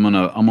always, I'm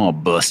gonna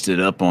bust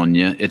it up on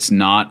you. It's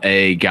not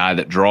a guy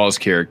that draws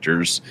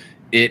characters.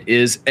 It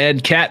is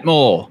Ed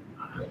Catmull.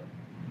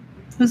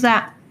 Who's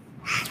that?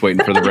 Just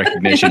waiting for the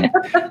recognition.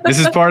 This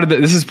is part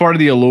of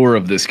the allure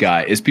of this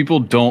guy is people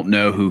don't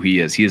know who he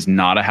is. He is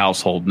not a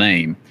household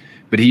name,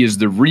 but he is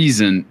the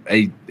reason,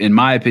 in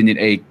my opinion,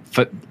 a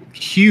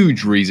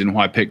huge reason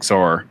why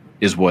Pixar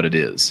is what it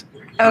is.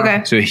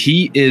 Okay. So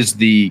he is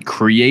the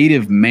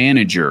creative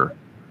manager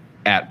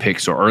at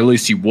Pixar, or at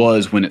least he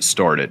was when it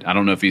started. I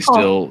don't know if he's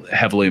still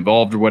heavily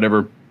involved or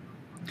whatever.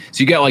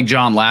 So you got like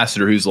John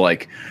Lasseter, who's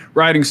like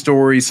writing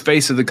stories,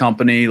 face of the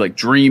company, like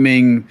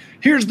dreaming.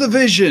 Here's the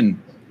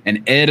vision.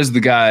 And Ed is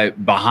the guy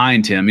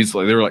behind him. He's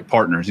like, they were like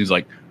partners. He's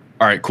like,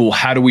 all right, cool.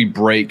 How do we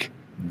break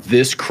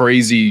this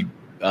crazy,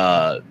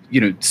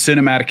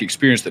 cinematic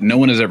experience that no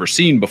one has ever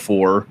seen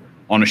before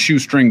on a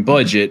shoestring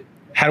budget?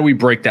 How do we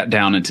break that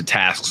down into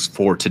tasks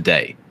for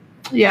today?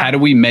 Yeah. How do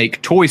we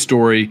make Toy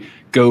Story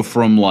go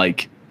from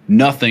like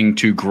nothing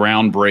to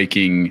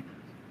groundbreaking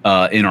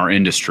in our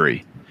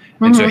industry?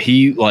 Mm-hmm. And so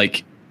he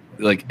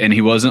and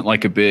he wasn't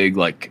like a big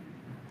look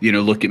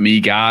at me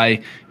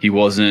guy. He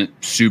wasn't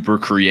super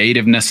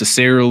creative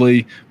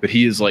necessarily, but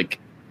he is like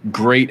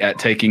great at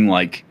taking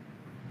like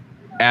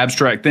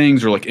abstract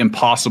things or like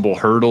impossible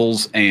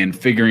hurdles and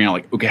figuring out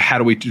like, okay, how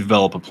do we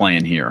develop a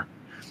plan here?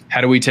 How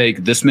do we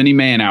take this many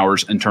man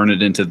hours and turn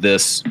it into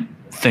this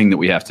thing that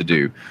we have to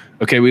do?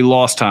 Okay, we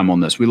lost time on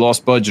this. We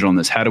lost budget on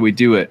this. How do we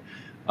do it?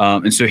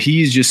 And so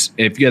he's just,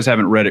 if you guys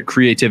haven't read it,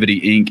 Creativity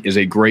Inc. is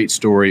a great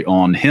story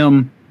on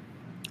him,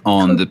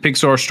 on the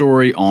Pixar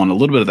story, on a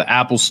little bit of the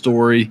Apple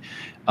story,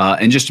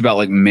 and just about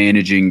like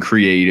managing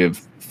creative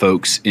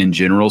folks in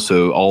general.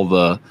 So all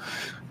the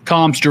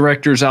comms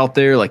directors out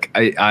there, like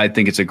I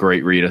think it's a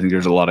great read. I think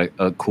there's a lot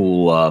of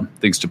cool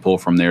things to pull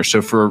from there.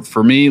 So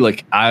for me,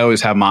 like I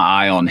always have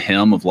my eye on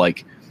him of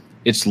like,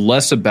 it's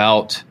less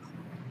about,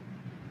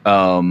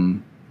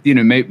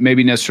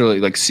 maybe necessarily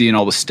like seeing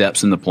all the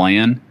steps in the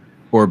plan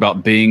or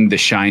about being the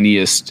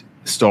shiniest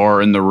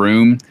star in the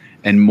room,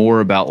 and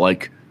more about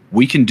like,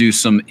 we can do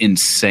some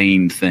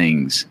insane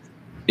things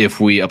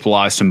if we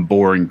apply some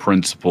boring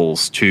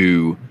principles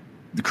to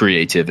the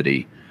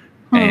creativity.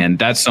 And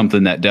that's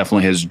something that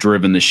definitely has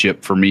driven the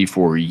ship for me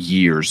for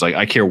years. Like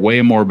I care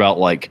way more about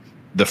like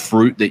the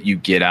fruit that you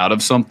get out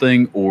of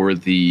something or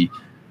the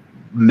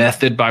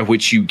method by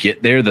which you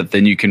get there that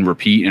then you can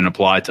repeat and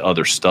apply to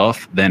other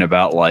stuff than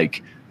about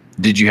like,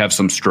 did you have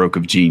some stroke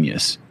of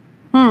genius?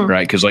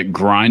 Right? Because like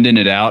grinding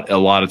it out a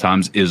lot of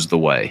times is the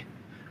way.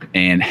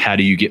 And how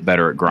do you get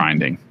better at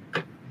grinding?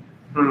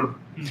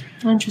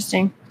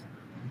 Interesting.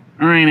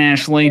 All right,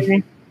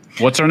 Ashley.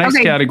 What's our next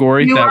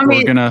category that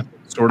we're going to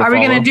sort of Are we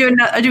going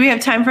follow? to do we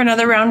have time for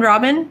another round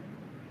robin?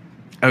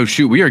 Oh,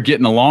 shoot. We are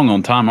getting along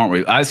on time, aren't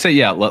we? I say,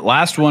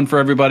 last one for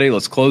everybody.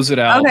 Let's close it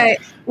out. Okay.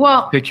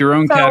 Well, pick your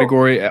own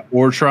category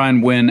or try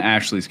and win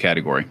Ashley's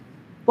category.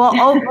 Well,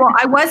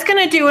 I was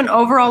going to do an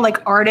overall like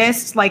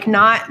artist, like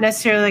not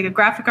necessarily like a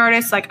graphic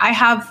artist. Like I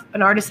have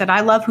an artist that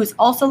I love who's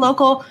also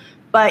local,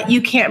 but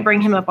you can't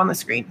bring him up on the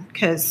screen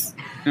because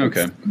you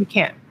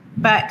can't.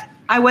 But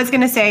I was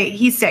going to say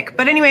he's sick.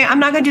 But anyway, I'm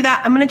not going to do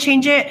that. I'm going to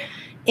change it.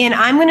 And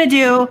I'm going to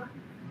do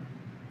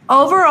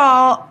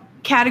overall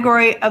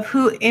category of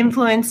who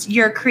influenced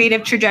your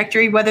creative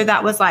trajectory, whether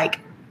that was like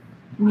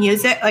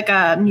music, like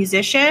a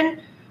musician,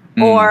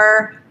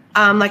 or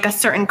like a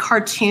certain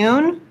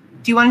cartoon.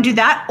 Do you want to do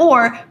that,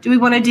 or do we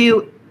want to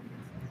do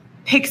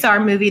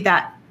Pixar movie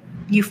that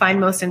you find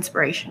most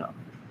inspirational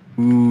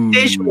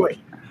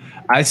visually?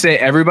 I say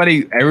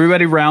everybody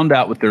round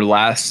out with their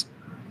last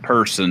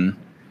person,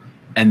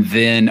 and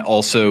then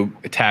also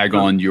tag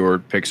on your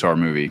Pixar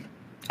movie.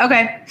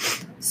 Okay.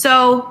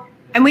 So,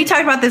 and we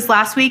talked about this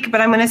last week,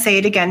 but I'm going to say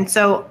it again.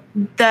 So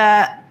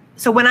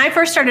when I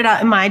first started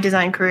out in my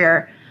design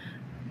career,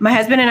 my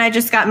husband and I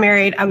just got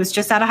married. I was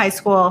just out of high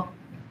school,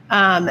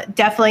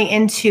 definitely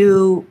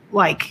into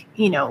like,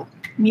 you know,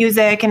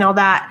 music and all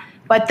that.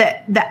 But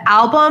the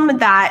album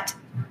that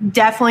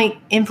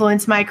definitely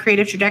influenced my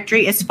creative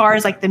trajectory as far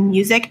as like the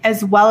music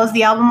as well as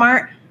the album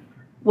art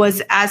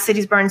was As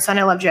Cities Burn, Son,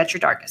 I Loved You at Your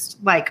Darkest.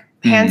 Like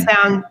hands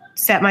down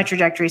set my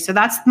trajectory. So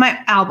that's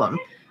my album.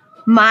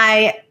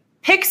 My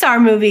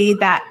Pixar movie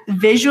that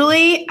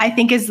visually I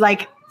think is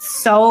like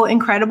so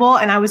incredible,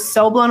 and I was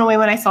so blown away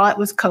when I saw it,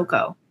 was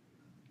Coco.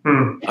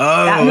 Oh,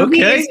 that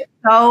movie is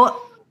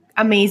so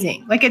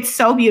amazing. Like it's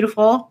so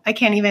beautiful. I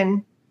can't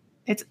even.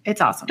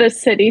 It's awesome. The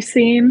city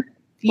scene.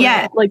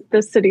 Yeah, like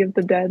the City of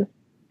the Dead.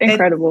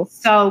 Incredible.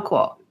 It's so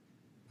cool.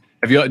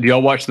 Do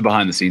y'all watch the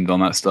behind the scenes on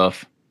that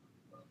stuff?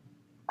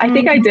 I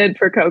think I did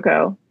for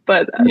Coco,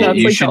 but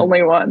that's like the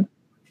only one.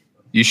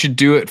 You should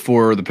do it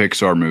for the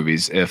Pixar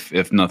movies,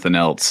 if nothing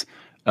else,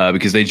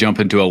 because they jump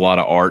into a lot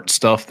of art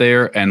stuff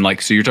there. And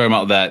like, so you're talking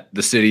about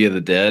the City of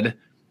the Dead.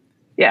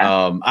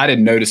 Yeah. I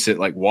didn't notice it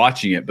like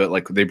watching it, but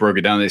like they broke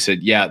it down. They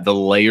said, yeah, the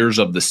layers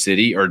of the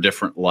city are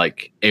different,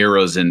 like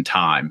eras in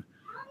time.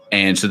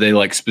 And so they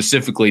like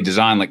specifically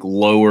design like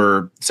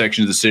lower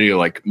sections of the city are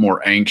like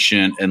more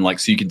ancient, and like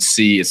so you can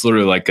see it's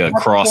literally like a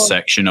cross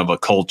section of a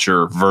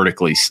culture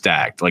vertically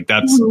stacked. Like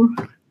that's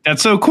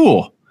so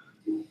cool.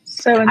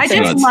 So insane. I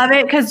just love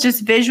it because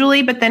just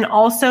visually, but then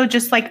also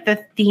just like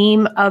the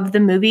theme of the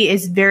movie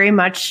is very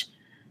much,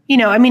 you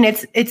know, I mean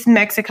it's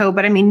Mexico,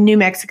 but I mean New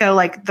Mexico,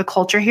 like the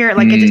culture here,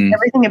 like it just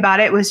everything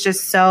about it was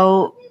just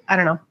so, I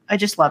don't know. I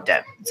just loved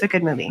it. It's a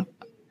good movie.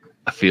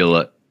 I feel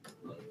it.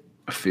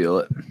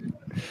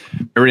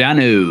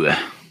 Mariano.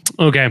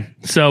 Okay,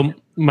 so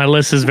my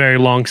list is very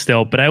long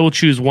still, but I will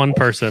choose one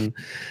person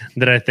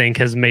that I think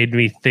has made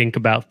me think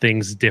about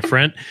things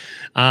different.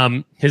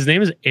 His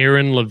name is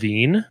Aaron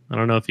Levine. I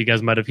don't know if you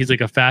guys might have. He's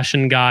like a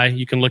fashion guy.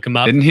 You can look him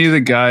up. Isn't he the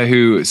guy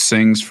who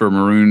sings for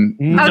Maroon?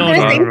 I was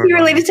going to say, is he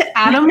related to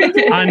Adam?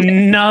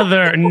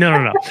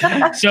 No.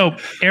 So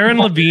Aaron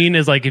Levine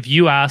is like, if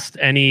you asked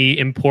any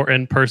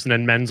important person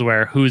in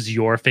menswear, who's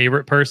your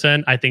favorite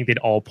person, I think they'd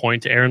all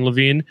point to Aaron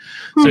Levine.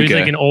 So he's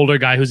like an older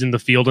guy who's in the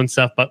field and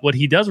stuff. But what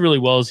he does really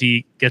well is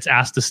he gets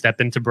asked to step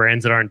into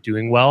brands that aren't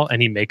doing well,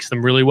 and he makes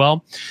them really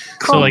well.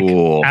 Cool. So like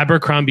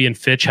Abercrombie and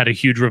Fitch had a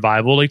huge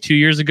revival like 2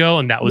 years ago,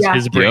 and that was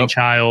his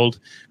brainchild.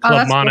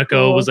 Club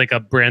Monaco was like a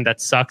brand that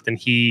sucked, and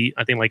he,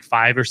 I think like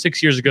 5 or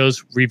 6 years ago,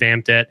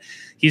 revamped it.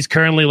 He's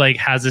currently like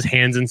has his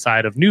hands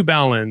inside of New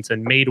Balance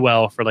and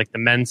Madewell for like the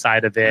men's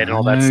side of it and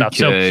all that stuff.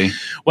 So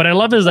what I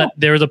love is that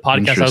there was a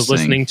podcast I was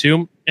listening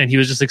to, and he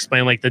was just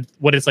explaining like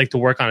what it's like to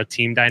work on a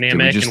team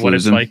dynamic and what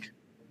it's like.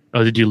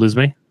 Oh, did you lose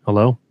me?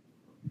 Hello?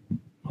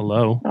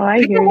 Oh,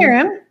 I can hear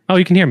him. Oh,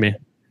 you can hear me.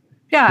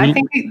 Yeah, I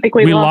think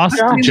we lost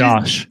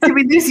Josh. Did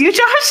we lose you,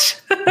 Josh?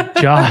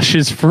 Josh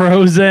is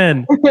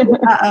frozen.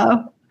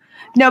 Uh-oh.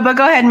 No, but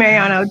go ahead,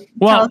 Mariano.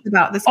 Tell us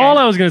about this guy. All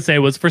I was going to say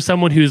was, for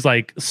someone who's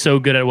like so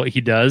good at what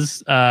he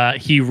does,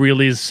 he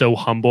really is so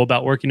humble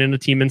about working in a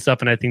team and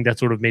stuff. And I think that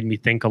sort of made me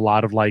think a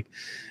lot of like,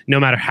 no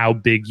matter how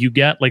big you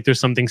get, like there's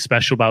something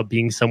special about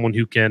being someone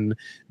who can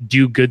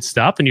do good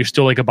stuff and you're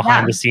still like a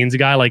behind the scenes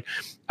guy. Like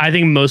I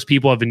think most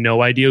people have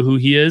no idea who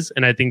he is.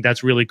 And I think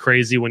that's really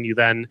crazy when you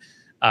then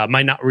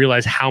might not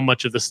realize how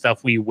much of the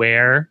stuff we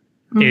wear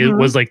it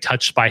was like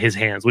touched by his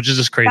hands, which is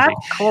just crazy.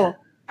 That's cool.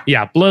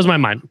 Yeah, blows my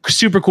mind.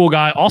 Super cool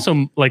guy.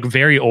 Also, like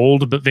very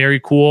old, but very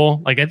cool.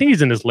 Like I think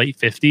he's in his late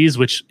 50s,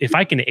 which if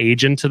I can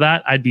age into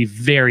that, I'd be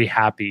very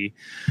happy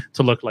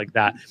to look like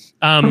that.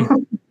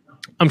 I'm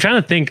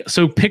trying to think.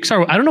 So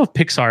Pixar, I don't know if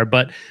Pixar,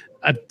 but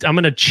I'm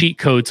going to cheat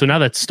code. So now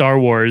that Star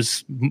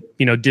Wars,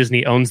 you know,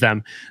 Disney owns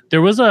them,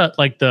 there was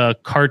like the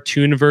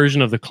cartoon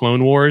version of the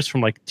Clone Wars from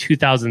like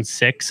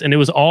 2006. And it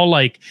was all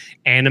like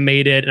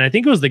animated. And I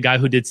think it was the guy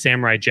who did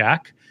Samurai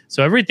Jack.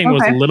 So everything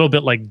was a little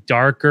bit like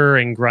darker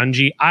and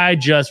grungy. I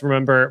just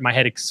remember my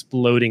head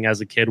exploding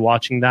as a kid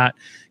watching that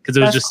because it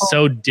was just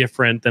so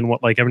different than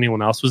what like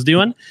everyone else was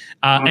doing.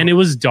 And it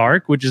was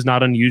dark, which is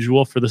not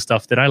unusual for the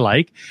stuff that I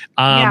like.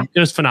 It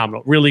was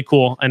phenomenal, really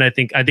cool. And I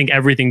think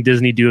everything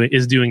Disney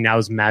is doing now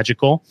is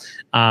magical.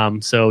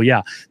 So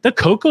yeah, the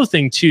Coco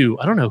thing too.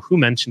 I don't know who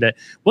mentioned it.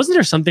 Wasn't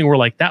there something where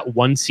like that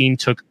one scene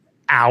took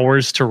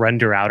hours to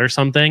render out or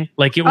something?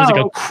 Like it was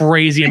like a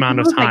crazy amount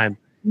of time.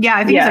 Yeah,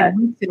 I think it was like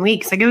weeks and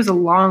weeks. Like it was a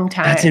long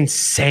time. That's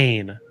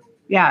insane.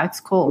 Yeah,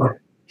 it's cool.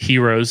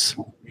 Heroes.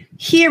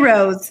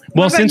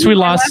 Well, since we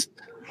lost...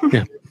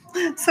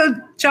 So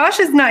Josh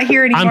is not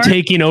here anymore. I'm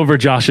taking over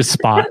Josh's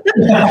spot.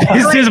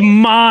 This is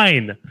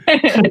mine.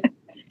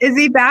 Is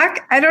he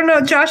back? I don't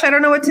know, Josh. I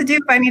don't know what to do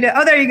if I need to.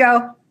 Oh, there you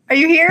go. Are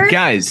you here?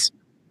 Guys.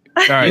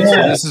 All right. So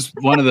this is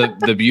one of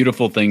the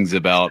beautiful things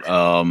about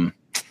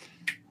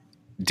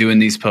doing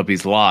these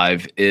puppies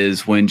live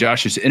is when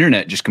Josh's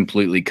internet just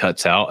completely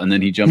cuts out and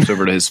then he jumps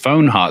over to his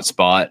phone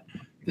hotspot.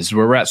 This is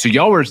where we're at. So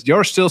y'all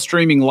are still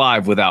streaming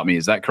live without me.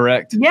 Is that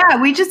correct? Yeah,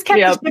 we just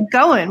kept the shit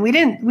going. We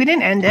didn't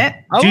end it.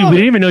 Dude, we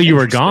didn't even know you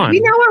were gone.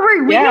 We know where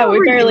we're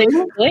we barely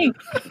blinked.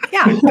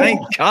 Yeah.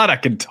 Thank God I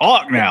can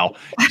talk now.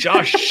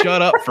 Josh,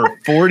 shut up for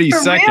 40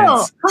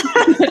 seconds.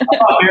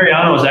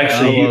 Mariano was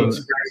actually you.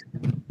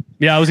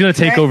 Yeah, I was going to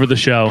take over the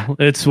show.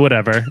 It's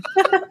whatever.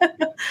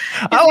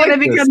 It's going to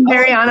become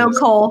Mariano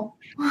Cole.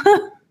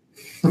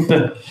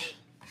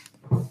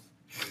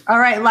 All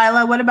right,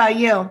 Lila, what about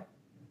you?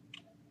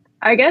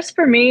 I guess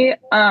for me,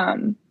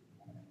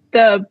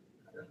 the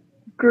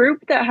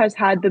group that has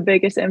had the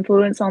biggest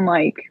influence on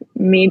like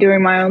me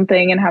doing my own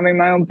thing and having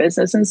my own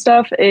business and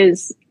stuff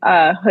is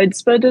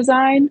Hoodspa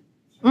Design,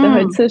 the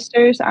Hood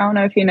Sisters. I don't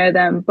know if you know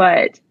them,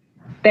 but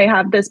they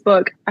have this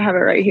book. I have it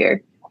right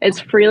here. It's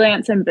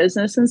freelance and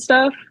business and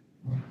stuff.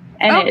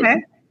 And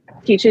it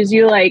teaches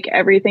you like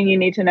everything you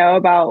need to know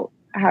about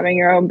having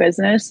your own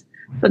business.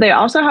 But they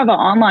also have an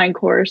online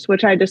course,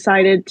 which I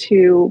decided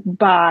to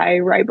buy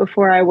right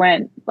before I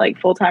went like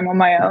full time on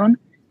my own.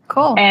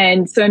 Cool.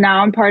 And so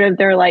now I'm part of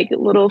their like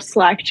little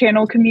Slack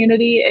channel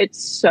community.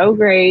 It's so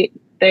great.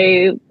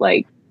 They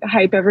like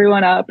hype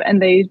everyone up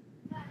and they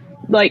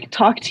like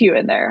talk to you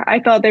in there. I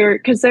thought they were,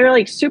 because they're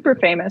like super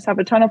famous, have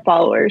a ton of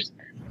followers.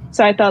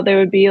 So I thought they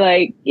would be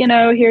like, you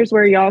know, here's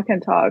where y'all can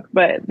talk,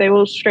 but they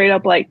will straight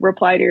up like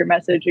reply to your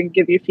message and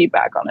give you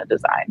feedback on a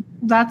design.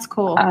 That's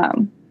cool.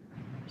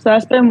 So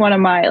that's been one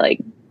of my like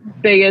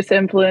biggest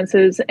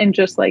influences in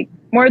just like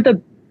more the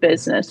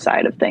business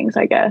side of things,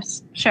 I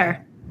guess. Sure.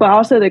 But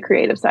also the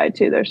creative side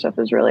too. Their stuff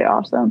is really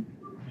awesome.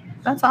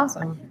 That's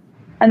awesome.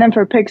 And then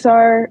for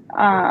Pixar,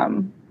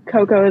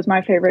 Coco is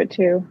my favorite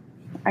too.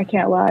 I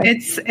can't lie.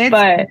 It's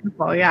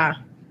beautiful, yeah.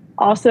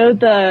 Also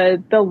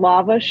the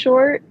lava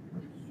short.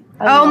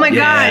 Oh my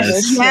gosh.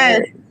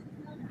 Yes.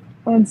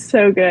 That's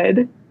so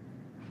good.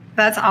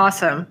 That's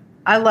awesome.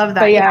 I love that.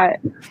 But yeah,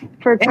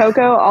 for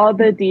Coco, all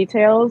the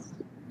details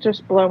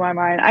just blow my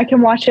mind. I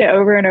can watch it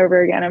over and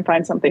over again and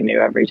find something new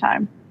every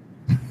time.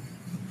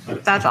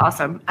 That's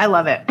awesome. I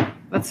love it.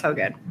 That's so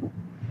good.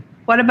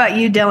 What about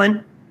you,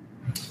 Dillon?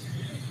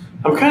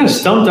 I'm kind of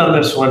stumped on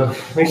this one.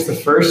 At least the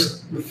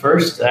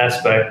first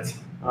aspect.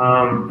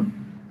 I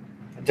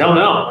don't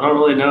know. I don't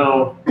really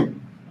know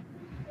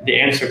the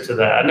answer to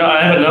that. I know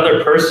I have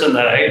another person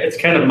that it's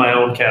kind of my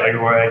own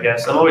category, I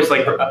guess. I'm always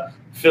like, I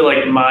feel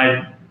like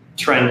my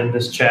trend in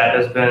this chat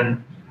has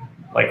been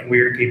like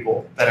weird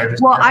people that are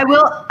just. Well,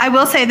 I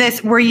will say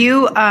this. Were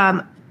you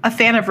a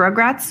fan of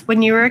Rugrats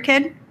when you were a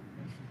kid?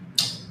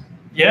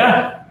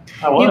 Yeah,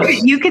 I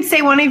was. You could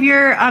say one of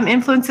your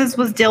influences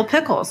was Dill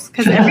Pickles,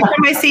 because every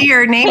time I see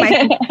your name, I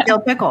think Dill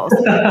Pickles.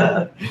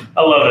 I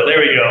love it. There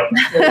we go.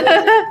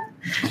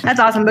 That's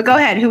awesome. But go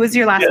ahead. Who was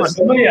your last one?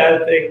 Somebody I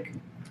think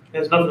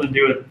has nothing to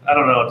do with, I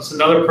don't know, just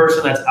another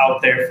person that's out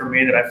there for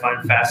me that I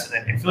find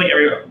fascinating. I feel like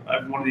every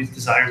one of these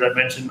designers I've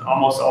mentioned,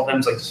 almost all of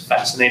them is like just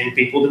fascinating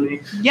people to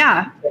me.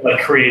 Yeah. Like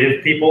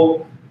creative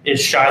people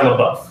is Shia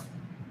LaBeouf.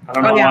 I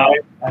don't know why.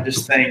 I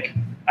just think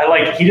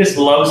he just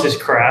loves his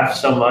craft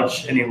so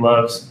much, and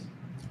I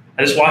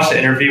just watched the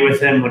interview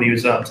with him when he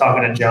was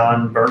talking to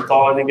John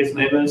Bernthal, I think his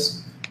name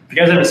is. If you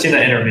guys haven't seen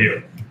that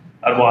interview,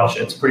 I'd watch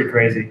it. It's pretty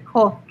crazy.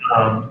 Cool.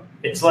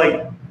 It's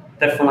like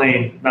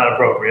definitely not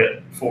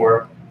appropriate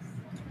for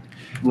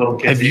little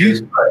kids. Have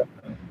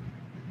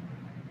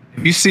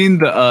you seen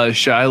the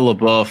Shia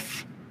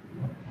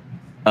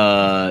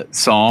LaBeouf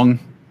song?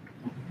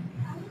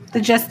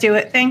 The Just Do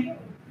It thing?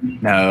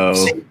 No.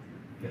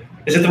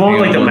 Is it the one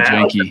with like the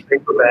mask and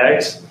paper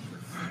bags?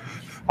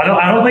 I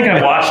don't think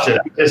I watched it.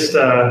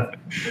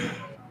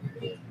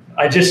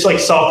 I just like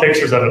saw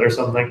pictures of it or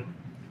something.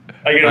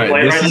 Are you gonna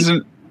play it right now?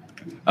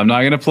 I'm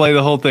not gonna play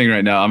the whole thing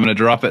right now. I'm gonna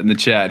drop it in the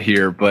chat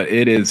here, but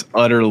it is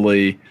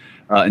utterly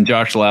and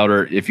Josh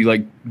Louder, if you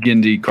like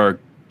Gendy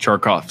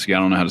Charkovsky, I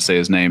don't know how to say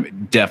his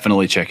name,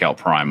 definitely check out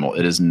Primal.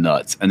 It is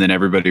nuts. And then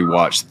everybody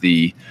watch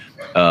the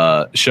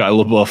Shia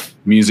LaBeouf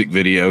music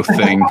video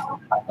thing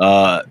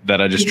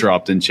that I just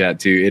dropped in chat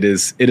too. It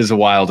is a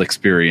wild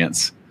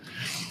experience.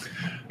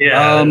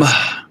 Yeah,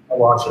 I'll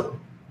watch it.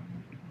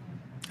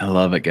 I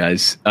love it,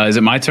 guys. Is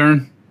it my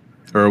turn?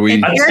 Or are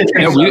we?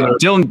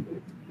 Dillon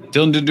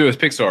didn't do his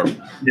Pixar.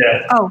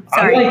 Yeah. Oh,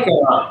 sorry.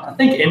 I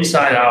think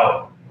Inside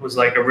Out was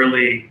like a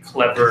really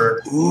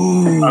clever,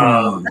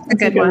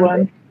 that's a good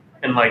one,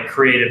 and like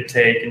creative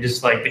take, and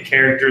just like the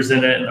characters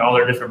in it and all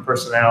their different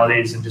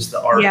personalities and just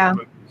the art. Yeah.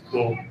 Was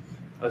cool.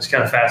 I was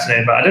kind of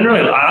fascinated, but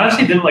I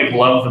honestly didn't like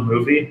love the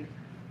movie,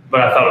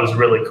 but I thought it was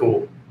really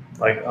cool,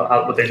 like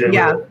what they did.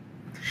 Yeah. With it.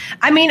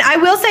 I mean, I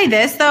will say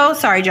this though.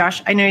 Sorry,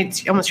 Josh. I know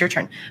it's almost your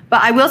turn,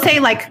 but I will say,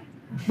 like,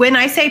 when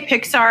I say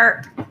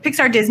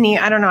Pixar, Disney,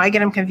 I don't know. I get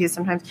them confused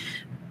sometimes.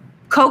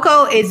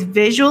 Coco is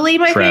visually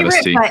my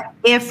favorite, but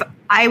if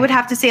I would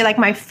have to say like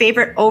my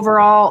favorite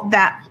overall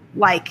that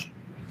like,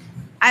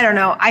 I don't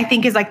know, I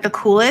think is like the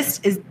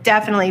coolest is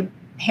definitely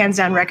hands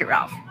down Wreck-It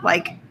Ralph.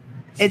 Like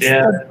it's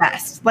the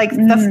best, like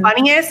the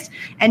funniest,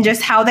 and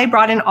just how they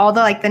brought in all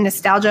the like the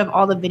nostalgia of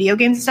all the video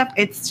games and stuff.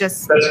 It's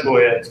just that's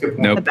cool. Yeah, it's good.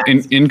 Nope.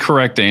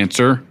 Incorrect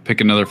answer.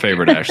 Pick another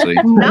favorite, Ashley.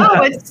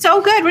 No, it's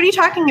so good. What are you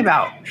talking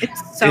about?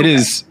 It's so.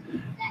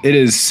 It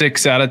is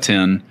 6 out of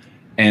 10,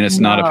 and it's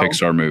not a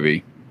Pixar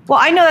movie. Well,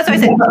 I know that's what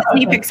I said.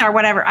 Disney, Pixar,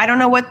 whatever. I don't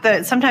know what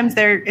sometimes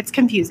it's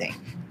confusing.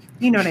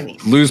 You know what I mean?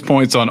 Lose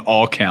points on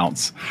all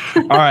counts.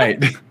 All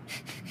right.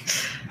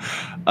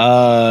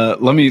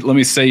 Let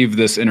me save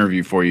this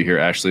interview for you here,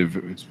 Ashley,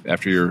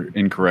 after your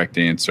incorrect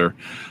answer.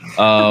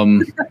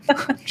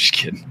 Just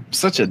kidding. I'm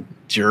such a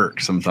jerk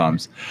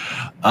sometimes.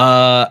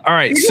 All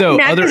right.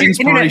 So other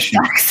inspiration.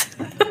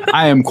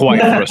 I am quite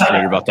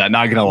frustrated about that.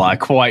 Not gonna lie,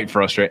 quite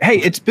frustrated. Hey,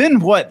 it's been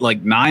what,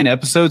 like 9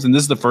 episodes, and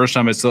this is the first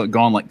time it's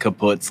gone like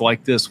kaputs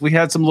like this. We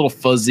had some little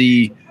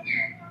fuzziness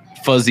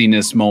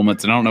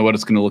moments, and I don't know what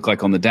it's gonna look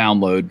like on the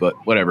download, but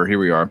whatever. Here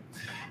we are.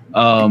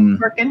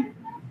 Working.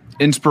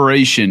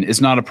 Inspiration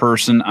is not a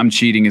person. I'm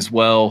cheating as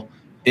well.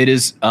 It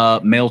is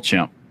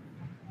MailChimp.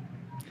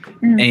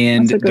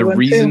 And the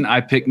reason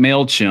I picked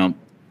MailChimp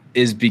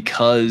is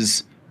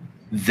because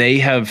they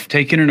have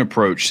taken an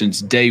approach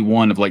since day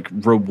one of like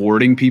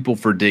rewarding people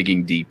for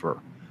digging deeper.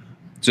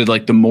 So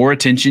like the more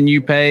attention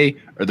you pay,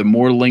 or the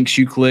more links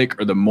you click,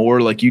 or the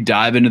more like you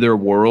dive into their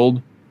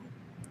world,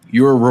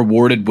 you're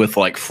rewarded with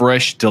like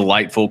fresh,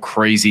 delightful,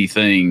 crazy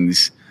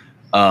things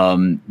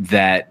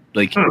that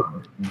like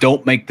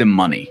don't make them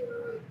money.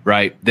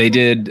 Right. They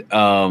did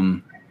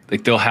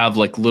like they'll have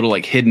like little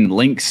like hidden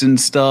links and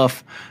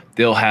stuff.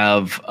 They'll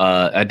have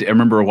I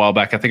remember a while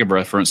back, I think I've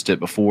referenced it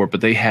before,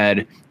 but they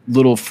had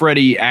little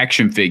Freddy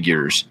action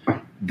figures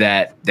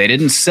that they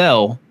didn't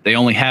sell. They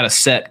only had a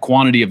set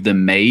quantity of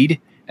them made,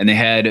 and they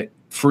had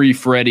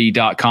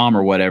freefreddy.com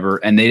or whatever,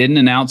 and they didn't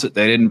announce it.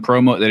 They didn't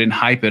promote, they didn't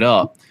hype it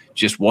up.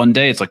 Just one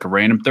day, it's like a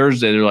random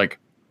Thursday. They're like,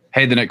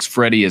 hey, the next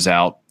Freddy is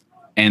out.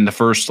 And the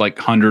first like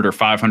 100 or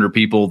 500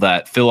 people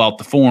that fill out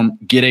the form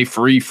get a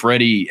free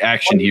Freddy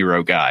action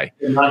hero guy.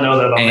 I did not know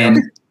that. And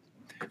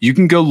you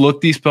can go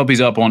look these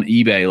puppies up on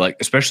eBay, like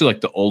especially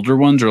like the older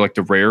ones or like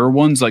the rarer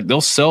ones. Like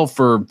they'll sell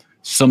for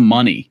some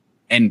money.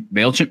 And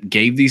MailChimp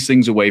gave these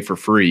things away for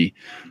free.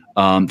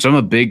 So I'm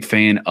a big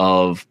fan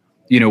of,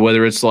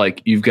 whether it's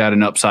like you've got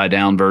an upside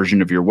down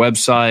version of your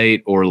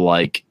website or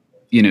like,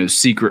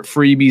 secret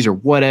freebies or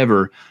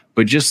whatever.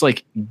 But just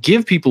like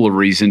give people a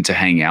reason to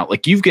hang out.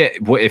 Like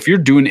if you're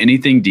doing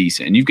anything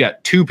decent and you've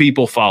got 2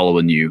 people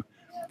following you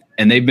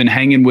and they've been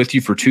hanging with you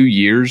for 2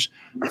 years,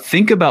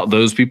 think about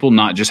those people,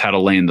 not just how to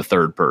land the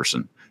third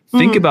person.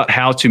 Think about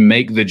how to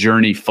make the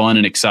journey fun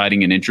and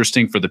exciting and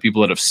interesting for the people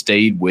that have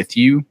stayed with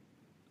you,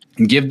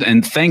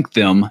 and thank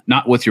them,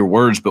 not with your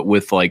words, but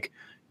with like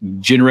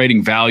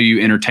generating value,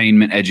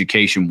 entertainment,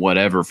 education,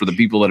 whatever, for the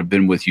people that have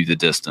been with you the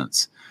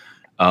distance.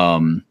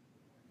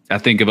 I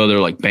think of other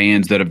like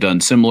bands that have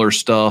done similar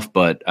stuff,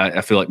 but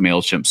I feel like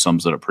MailChimp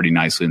sums it up pretty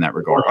nicely in that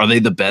regard. Are they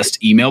the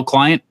best email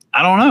client?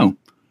 I don't know.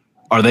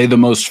 Are they the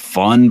most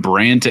fun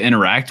brand to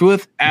interact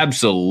with?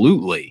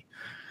 Absolutely.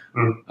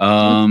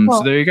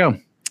 So there you go.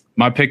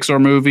 My Pixar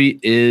movie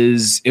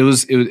this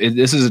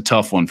is a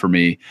tough one for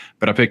me,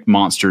 but I picked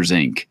Monsters,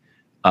 Inc.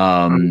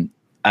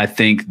 I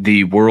think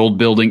the world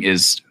building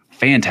is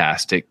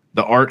fantastic.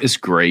 The art is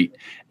great.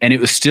 And it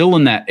was still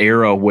in that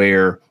era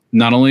where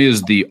not only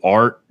is the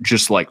art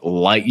just like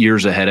light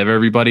years ahead of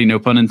everybody, no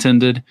pun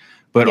intended,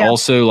 but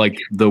also like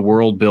the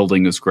world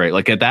building is great.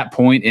 Like at that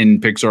point in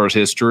Pixar's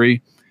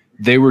history,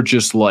 they were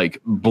just like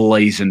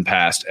blazing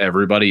past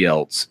everybody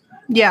else.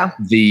 Yeah.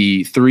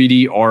 The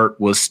 3D art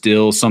was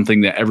still something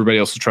that everybody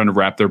else was trying to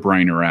wrap their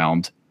brain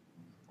around.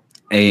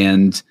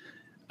 And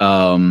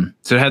so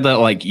it had that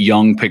like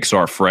young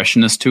Pixar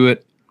freshness to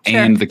it. Sure.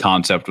 And the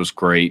concept was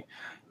great.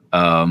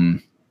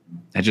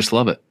 I just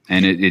love it.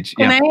 And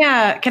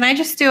can I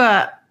just do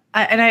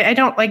I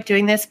don't like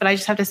doing this, but I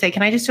just have to say,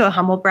 can I just do a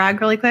humble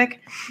brag really quick?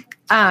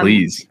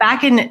 Please.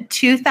 Back in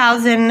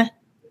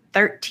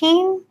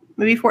 2013,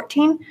 maybe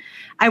 14,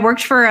 I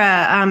worked for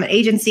an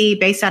agency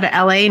based out of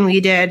LA, and we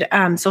did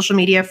social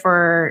media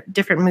for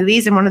different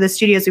movies. And one of the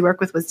studios we worked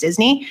with was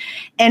Disney.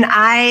 And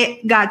I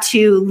got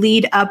to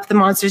lead up the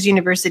Monsters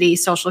University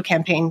social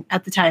campaign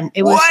at the time.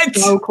 It was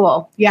so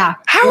cool. Yeah.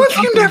 How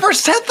have you never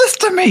said this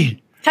to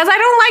me? Because I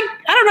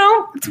don't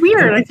know. It's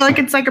weird. I feel like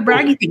it's like a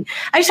braggy thing.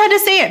 I just had to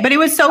say it, but it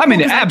was so cool. I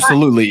mean, it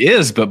absolutely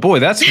is, but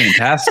boy, that's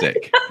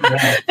fantastic.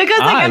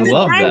 Because I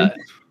love that.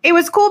 It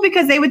was cool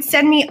because they would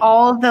send me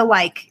all the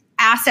like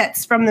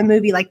assets from the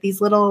movie, like these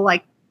little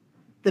like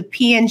the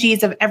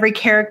PNGs of every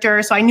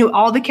character. So I knew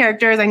all the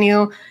characters.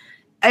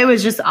 It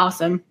was just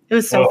awesome. It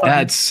was so fun.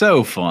 That's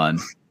so fun.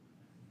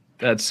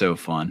 That's so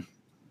fun.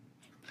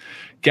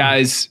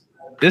 Guys,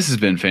 this has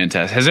been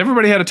fantastic. Has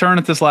everybody had a turn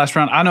at this last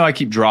round? I know I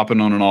keep dropping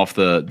on and off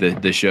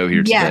the show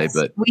here today,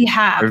 but we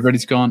have.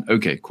 Everybody's gone?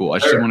 Okay, cool. I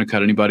just didn't want to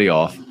cut anybody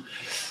off.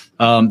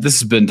 This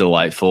has been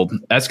delightful.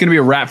 That's going to be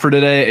a wrap for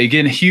today.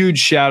 Again, huge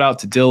shout out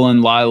to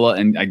Dillon, Lila,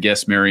 and I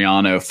guess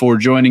Mariano for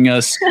joining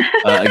us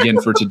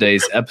again for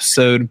today's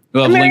episode.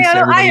 We'll have links to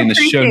everybody in the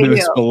show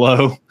notes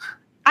below.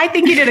 I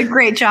think you did a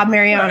great job,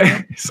 Mariano.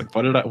 It's like,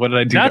 what did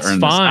I do That's to earn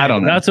fine. this? I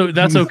don't know.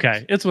 That's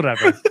okay. It's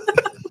whatever.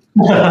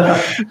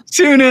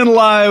 Tune in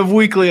live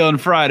weekly on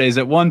Fridays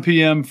at 1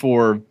 p.m.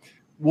 for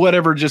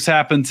whatever just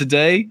happened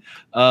today.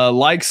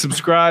 Like,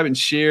 subscribe, and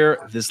share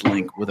this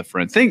link with a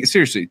friend.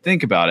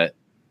 Think about it.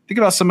 Think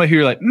about somebody who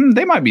you're like,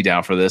 they might be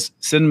down for this.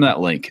 Send them that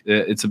link.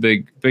 It's a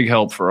big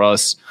help for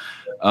us.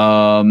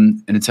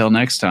 And until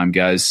next time,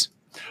 guys,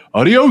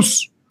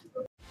 adios.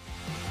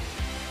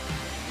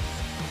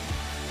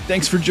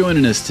 Thanks for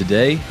joining us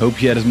today.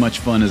 Hope you had as much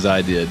fun as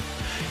I did.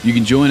 You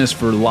can join us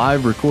for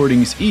live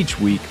recordings each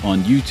week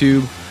on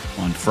YouTube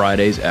on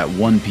Fridays at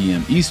 1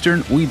 p.m.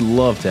 Eastern. We'd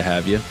love to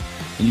have you.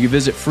 And you can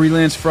visit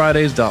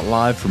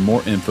freelancefridays.live for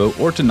more info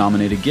or to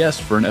nominate a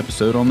guest for an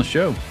episode on the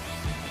show.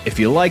 If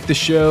you like the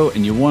show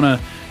and you want to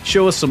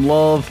show us some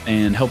love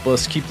and help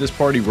us keep this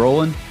party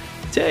rolling,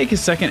 take a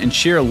second and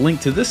share a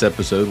link to this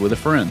episode with a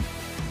friend.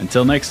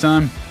 Until next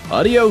time,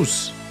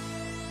 adios.